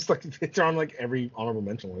 No, it's just like it's on like every honorable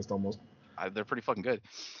mention list almost. They're pretty fucking good.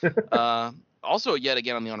 Also, yet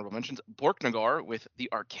again on the honorable mentions, Borknagar with the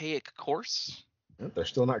Archaic Course. They're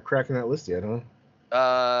still not cracking that list yet, huh?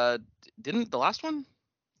 Didn't the last one?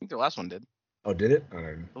 I think their last one did. Oh, did it?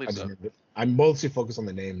 I believe so. I'm mostly focused on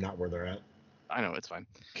the name, not where they're at. I know, it's fine.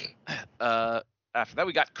 After that,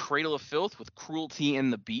 we got Cradle of Filth with Cruelty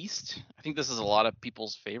and the Beast. I think this is a lot of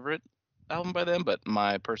people's favorite album by them, but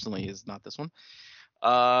my personally is not this one.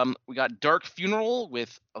 We got Dark Funeral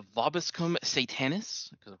with Vobiscum Satanis,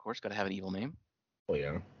 because of course, got to have an evil name. Oh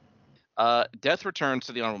yeah. Death returns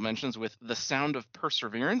to the honorable mentions with The Sound of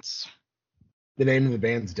Perseverance. The name of the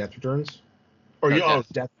band's Death Returns? Or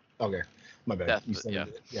Death. Okay, my bad. Death, you said yeah.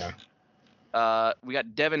 it. Yeah. We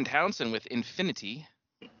got Devin Townsend with Infinity.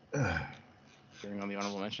 Carrying on the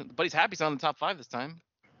honorable mention. But he's happy he's on the top 5 this time.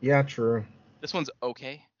 Yeah, true. This one's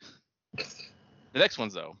okay. The next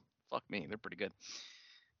one's though, fuck me, they're pretty good.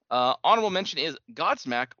 Honorable mention is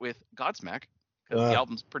Godsmack with Godsmack, because the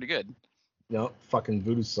album's pretty good. No, fucking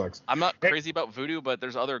Voodoo sucks. I'm not crazy about Voodoo, but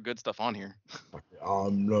there's other good stuff on here.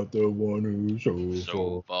 I'm not the one who's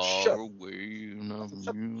so far away.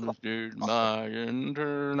 My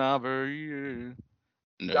internal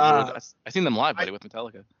I seen them live, buddy, with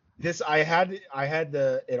Metallica. I had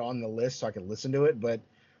it on the list so I could listen to it, but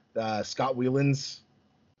Scott Weiland's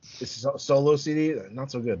solo CD,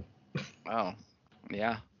 not so good. Wow.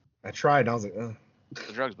 Yeah. I tried. And I was like,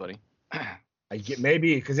 The drugs, buddy. I get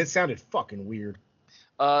maybe because it sounded fucking weird.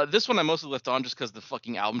 This one I mostly left on just because the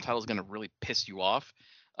fucking album title is gonna really piss you off.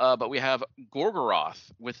 But we have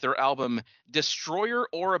Gorgoroth with their album Destroyer,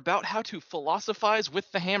 or About How to Philosophize with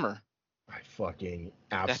the Hammer. I fucking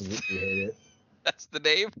absolutely hate it. That's the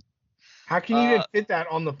name. How can you even fit that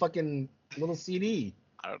on the fucking little CD?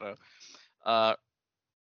 I don't know.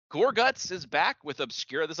 Gorguts is back with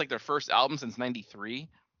Obscura. This is like their first album since '93.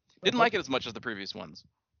 Didn't like it as much as the previous ones.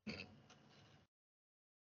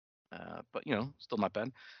 But still not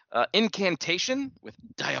bad. Incantation with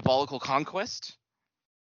Diabolical Conquest.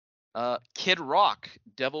 Kid Rock,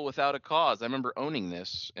 Devil Without a Cause. I remember owning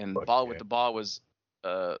this, and Ball with the Ball was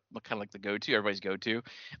kind of like the go-to, everybody's go-to.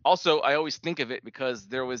 Also, I always think of it because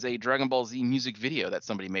there was a Dragon Ball Z music video that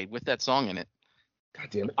somebody made with that song in it. God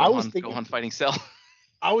damn it! Gohan fighting Cell.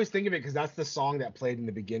 I always think of it because that's the song that played in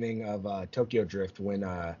the beginning of Tokyo Drift when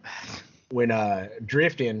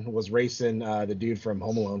Driftin was racing the dude from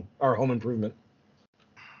Home Alone or Home Improvement.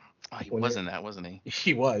 Oh, he wasn't that, wasn't he?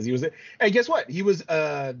 He was. And guess what? He was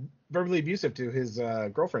verbally abusive to his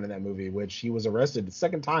girlfriend in that movie, which he was arrested the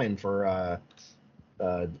second time for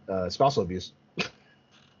spousal abuse.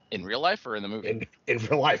 In real life or in the movie? In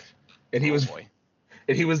real life. And he was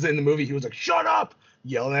in the movie. He was like, "Shut up!"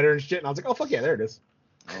 yelling at her and shit. And I was like, "Oh fuck yeah, there it is."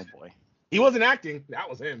 Oh boy. He wasn't acting. That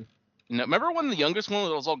was him. No, remember when the youngest one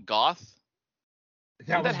was all goth?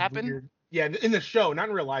 Did that happen? Weird. Yeah, in the show, not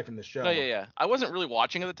in real life. In the show. Oh yeah. I wasn't really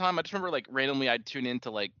watching at the time. I just remember like randomly I'd tune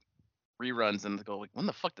into like reruns and go like, when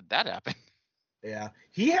the fuck did that happen? Yeah,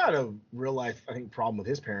 he had a real life, I think, problem with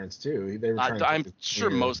his parents too. They were trying I'm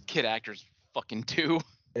sure most kid actors fucking do.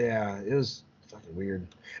 Yeah, it was fucking weird.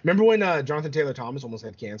 Remember when Jonathan Taylor Thomas almost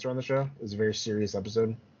had cancer on the show? It was a very serious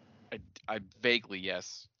episode. I vaguely,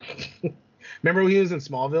 yes. Remember when he was in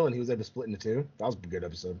Smallville and he was able to split into two? That was a good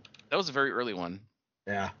episode. That was a very early one.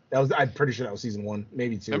 Yeah, I'm pretty sure that was season 1,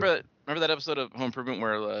 maybe 2. Remember that episode of Home Improvement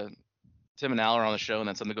where Tim and Al are on the show and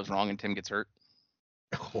then something goes wrong and Tim gets hurt?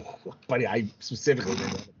 Oh, buddy, I specifically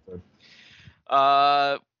remember that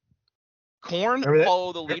episode. Korn,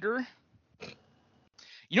 Follow the Leader.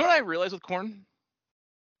 You know what I realized with Korn?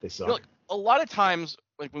 They suck. A lot of times,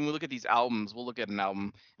 like when we look at these albums, we'll look at an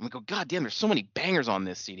album and we go, God damn, there's so many bangers on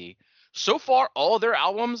this CD. So far, all of their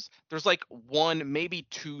albums, there's like 1, maybe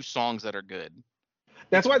 2 songs that are good.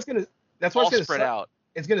 That's why it's gonna spread out.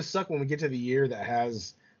 It's gonna suck when we get to the year that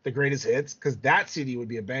has the greatest hits, because that CD would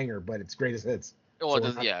be a banger, but it's greatest hits. Well, it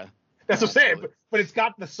does, yeah. That's what I'm saying. But it's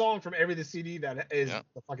got the song from every CD that is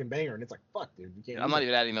the fucking banger, and it's like, fuck, dude, we can't. I'm not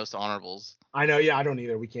even adding those to honorables. I know, yeah, I don't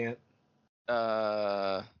either. We can't.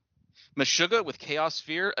 Meshuggah with Chaos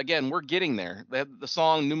Sphere. Again, we're getting there. The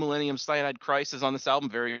song New Millennium Cyanide Christ is on this album,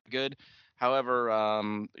 very good. However,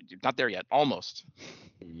 not there yet. Almost.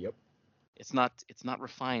 Yep. It's not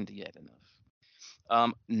refined yet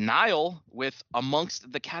enough. Nile with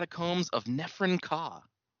Amongst the Catacombs of Nefren Ka.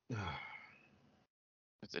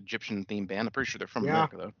 It's an Egyptian themed band. I'm pretty sure they're from Yeah.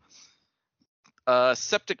 America though.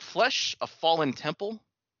 Septic Flesh, A Fallen Temple.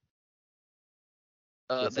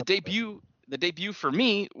 The debut for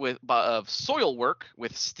me of Soilwork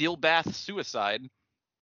with Steel Bath Suicide.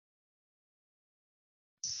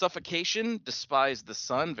 Suffocation, Despise the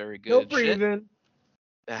Sun, very good No shit. breathing.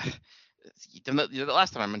 The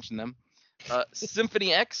last time I mentioned them.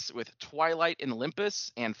 Symphony X with Twilight in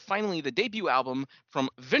Olympus, and finally the debut album from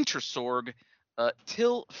Venturesorg,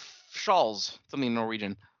 Till Schals, something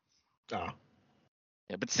Norwegian. Oh.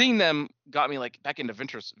 Yeah, but seeing them got me like back into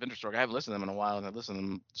Venturesorg. I haven't listened to them in a while, and I listened to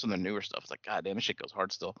them, some of their newer stuff. It's like, god damn, this shit goes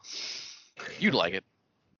hard still. You'd like it,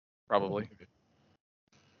 probably.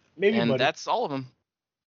 Maybe, and buddy. That's all of them.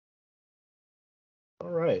 All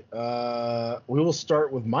right. We will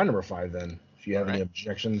start with my number 5 then, if you have any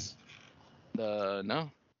objections.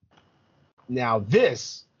 No. Now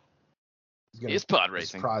this is pod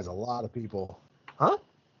racing. Surprise a lot of people. Huh?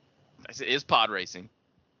 I said is pod racing.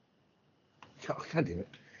 Oh, god damn it.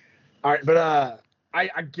 All right, but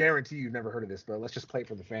I guarantee you've never heard of this, but let's just play it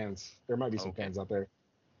for the fans. There might be some fans out there.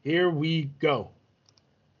 Here we go.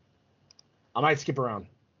 I might skip around,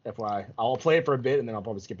 FYI. I'll play it for a bit and then I'll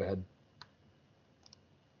probably skip ahead.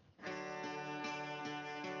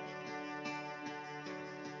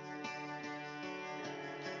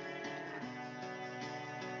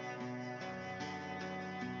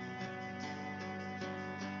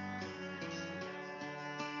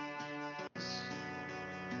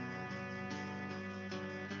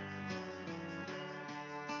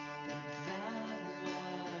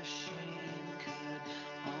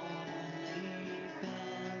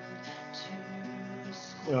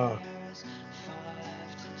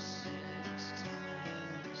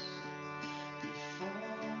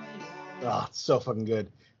 Oh, it's so fucking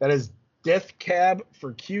good. That is Death Cab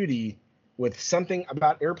for Cutie with Something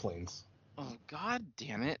About Airplanes. Oh, god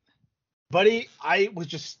damn it. Buddy, I was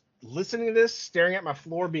just listening to this, staring at my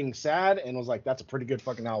floor, being sad, and was like, that's a pretty good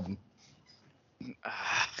fucking album.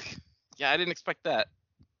 Yeah, I didn't expect that.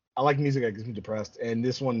 I like music that gets me depressed, and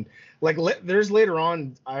this one, like, there's later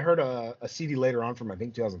on, I heard a CD later on from, I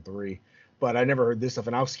think, 2003, but I never heard this stuff,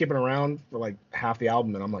 and I was skipping around for, like, half the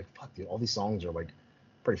album, and I'm like, fuck, dude, all these songs are, like,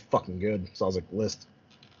 pretty fucking good. So I was like, list.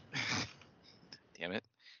 Damn it.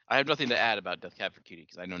 I have nothing to add about Death Cab for Cutie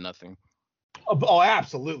because I know nothing. Oh,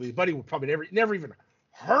 absolutely. Buddy would probably never even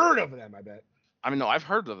heard of them, I bet. I mean, no, I've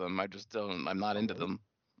heard of them. I just don't. I'm not into them.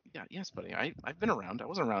 Yeah, yes, buddy. I've been around. I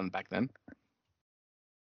wasn't around back then.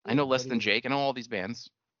 I know Less Than Jake. I know all these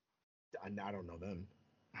bands. I don't know them.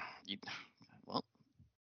 Well,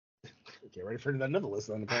 get ready for another list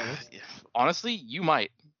then. Apparently. Honestly, you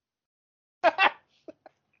might. I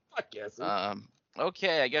guess.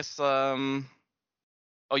 Okay, I guess. Oh,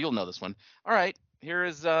 you'll know this one. All right. Here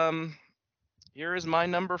is my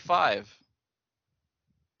number 5.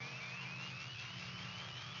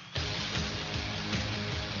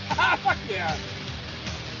 Fuck yeah.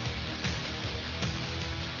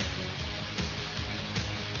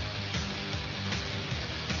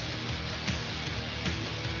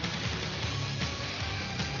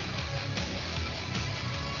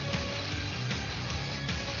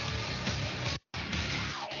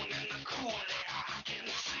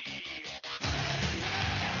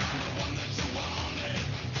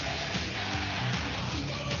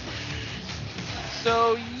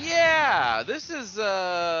 So yeah, this is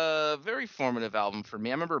a very formative album for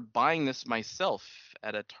me. I remember buying this myself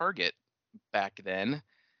at a Target back then.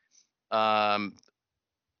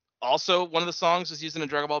 Also, one of the songs was used in a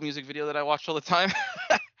Dragon Ball music video that I watched all the time.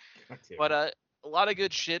 But a lot of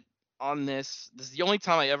good shit on this. This is the only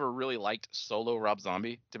time I ever really liked solo Rob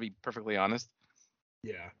Zombie, to be perfectly honest.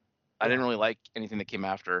 Yeah. I didn't really like anything that came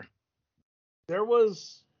after. There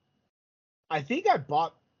was, I think I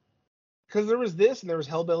bought, because there was this and there was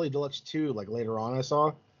Hellbelly Deluxe 2, like later on I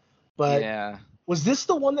saw. But yeah. Was this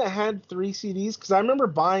the one that had 3 CDs? Because I remember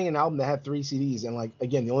buying an album that had 3 CDs, and like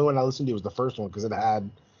again, the only one I listened to was the first one because it had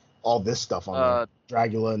all this stuff on there,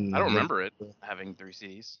 Dragula and. I don't remember it having 3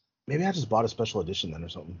 CDs. Maybe I just bought a special edition then or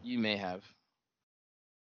something. You may have.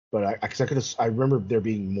 But I remember there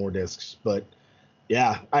being more discs, but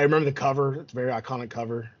yeah, I remember the cover. It's a very iconic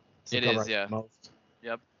cover. It's it is, yeah. Most.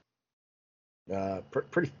 Yep.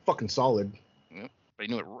 Pretty fucking solid. Yep. But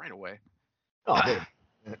you knew it right away. Oh,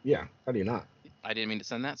 yeah. How do you not? I didn't mean to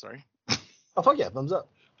send that. Sorry. Oh, fuck yeah. Thumbs up.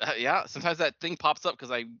 Yeah. Sometimes that thing pops up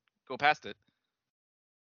because I go past it.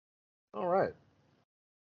 All right.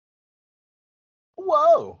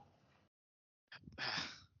 Whoa.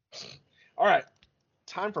 All right.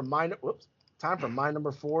 Time for my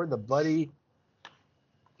number 4. The buddy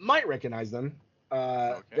might recognize them.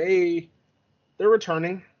 Okay. They're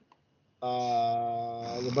returning.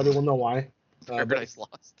 The buddy will know why. Paradise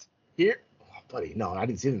Lost. Here, buddy, no, I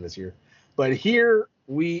didn't see them this year. But here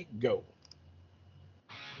we go.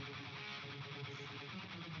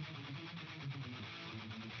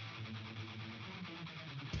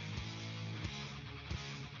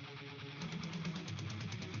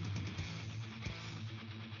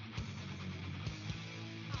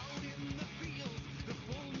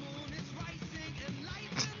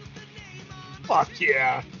 Fuck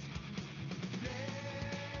yeah.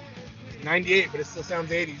 98, but it still sounds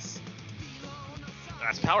 80s.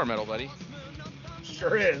 That's power metal, buddy.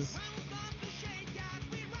 Sure is.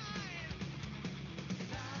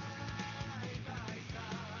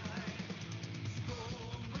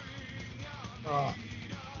 Oh.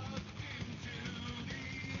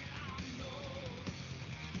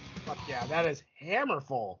 Fuck yeah, that is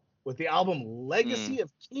Hammerfall with the album Legacy of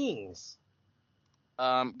Kings.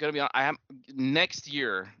 Gonna be on. I am next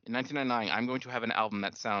year in 1999. I'm going to have an album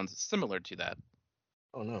that sounds similar to that.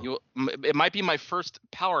 Oh no. It might be my first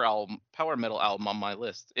power metal album on my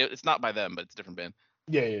list. It's not by them, but it's a different band.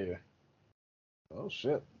 Yeah. Oh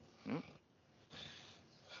shit. Mm.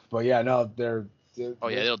 But yeah, no, they're Oh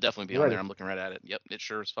yeah, it'll definitely be on there. I'm looking right at it. Yep, it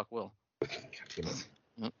sure as fuck will.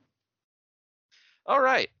 Yep. All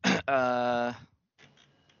right. I'm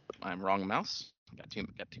wrong mouse. Got two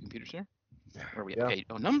computers here. Where are we at? Yeah. Okay.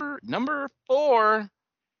 Oh, number 4.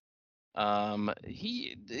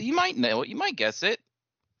 He might know it. You might guess it.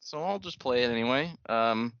 So I'll just play it anyway.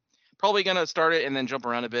 Probably gonna start it and then jump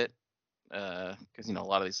around a bit. Because a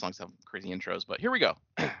lot of these songs have crazy intros. But here we go.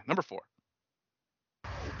 Number 4.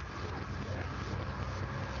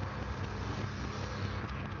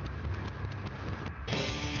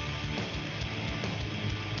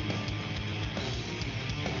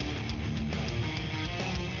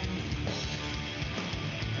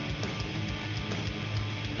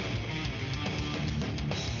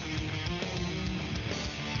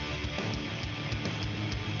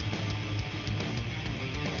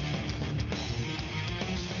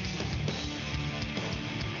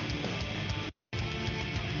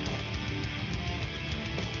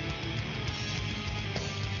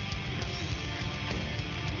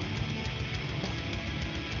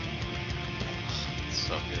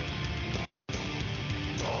 So good.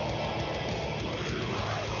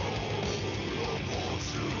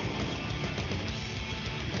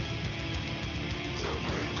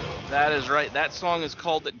 That is right. That song is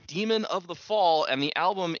called Demon of the Fall, and the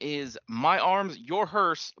album is My Arms, Your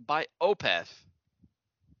Hearse by Opeth.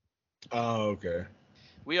 Oh, okay.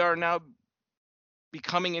 We are now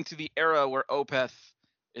becoming into the era where Opeth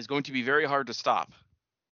is going to be very hard to stop.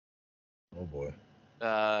 Oh boy.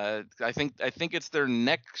 I think it's their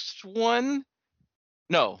next one.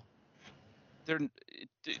 No, their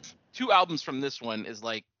 2 albums from this one is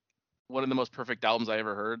like one of the most perfect albums I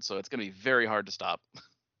ever heard. So it's gonna be very hard to stop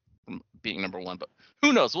from being number 1. But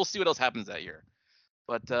who knows? We'll see what else happens that year.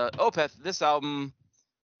 But Opeth, this album,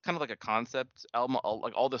 kind of like a concept album.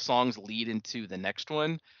 All the songs lead into the next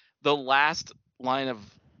one. The last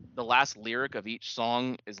lyric of each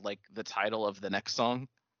song is like the title of the next song.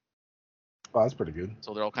 Oh, that's pretty good.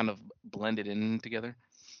 So they're all kind of blended in together.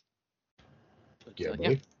 But, Yeah,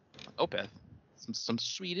 buddy. Opeth. Some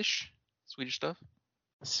Swedish stuff.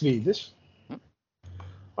 Swedish. Hmm.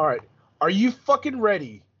 All right. Are you fucking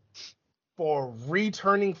ready for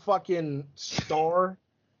returning fucking star?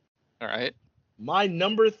 All right. My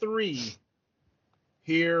number 3.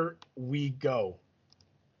 Here we go.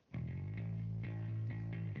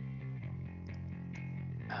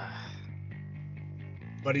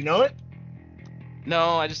 Buddy, know it?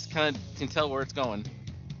 No, I just kind of can tell where it's going.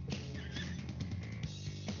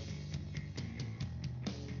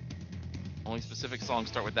 Only specific songs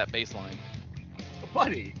start with that bass line.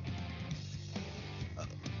 Buddy.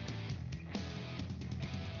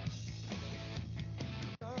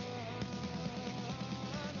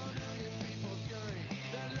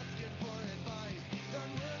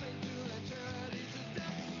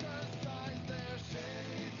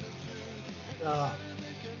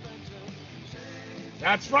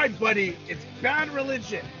 That's right, buddy. It's Bad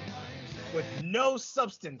Religion with No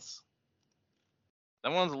Substance.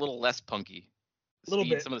 That one's a little less punky. A little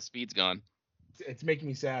bit. Some of the speed's gone. It's making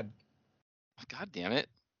me sad. God damn it.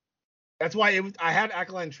 That's why I had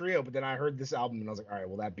Alkaline Trio, but then I heard this album and I was like, all right,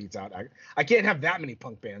 well, that beats out. I can't have that many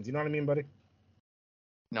punk bands. You know what I mean, buddy?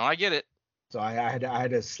 No, I get it. So I had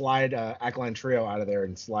to slide Alkaline Trio out of there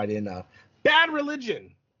and slide in Bad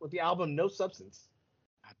Religion with the album No Substance.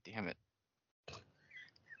 God damn it.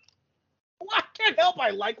 I can't help. I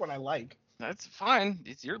like what I like. That's fine.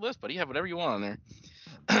 It's your list, buddy. You have whatever you want on there.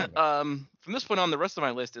 From this point on, the rest of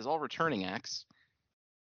my list is all returning acts.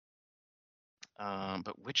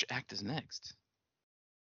 But which act is next?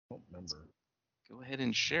 I don't remember. Go ahead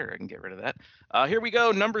and share. I can get rid of that. Here we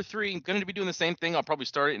go. Number 3. I'm going to be doing the same thing. I'll probably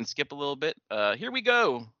start it and skip a little bit. Here we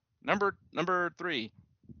go. Number 3.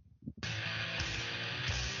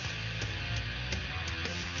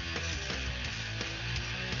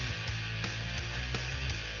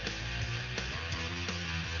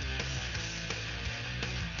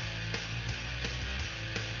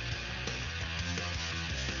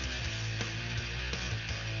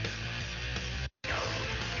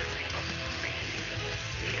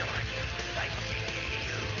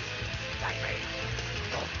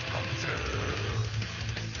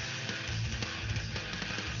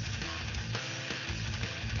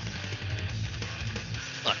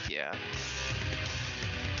 Fuck yeah.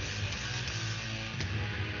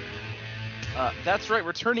 That's right,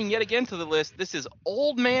 returning yet again to the list. This is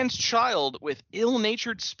Old Man's Child with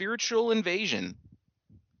Ill-Natured Spiritual Invasion.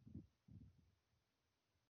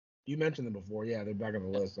 You mentioned them before. Yeah, they're back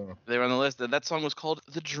on the list. Huh? They were on the list. That song was called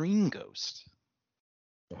The Dream Ghost.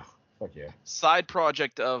 Oh, fuck yeah. Side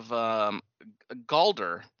project of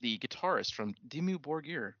Galder, the guitarist from Dimmu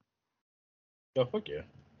Borgir. Oh, fuck yeah.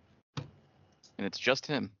 And it's just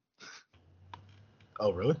him.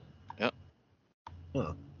 Oh, really? Yep.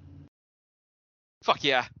 Huh. Fuck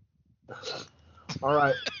yeah. All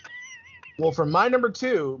right. Well, for my number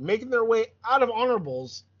 2, making their way out of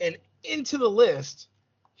honorables and into the list,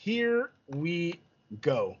 here we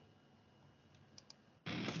go.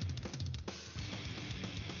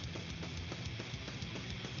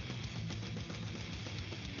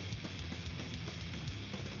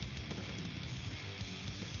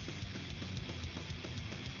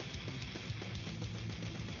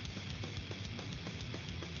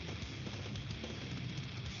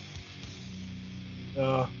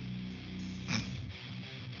 Uh.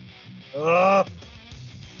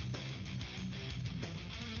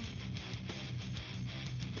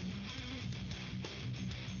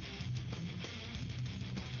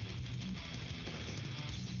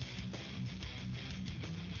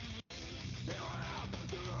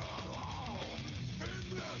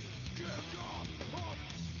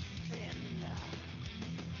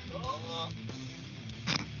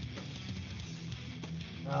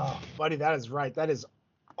 Oh, buddy, that is right. That is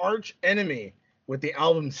Arch Enemy with the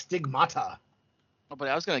album Stigmata. Oh, but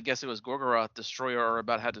I was going to guess it was Gorgoroth Destroyer or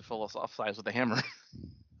about had to fill us off sides with a hammer.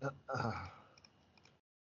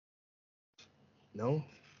 No?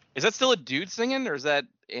 Is that still a dude singing or is that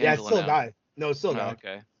Angela Yeah, it's still now? a guy. No, it's still a Oh, guy.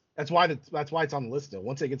 okay. That's why it's on the list still.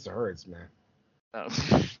 Once it gets to her, it's man. Oh.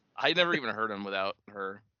 I never even heard him without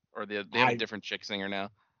her. Or they have a different chick singer now.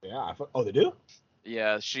 Yeah. Oh, they do?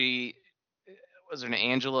 Yeah, she was her an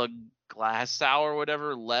Angela Glassow or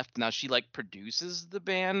whatever left. Now she like produces the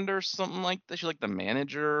band or something like that. She's like the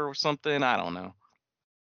manager or something. I don't know.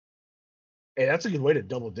 Hey, that's a good way to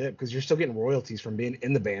double dip because you're still getting royalties from being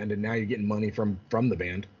in the band, and now you're getting money from the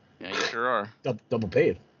band. Yeah, you sure are. Double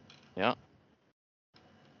paid. Yeah.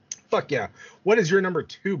 Fuck yeah. What is your number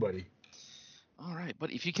 2, buddy? All right,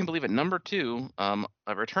 but if you can believe it, number 2, a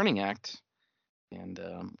returning act, and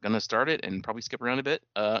I'm gonna start it and probably skip around a bit.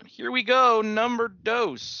 Here we go, number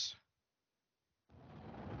dos.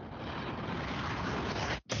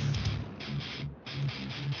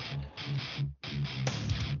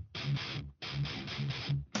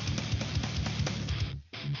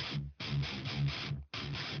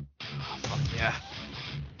 Oh, fuck yeah.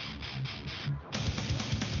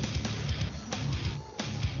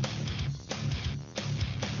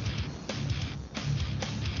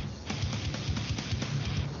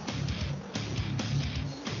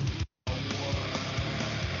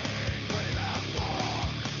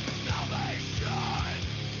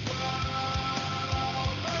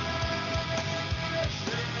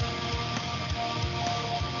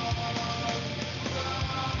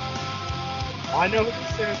 I know what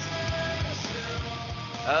this is.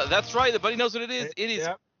 That's right. The buddy knows what it is. It is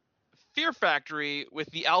Yep. Fear Factory with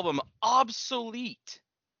the album Obsolete.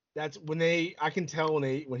 That's I can tell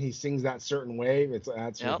when he sings that certain way. That's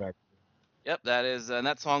Yep. Fear Factory. Yep, that is, and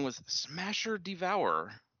that song was Smasher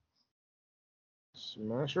Devourer.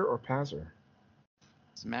 Smasher or passer?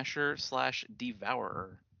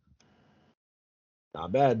 Smasher/Devourer.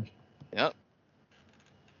 Not bad. Yep.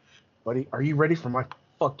 Buddy, are you ready for my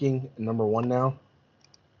fucking number 1 now?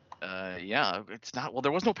 Yeah, it's not. Well,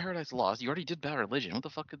 there was no Paradise Lost. You already did Bad Religion. What the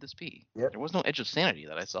fuck could this be? Yep. There was no Edge of Sanity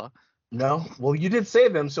that I saw. No? Well, you did say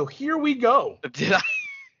them, so here we go. Did I?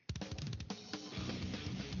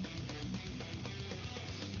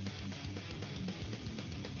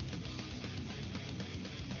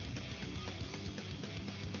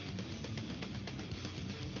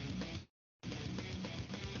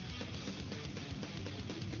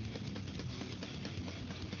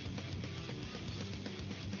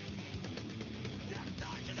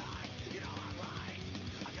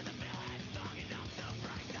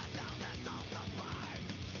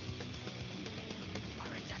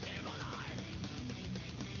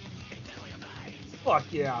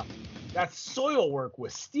 fuck yeah. That's soil work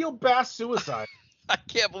with Steel Bass Suicide. I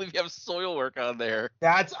can't believe you have soil work on there.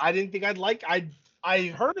 I didn't think I'd like. I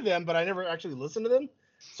heard of them, but I never actually listened to them.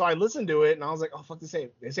 So I listened to it and I was like, oh fuck, this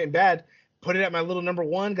ain't bad. Put it at my little number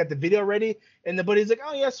one, got the video ready, and the buddy's like,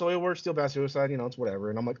 oh yeah, soil work, Steel Bass Suicide, it's whatever.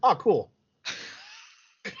 And I'm like, oh cool.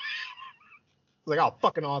 Like, oh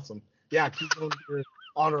fucking awesome. Yeah, keep going with your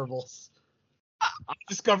honorables. I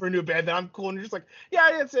discover a new band that I'm cool, and you're just like,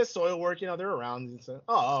 yeah, it says soil work, they're around. And so,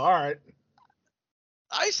 oh, all right.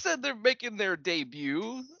 I said they're making their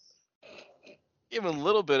debut. Give them a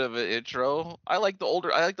little bit of an intro. I like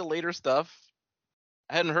the later stuff.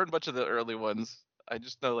 I hadn't heard much of the early ones. I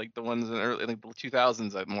just know like the ones in early, like the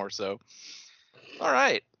 2000s more so. All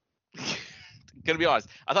right. Gonna be honest.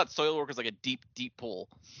 I thought soil work was like a deep, deep pull.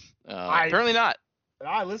 Apparently not.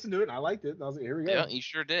 I listened to it and I liked it. And I was like, here we go. Yeah, you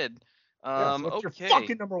sure did. So what's your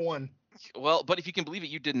fucking number one? Well, but if you can believe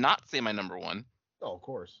it, you did not say my number one. Oh, of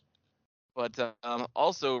course. But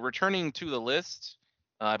also returning to the list,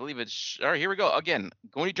 I believe it's all right. Here we go again.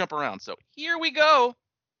 Going to jump around. So here we go.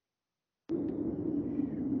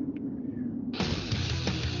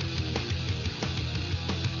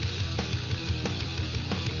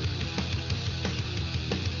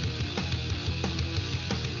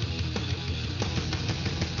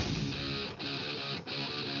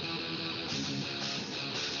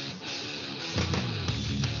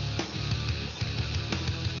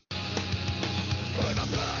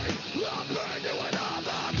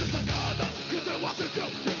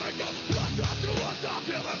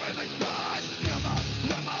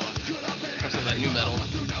 That new metal.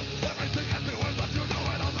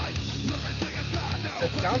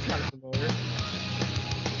 That sounds kind of familiar.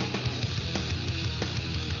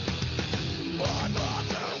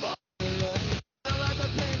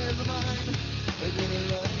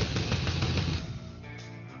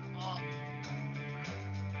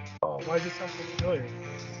 Oh, why does it sound so familiar?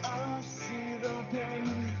 I see the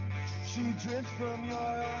pain, she drips from your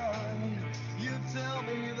eye. You tell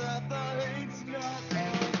me that the hate's not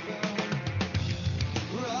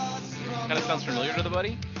Kind of sounds familiar to the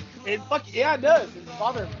buddy. It does. It's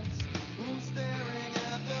bothering me.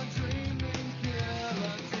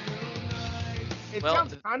 It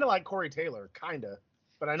sounds kind of like Corey Taylor, kind of,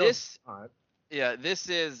 but I know it's not. Yeah, this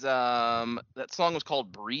is that song was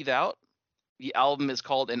called "Breathe Out." The album is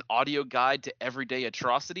called "An Audio Guide to Everyday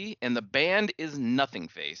Atrocity," and the band is Nothing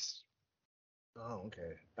Face. Oh,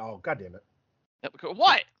 okay. Oh, god damn it.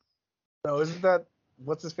 What? No, isn't that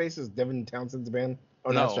what's his face? Is Devin Townsend's band? Oh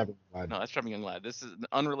no, that's Strapping Young Lad. No, that's Strapping Young Lad. This is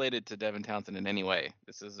unrelated to Devin Townsend in any way.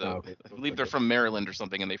 This is okay. I believe they're from Maryland or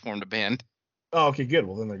something, and they formed a band. Oh, okay, good.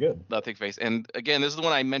 Well, then they're good. Nothing Face. And again, this is the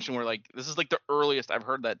one I mentioned where like this is like the earliest I've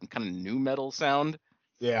heard that kind of new metal sound.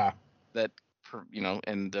 Yeah. That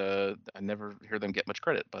and I never hear them get much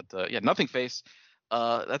credit. But yeah, Nothing Face.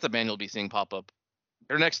 That's a band you'll be seeing pop up.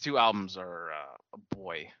 Their next two albums are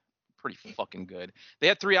pretty fucking good. They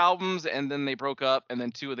had 3 albums and then they broke up, and then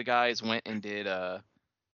 2 of the guys went and did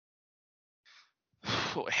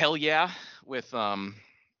Hell Yeah with That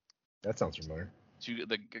sounds familiar.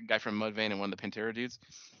 the guy from Mudvayne and one of the Pantera dudes.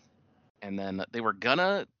 And then they were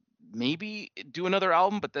gonna maybe do another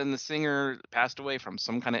album, but then the singer passed away from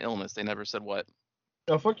some kind of illness. They never said what.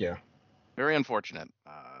 Oh fuck yeah. Very unfortunate.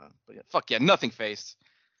 But yeah, fuck yeah, Nothing Face.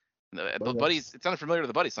 The buddies, it sounded familiar to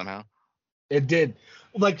the buddy somehow. It did.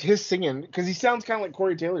 Like his singing, because he sounds kind of like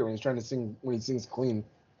Corey Taylor when he's trying to sing, when he sings clean.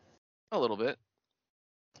 A little bit.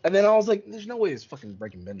 And then I was like, there's no way it's fucking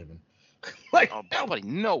Breaking Benjamin. Like, oh, buddy,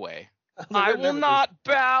 no way. I will not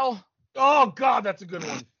bow. Oh god, that's a good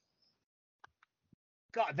one.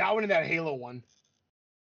 God, that one and that Halo one.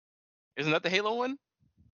 Isn't that the Halo one?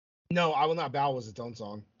 No, I Will Not Bow was its own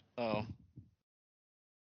song. Oh.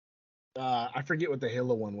 I forget what the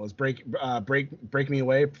Halo one was. Break Me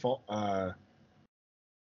Away. Oh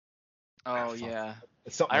yeah.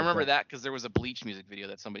 I remember that because there was a Bleach music video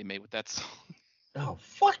that somebody made with that song. Oh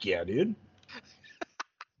fuck yeah, dude.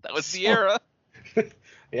 That was the era.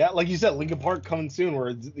 Yeah, like you said, Linkin Park coming soon. Where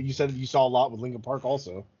you said you saw a lot with Linkin Park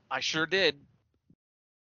also. I sure did.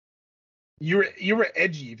 You were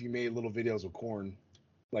edgy if you made little videos with Korn,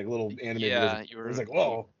 like little animated. Yeah, videos. You were. It was like,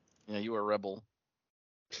 whoa. Yeah, you were a rebel.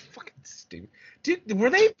 Fucking stupid. Dude, were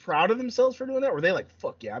they proud of themselves for doing that? Or were they like,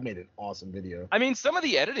 fuck yeah, I made an awesome video? I mean, some of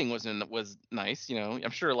the editing was nice.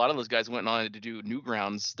 I'm sure a lot of those guys went on to do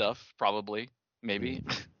Newgrounds stuff, probably, maybe.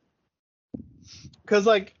 Because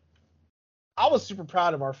like, I was super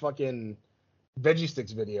proud of our fucking Veggie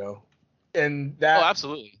Sticks video, and that. Oh,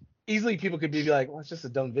 absolutely. Easily, people could be like, well, it's just a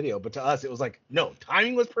dumb video, but to us, it was like, no,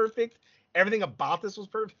 timing was perfect. Everything about this was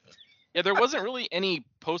perfect. Yeah, there wasn't really any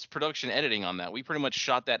post-production editing on that. We pretty much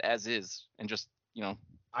shot that as is and just,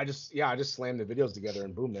 I just slammed the videos together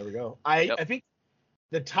and boom, there we go. Yep. I think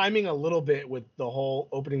the timing a little bit with the whole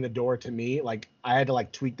opening the door to me, like I had to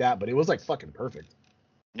like tweak that, but it was like fucking perfect.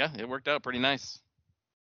 Yeah, it worked out pretty nice.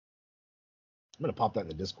 I'm gonna pop that in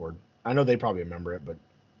the Discord. I know they probably remember it, but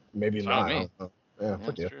maybe It's not. fine with I me. don't know. Yeah, fuck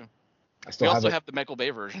That's yeah. true. I We still also have it. have the Michael Bay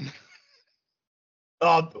version.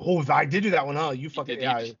 Oh, I did do that one, huh? You fucking You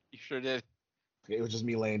yeah. did, you sure did. It was just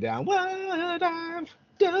me laying down. What I've done.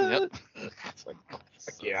 Yep. It's like, fuck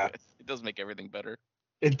So yeah. good. It does make everything better.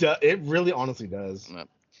 It really honestly does. Yep.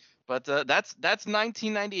 But that's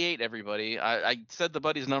 1998, everybody. I said the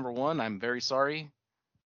buddy's number one. I'm very sorry.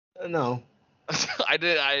 No.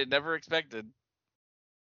 I never expected.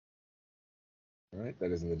 All right,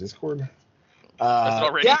 that is in the Discord. Is it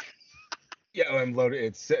already? Yeah, I'm loaded.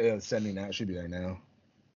 It's sending now. It should be there now.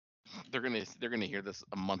 They're gonna hear this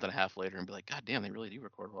a month and a half later and be like, God damn, they really do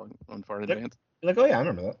record long far in Yep. advance. You're like, oh yeah, I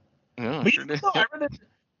remember that. Yeah, But sure did.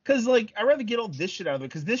 I'd rather get all this shit out of it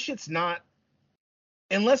because this shit's not.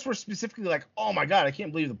 Unless we're specifically like, oh my god, I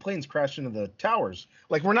can't believe the planes crashed into the towers.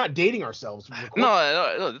 Like we're not dating ourselves.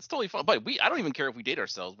 No, it's totally fine. But I don't even care if we date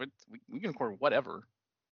ourselves. We can record whatever.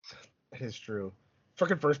 That is true.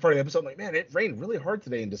 Fucking first part of the episode, I'm like, man, it rained really hard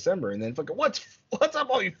today in December, and then fucking what's up,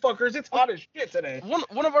 all you fuckers? It's hot as shit today.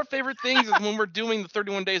 One of our favorite things is when we're doing the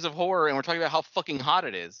 31 Days of Horror and we're talking about how fucking hot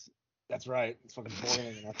it is. That's right. It's fucking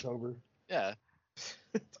boiling in October. Yeah.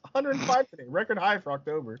 It's 105 today, record high for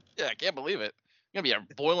October. Yeah, I can't believe it. It's gonna be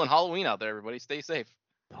a boiling Halloween out there, everybody. Stay safe.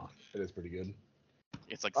 Oh, it is pretty good.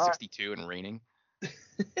 It's like All right. 62 and raining.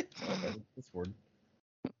 It's word.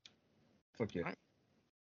 Fuck yeah. All right.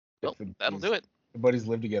 Well, that'll do it. The buddies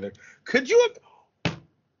live together. Could you have?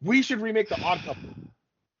 We should remake the Odd Couple.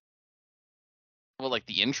 Well, like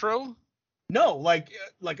the intro? No, like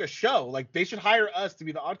a show. Like they should hire us to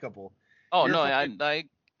be the Odd Couple. Oh You're no, fucking- I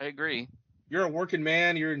agree. You're a working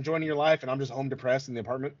man. You're enjoying your life, and I'm just home depressed in the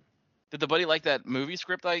apartment. Did the buddy like that movie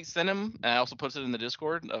script I sent him? And I also posted it in the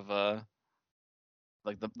Discord of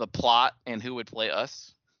like the plot and who would play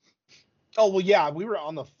us. Oh well, yeah, we were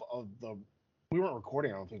on the we weren't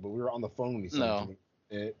recording, I don't think, but we were on the phone when you sent it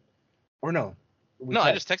to me. Or no. No,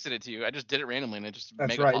 I just texted it to you. I just did it randomly and it just That's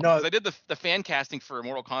mega right. popped. No, 'Cause I did the fan casting for a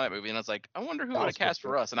Mortal Kombat movie and I was like, I wonder who That would was have cast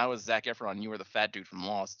cool. for us. And I was Zac Efron and you were the fat dude from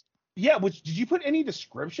Lost. Yeah, which did you put any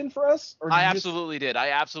description for us? Or did I you just- absolutely did. I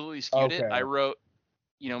absolutely skewed it. Okay. I wrote,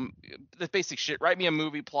 the basic shit. Write me a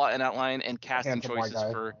movie plot and outline and casting Handsome white choices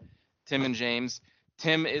guy. for Tim and James.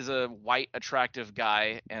 Tim is a white, attractive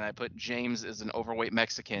guy, and I put James as an overweight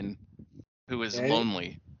Mexican who is And-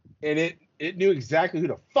 lonely. And it knew exactly who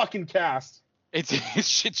to fucking cast. It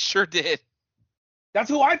sure did. That's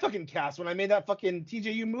who I fucking cast when I made that fucking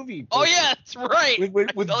TJU movie. Oh yeah, that's right. With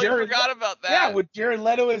I totally Jared. forgot about that. Yeah, with Jared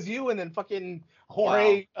Leto as you, and then fucking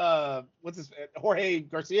Jorge. Jorge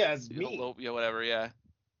Garcia as me. Yeah, whatever. Yeah.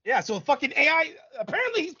 Yeah, so fucking AI.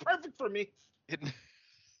 Apparently, he's perfect for me.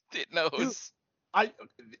 It knows. Dude,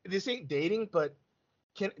 this ain't dating, but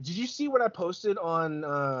did you see what I posted on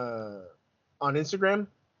Instagram?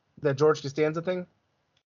 That George Costanza thing?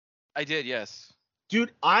 I did, yes.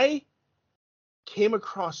 Dude, I came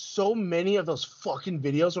across so many of those fucking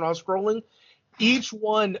videos when I was scrolling. Each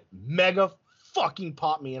one mega fucking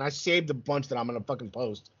popped me, and I saved a bunch that I'm gonna fucking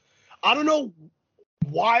post. I don't know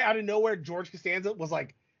why out of nowhere George Costanza was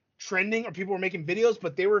like trending or people were making videos,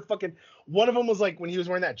 but they were fucking. One of them was like when he was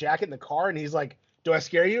wearing that jacket in the car, and he's like, "Do I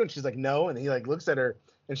scare you?" And she's like, "No," and he like looks at her,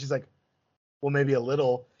 and she's like, "Well, maybe a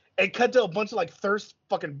little." And cut to a bunch of like thirst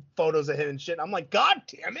fucking photos of him and shit. I'm like, God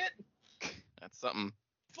damn it! That's something.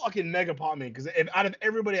 Fucking mega pop me because out of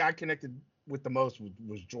everybody I connected with the most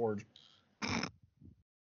was George. The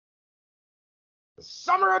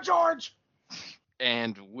summer of George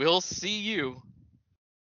And we'll see you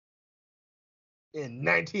in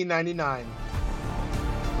 1999.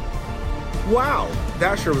 Wow,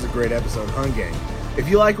 that sure was a great episode, huh, gang? If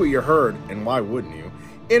you like what you heard, and why wouldn't you,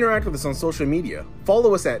 interact with us on social media.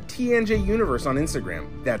 Follow us at TNJ Universe on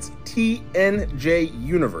Instagram. That's TNJ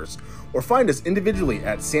Universe. Or find us individually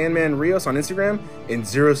at Sandman Rios on Instagram and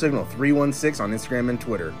Zero Signal 316 on Instagram and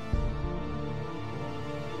Twitter.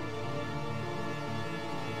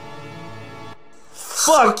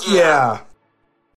 Fuck yeah!